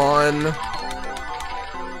 come on!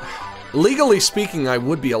 Legally speaking, I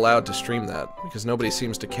would be allowed to stream that, because nobody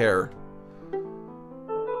seems to care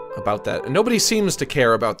about that. And nobody seems to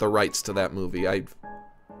care about the rights to that movie. I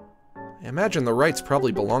imagine the rights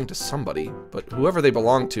probably belong to somebody, but whoever they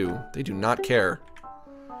belong to, they do not care.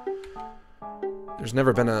 There's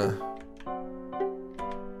never been a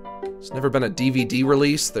DVD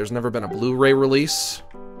release, there's never been a Blu-ray release.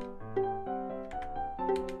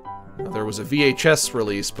 There was a VHS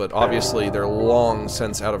release, but obviously they're long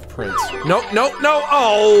since out of print. No, no, no!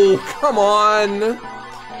 Oh, come on!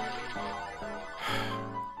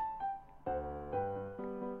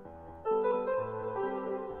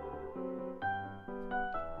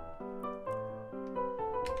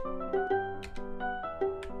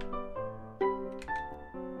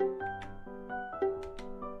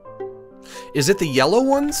 Is it the yellow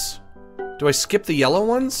ones? Do I skip the yellow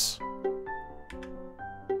ones?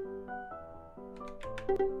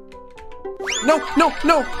 No, no,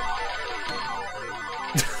 no!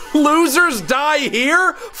 Losers die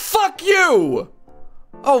here? Fuck you!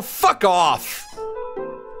 Oh, fuck off!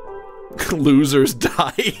 Losers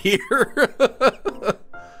die here?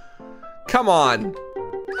 Come on.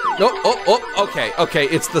 Oh, okay,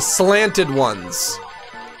 it's the slanted ones.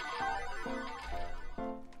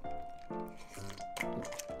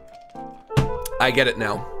 I get it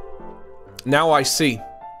now. Now I see.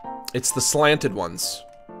 It's the slanted ones.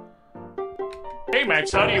 Hey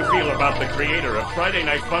Max, how do you feel about the creator of Friday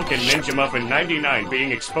Night Funkin' Ninja Muffin 99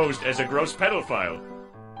 being exposed as a gross pedophile?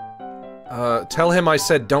 Tell him I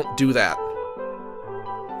said don't do that.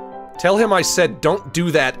 Tell him I said don't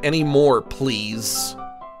do that anymore, please.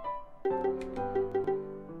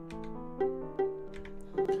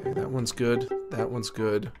 Okay, that one's good. That one's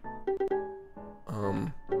good.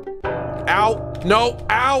 Ow! No!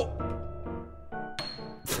 Ow!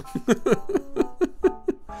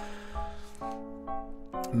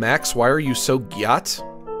 Max, why are you so gyat?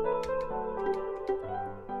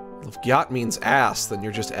 If gyat means ass, then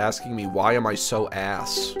you're just asking me why am I so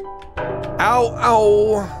ass? Ow!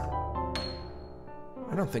 Ow!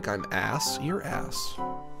 I don't think I'm ass. You're ass.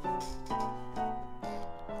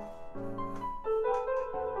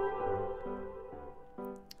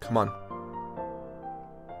 Come on.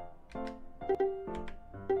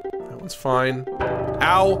 one's fine.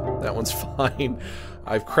 Ow! That one's fine.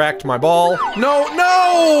 I've cracked my ball. No,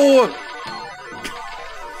 no!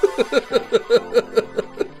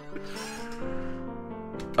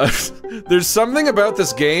 There's something about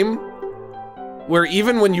this game where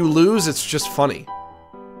even when you lose, it's just funny.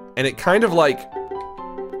 And it kind of like...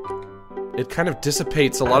 it kind of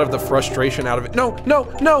dissipates a lot of the frustration out of it. No, no,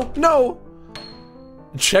 no, no!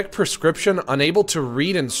 Check prescription, unable to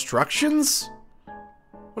read instructions?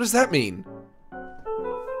 What does that mean?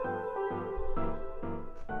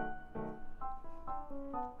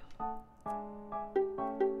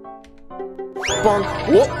 Bonk.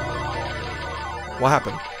 Whoop. What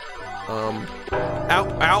happened? Ow,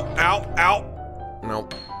 ow, ow, ow.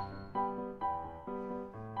 Nope.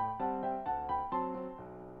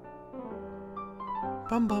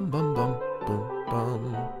 Bum bum bum bum boom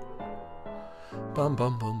bum. Bum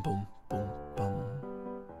bum bum boom boom bum.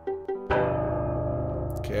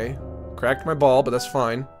 Okay. Cracked my ball, but that's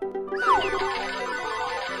fine.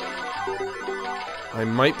 I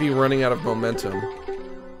might be running out of momentum.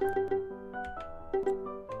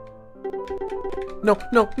 No,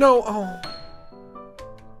 no, no! Oh.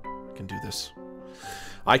 I can do this.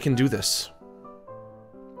 I can do this.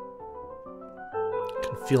 I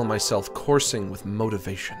can feel myself coursing with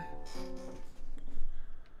motivation.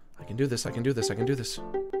 I can do this, I can do this, I can do this.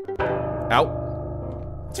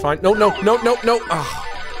 Ow. It's fine. No, no, no, no, no! Ah.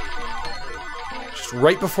 Just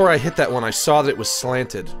right before I hit that one, I saw that it was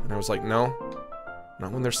slanted. And I was like, no.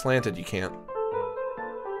 Not when they're slanted, you can't.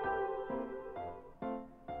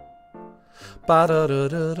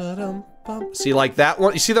 See, like that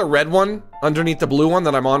one? You see the red one underneath the blue one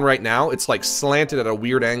that I'm on right now? It's like slanted at a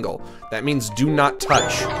weird angle. That means do not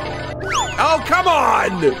touch. Oh, come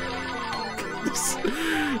on!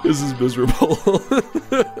 This is miserable.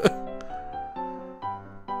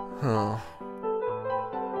 Oh.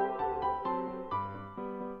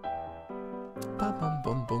 Bum bum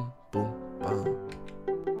bum bum boom bum.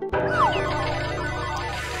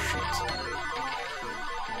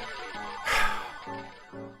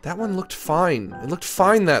 That one looked fine. It looked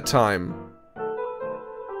fine that time.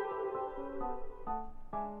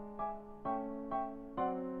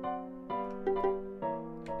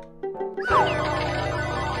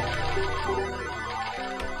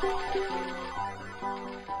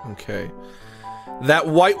 Okay. That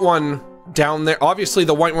white one down there, obviously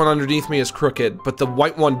the white one underneath me is crooked, but the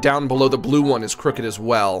white one down below the blue one is crooked as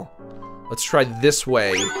well. Let's try this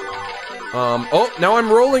way. Oh, now I'm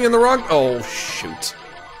rolling in the wrong- oh, shoot.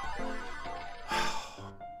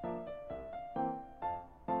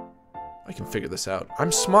 I can figure this out.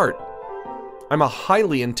 I'm smart. I'm a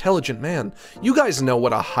highly intelligent man. You guys know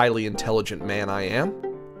what a highly intelligent man I am.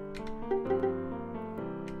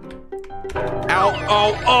 Ow,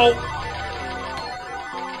 oh, oh!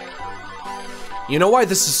 You know why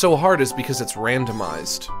this is so hard is because it's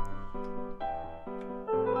randomized.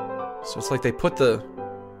 So it's like they put the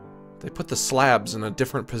slabs in a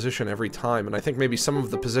different position every time, and I think maybe some of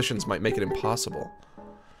the positions might make it impossible.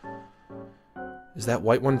 Is that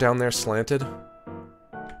white one down there slanted?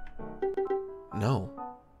 No.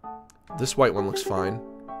 This white one looks fine.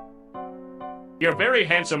 You're very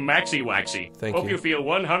handsome, Maxi Waxy. Thank Hope you. you feel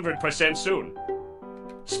 100% soon.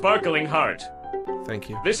 Sparkling heart. Thank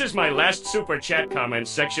you. This is my last super chat comment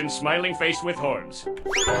section, smiling face with horns.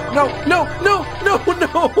 No, no, no, no,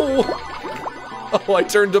 no! Oh, I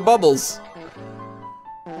turned to bubbles.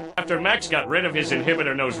 After Max got rid of his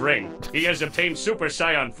inhibitor nose ring, he has obtained Super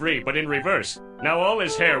Scion 3, but in reverse. Now all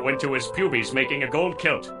his hair went to his pubes, making a gold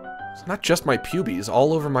kilt. It's not just my pubes,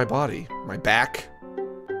 all over my body. My back,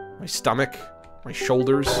 my stomach, my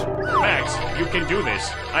shoulders. Max, you can do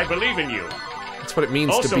this. I believe in you. That's what it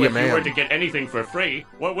means Also, to be a if you were man. to get anything for free,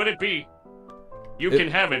 what would it be? You can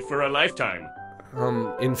have it for a lifetime.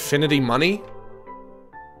 Infinity money?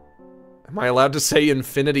 Am I allowed to say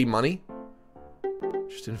infinity money?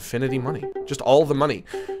 Just infinity money. Just all the money.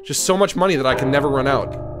 Just so much money that I can never run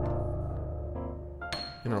out.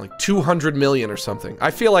 You know, like 200 million or something.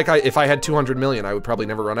 I feel like if I had 200 million, I would probably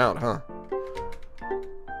never run out, huh?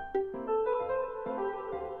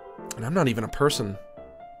 And I'm not even a person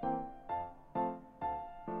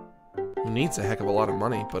who needs a heck of a lot of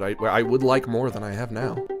money, but I would like more than I have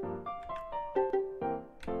now.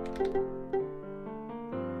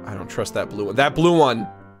 I don't trust that blue one. That blue one!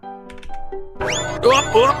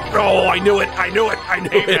 Oh, I knew it! I knew it! I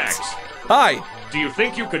knew it! Hey, Max. Hi! Do you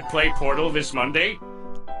think you could play Portal this Monday?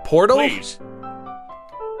 Portal? Please.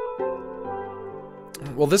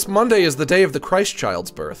 Well, this Monday is the day of the Christ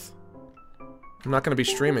child's birth. I'm not gonna be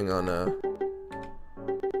streaming on,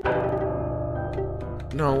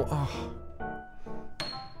 No, oh.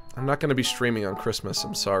 I'm not gonna be streaming on Christmas,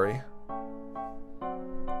 I'm sorry. I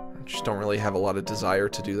just don't really have a lot of desire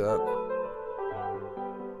to do that.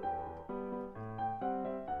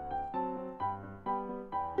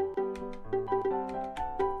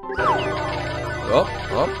 Oh,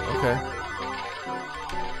 okay.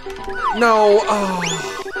 No, oh.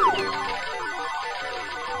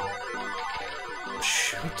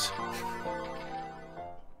 Shoot.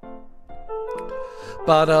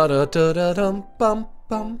 Ba-da-da-da-da-dum-bum-bum.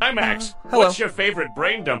 Hi, Max. Hello. What's your favorite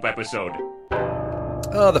brain dump episode?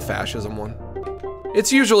 The fascism one.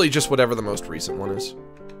 It's usually just whatever the most recent one is.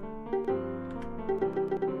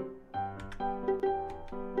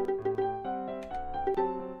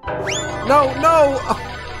 No, no!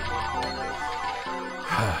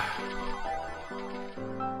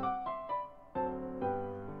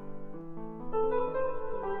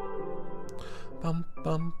 Bum,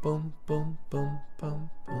 bum, bum, bum, bum, bum,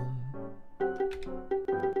 bum.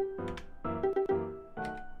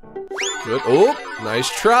 Good. Oh, nice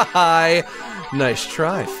try. Nice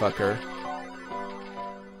try, fucker.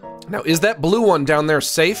 Now, is that blue one down there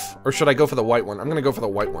safe? Or should I go for the white one? I'm gonna go for the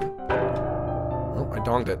white one. Oh, I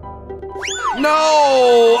donged it.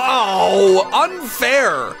 No! Oh,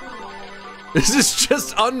 unfair! This is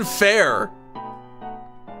just unfair.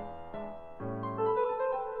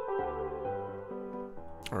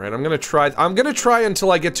 Alright, I'm gonna try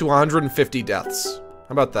until I get to 150 deaths.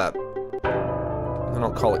 How about that? And then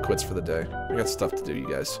I'll call it quits for the day. I got stuff to do, you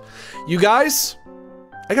guys. You guys?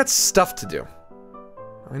 I got stuff to do.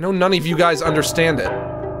 I know none of you guys understand it.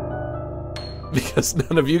 Because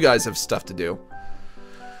none of you guys have stuff to do.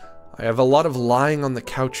 I have a lot of lying on the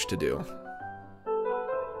couch to do.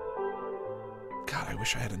 God, I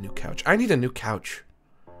wish I had a new couch. I need a new couch.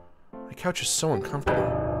 My couch is so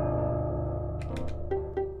uncomfortable.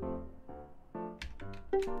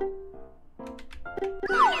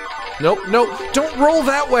 Nope, nope, don't roll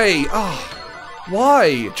that way! Oh,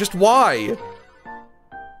 why? Just why?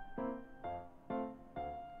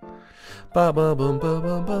 Ba ba bum ba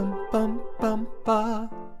bum bum bum bum ba.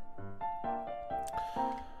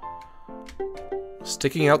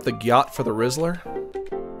 Sticking out the gyat for the Rizzler?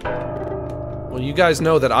 Well, you guys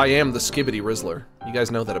know that I am the Skibbity Rizzler. You guys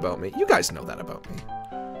know that about me. You guys know that about me.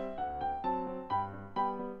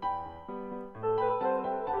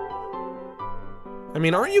 I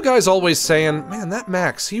mean, aren't you guys always saying, man, that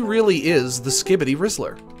Max, he really is the Skibbity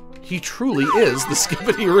Rizzler. He truly is the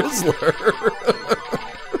Skibbity Rizzler.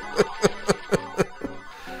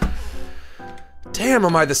 Damn,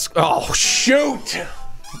 am I the oh, shoot!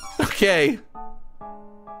 Okay.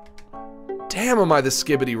 Damn, am I the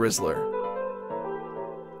Skibbity Rizzler.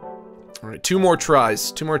 Alright, 2 more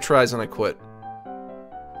tries. 2 more tries and I quit.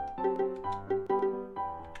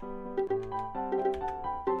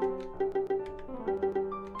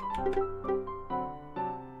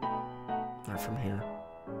 Alright, from here.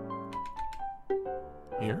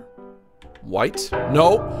 Here? White?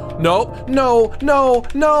 No! No! No! No!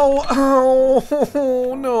 No!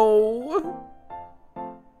 Oh, no!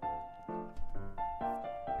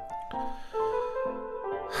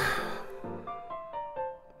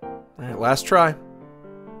 Alright, last try.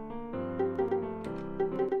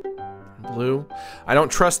 Blue. I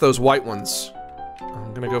don't trust those white ones.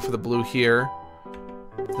 I'm gonna go for the blue here.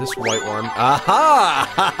 This white one.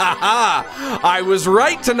 Aha! Ha ha ha! I was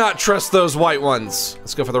right to not trust those white ones.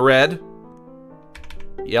 Let's go for the red.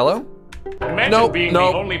 Yellow? Imagine being the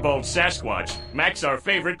only bald Sasquatch. Max, our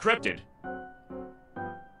favorite cryptid.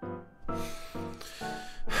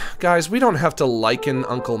 Guys, we don't have to liken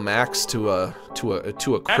Uncle Max to a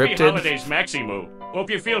cryptid. Happy holidays, Maximoo. Hope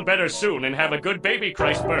you feel better soon and have a good baby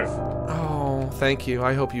Christ birth. Oh, thank you.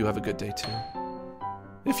 I hope you have a good day too.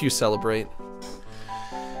 If you celebrate.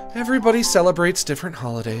 Everybody celebrates different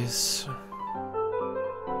holidays.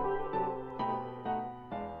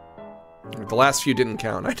 The last few didn't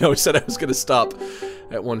count. I know I said I was gonna stop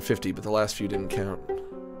at 150, but the last few didn't count.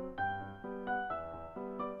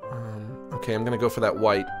 Okay, I'm gonna go for that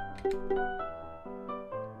white.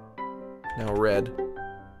 Now red.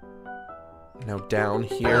 Now down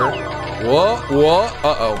here. Whoa, whoa,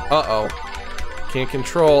 uh-oh, uh-oh. Can't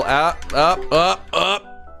control. Up, up, up, up.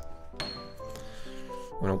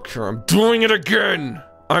 I don't care. I'm doing it again!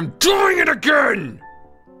 I'm doing it again!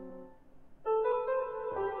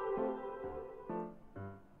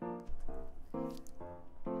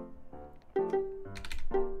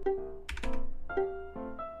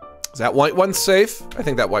 Is that white one safe? I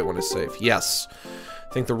think that white one is safe. Yes.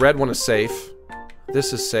 I think the red one is safe.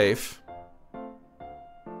 This is safe.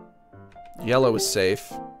 Yellow is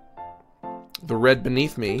safe. The red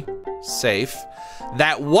beneath me Safe.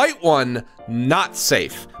 That white one, not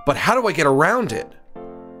safe. But how do I get around it?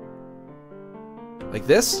 Like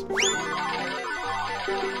this?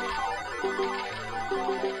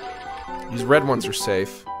 These red ones are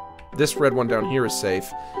safe. This red one down here is safe.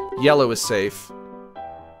 Yellow is safe.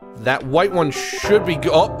 That white one should be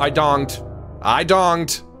oh, I donged. I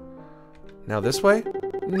donged. Now this way?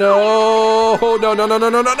 No! No, no, no, no,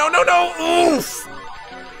 no, no, no, no, no! Oof!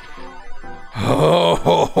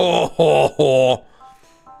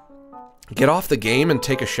 Get off the game and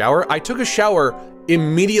take a shower? I took a shower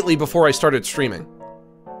immediately before I started streaming.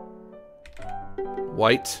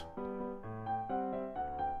 White.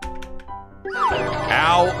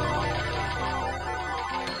 Ow!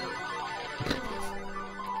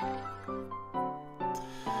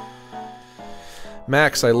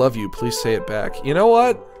 Max, I love you. Please say it back. You know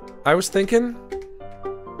what? I was thinking...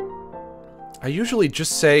 I usually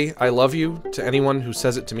just say I love you to anyone who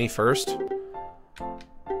says it to me first. But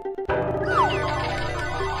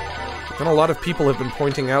then a lot of people have been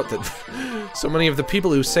pointing out that so many of the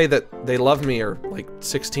people who say that they love me are like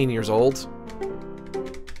 16 years old.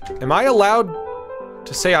 Am I allowed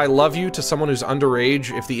to say I love you to someone who's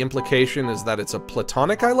underage if the implication is that it's a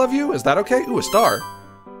platonic I love you? Is that okay? Ooh, a star.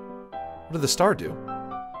 What did the star do?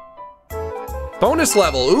 Bonus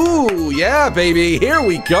level! Ooh, yeah, baby! Here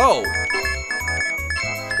we go!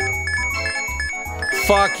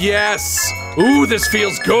 Fuck yes! Ooh, this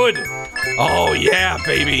feels good! Oh yeah,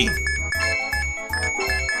 baby!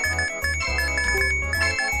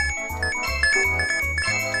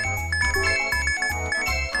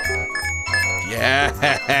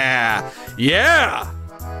 Yeah! Yeah!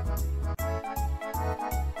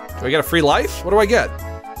 Do I get a free life? What do I get?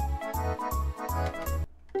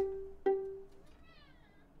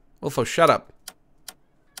 Wilfo, shut up.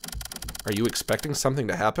 Are you expecting something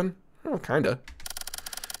to happen? Oh, kinda.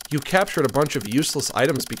 You captured a bunch of useless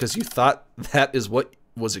items because you thought that is what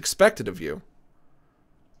was expected of you.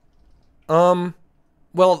 Well,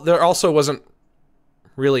 there also wasn't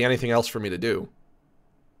really anything else for me to do.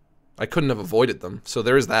 I couldn't have avoided them, so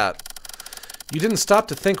there is that. You didn't stop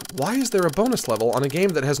to think, why is there a bonus level on a game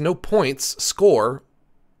that has no points, score,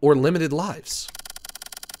 or limited lives?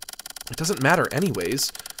 It doesn't matter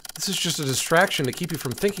anyways. This is just a distraction to keep you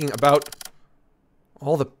from thinking about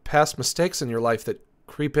all the past mistakes in your life that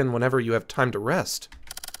creep in whenever you have time to rest.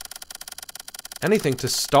 Anything to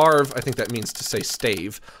starve, I think that means to say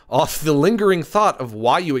stave, off the lingering thought of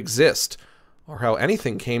why you exist, or how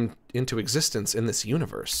anything came into existence in this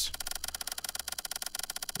universe.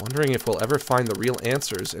 Wondering if we'll ever find the real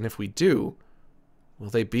answers, and if we do, will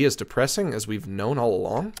they be as depressing as we've known all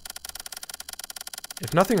along?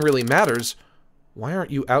 If nothing really matters, why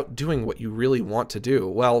aren't you out doing what you really want to do?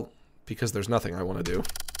 Well, because there's nothing I want to do.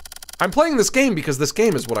 I'm playing this game because this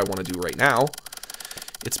game is what I want to do right now.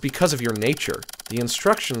 It's because of your nature, the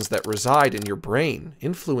instructions that reside in your brain,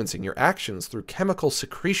 influencing your actions through chemical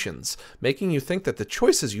secretions, making you think that the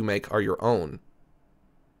choices you make are your own.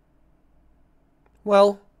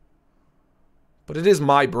 Well, but it is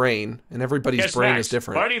my brain, and everybody's brain is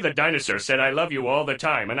different. Barty the dinosaur said I love you all the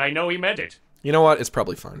time, and I know he meant it. You know what? It's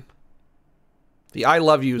probably fine. The I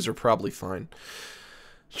love yous are probably fine.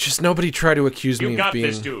 Just nobody try to accuse me of being...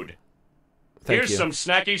 You got this, dude. Here's some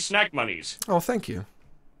snacky snack monies. Oh, thank you.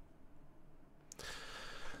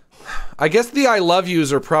 I guess the I love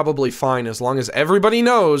yous are probably fine as long as everybody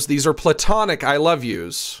knows these are platonic I love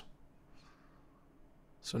yous.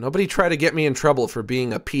 So nobody try to get me in trouble for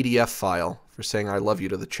being a PDF file, for saying I love you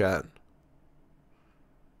to the chat.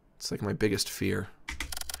 It's like my biggest fear.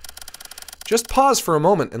 Just pause for a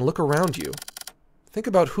moment and look around you. Think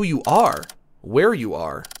about who you are, where you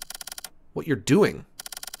are, what you're doing,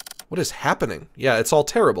 what is happening. Yeah, it's all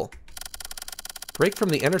terrible. Break from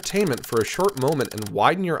the entertainment for a short moment and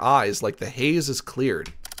widen your eyes like the haze is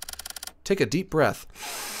cleared. Take a deep breath.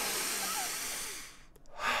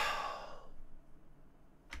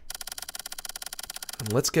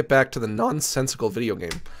 And let's get back to the nonsensical video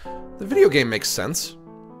game. The video game makes sense.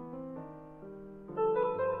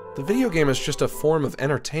 The video game is just a form of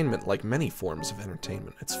entertainment like many forms of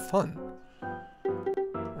entertainment. It's fun.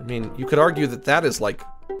 I mean, you could argue that that is like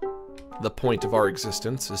the point of our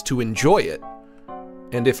existence, is to enjoy it.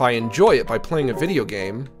 And if I enjoy it by playing a video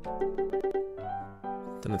game,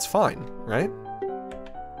 then it's fine, right?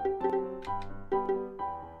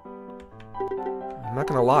 I'm not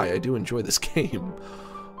gonna lie, I do enjoy this game.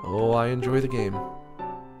 Oh, I enjoy the game.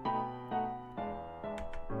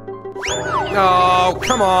 Oh,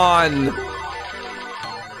 come on!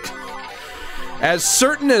 As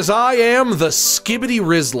certain as I am the Skibbity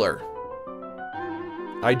Rizzler,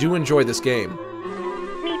 I do enjoy this game.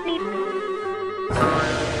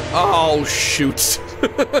 Oh, shoot.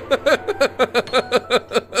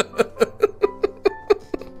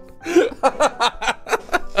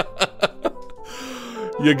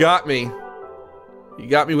 You got me. You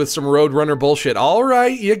got me with some Roadrunner bullshit. All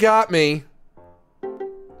right, you got me.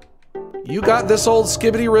 You got this old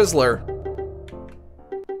Skibbity Rizzler.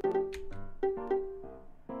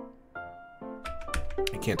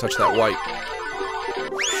 I can't touch that white.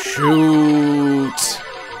 Shoot.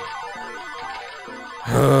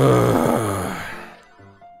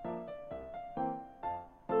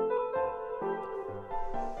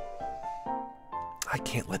 I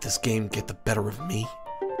can't let this game get the better of me.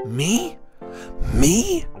 Me?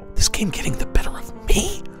 Me? This game getting the better of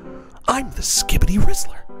me? I'm the Skibbity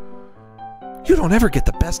Rizzler. You don't ever get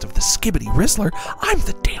the best of the Skibbity Rizzler. I'm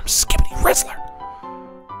the damn Skibbity Rizzler.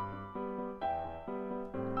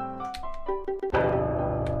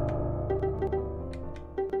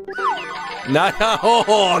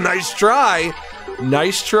 Oh, nice try.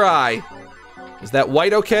 Nice try. Is that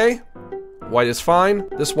white okay? White is fine.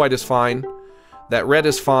 This white is fine. That red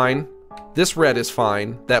is fine. This red is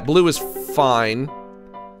fine. That blue is fine.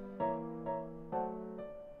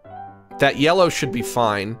 That yellow should be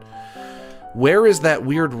fine. Where is that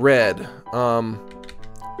weird red?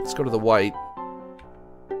 Let's go to the white.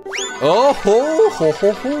 Oh, ho, ho,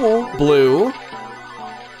 ho, ho. Blue.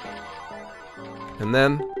 And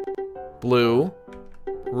then blue,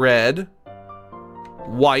 red,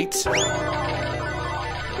 white,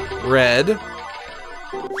 red,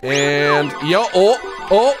 and yo, oh,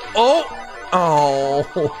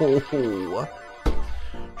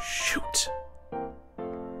 shoot.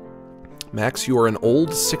 Max, you are an old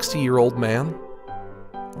 60-year-old man.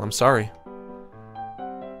 Well, I'm sorry.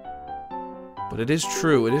 But it is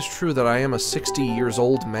true that I am a 60 years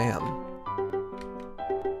old man.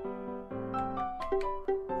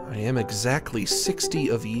 I am exactly 60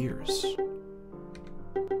 of years.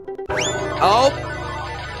 Oh!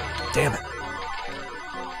 Damn it.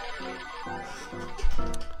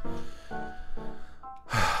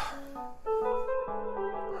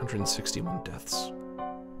 $161 deaths.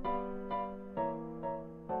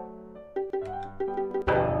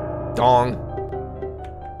 Dong.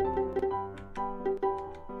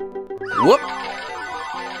 Whoop!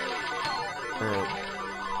 Alright.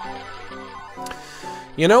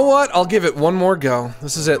 You know what? I'll give it one more go.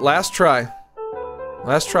 This is it. Last try.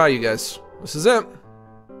 Last try, you guys. This is it.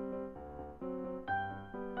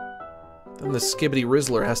 Then the Skibbity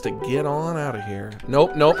Rizzler has to get on out of here.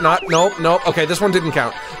 Nope, nope, not, nope, nope. Okay, this one didn't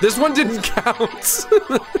count. This one didn't count.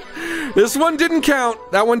 This one didn't count.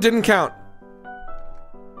 That one didn't count.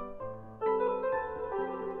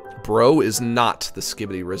 Bro is not the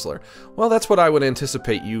Skibbity Rizzler. Well, that's what I would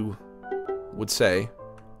anticipate you would say.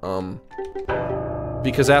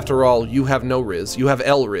 Because after all, you have no Riz. You have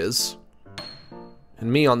L Riz.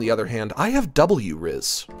 And me, on the other hand, I have W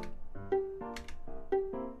Riz.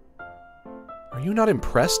 Are you not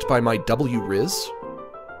impressed by my W Riz?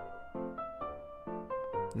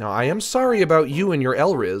 Now, I am sorry about you and your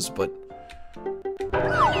L Riz, but...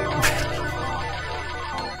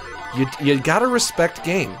 you gotta respect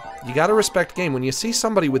game. You gotta respect game. When you see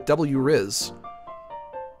somebody with W Riz,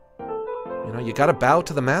 you know, you gotta bow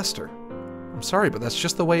to the master. I'm sorry, but that's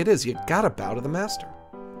just the way it is. You gotta bow to the master.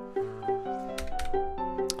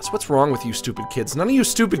 That's what's wrong with you stupid kids. None of you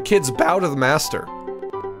stupid kids bow to the master.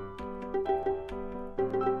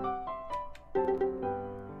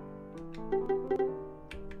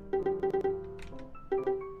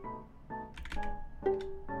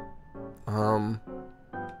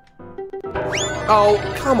 Oh,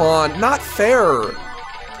 come on. Not fair.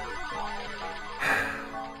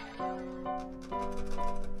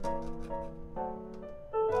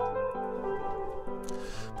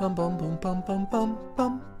 Bum bum bum bum bum bum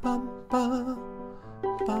bum bum bum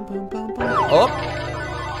bum bum bum bum. Oh!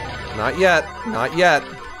 Not yet. Not yet.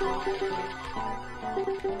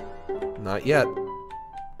 Not yet.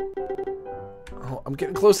 Oh, I'm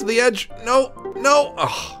getting close to the edge. No! No!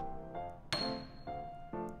 Oh.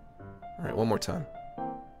 Alright, one more time.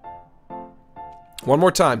 One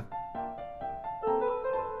more time.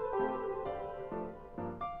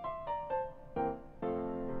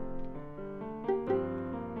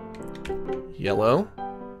 Yellow.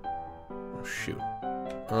 Oh, shoot.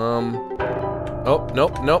 Oh,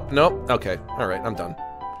 nope, nope, nope. Okay, alright, I'm done.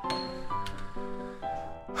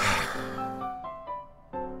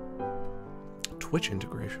 Twitch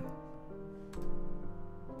integration.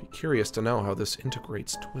 Be curious to know how this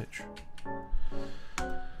integrates Twitch.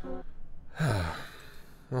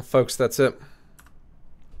 Well, folks, that's it.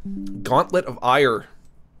 Gauntlet of Ire.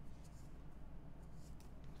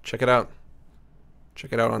 Check it out.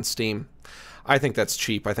 Check it out on Steam. I think that's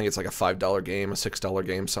cheap. I think it's like a $5 game, a $6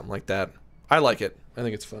 game, something like that. I like it. I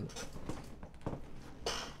think it's fun.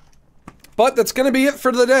 But that's going to be it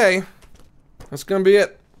for the day. That's going to be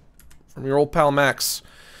it from your old pal Max.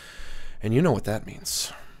 And you know what that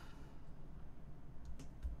means.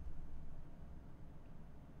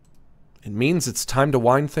 It means it's time to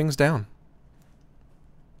wind things down.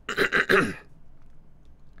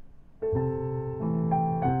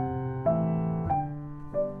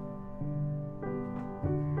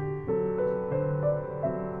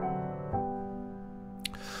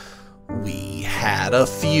 We had a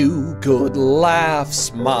few good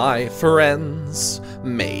laughs, my friends,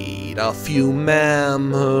 made a few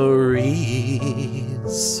memories.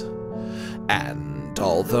 And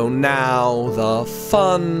although now the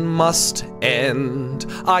fun must end,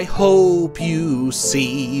 I hope you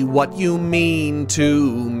see what you mean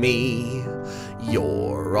to me.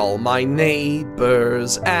 You're all my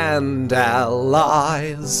neighbors and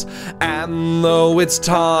allies, and though it's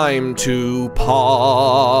time to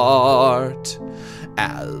part,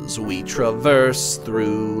 as we traverse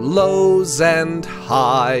through lows and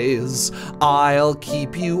highs, I'll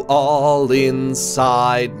keep you all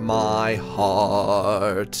inside my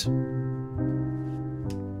heart.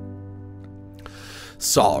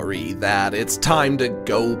 Sorry that it's time to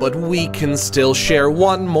go, but we can still share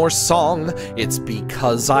one more song. It's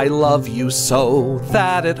because I love you so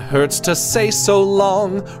that it hurts to say so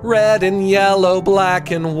long. Red and yellow, black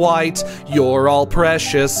and white, you're all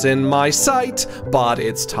precious in my sight, but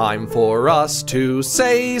it's time for us to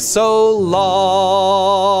say so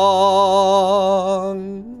long.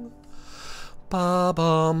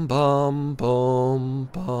 Ba-bum bum bum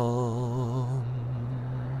bum.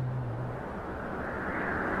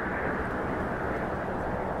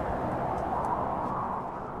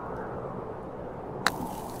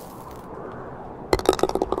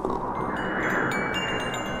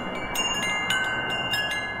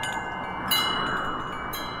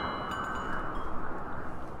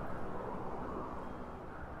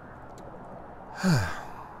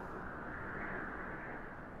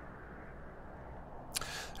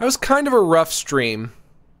 That was kind of a rough stream.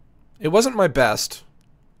 It wasn't my best.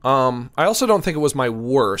 I also don't think it was my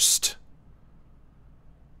worst.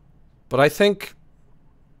 But I think...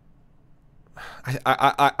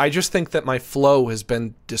 I just think that my flow has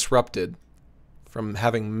been disrupted from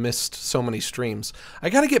having missed so many streams. I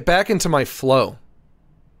gotta get back into my flow.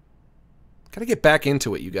 Gotta get back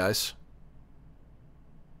into it, you guys.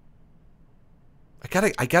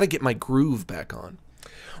 I gotta get my groove back on.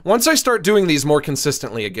 Once I start doing these more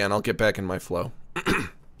consistently again, I'll get back in my flow. I'd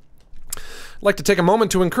like to take a moment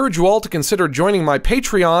to encourage you all to consider joining my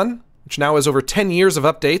Patreon, which now has over 10 years of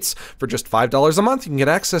updates. For just $5 a month, you can get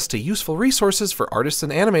access to useful resources for artists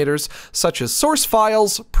and animators, such as source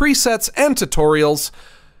files, presets, and tutorials,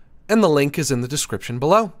 and the link is in the description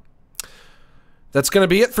below. That's going to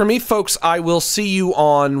be it for me, folks. I will see you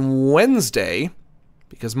on Wednesday,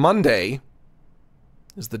 because Monday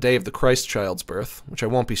is the day of the Christ child's birth, which I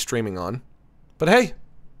won't be streaming on. But hey,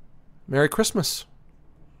 Merry Christmas.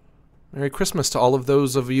 Merry Christmas to all of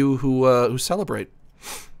those of you who celebrate.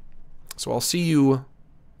 So I'll see you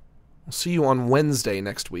on Wednesday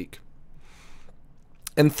next week.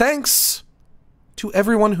 And thanks to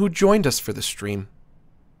everyone who joined us for this stream.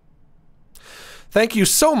 Thank you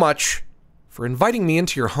so much for inviting me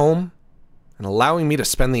into your home and allowing me to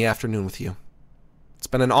spend the afternoon with you. It's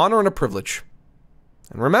been an honor and a privilege.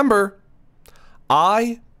 And remember,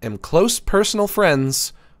 I am close personal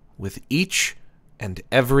friends with each and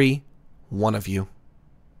every one of you.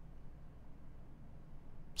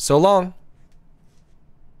 So long.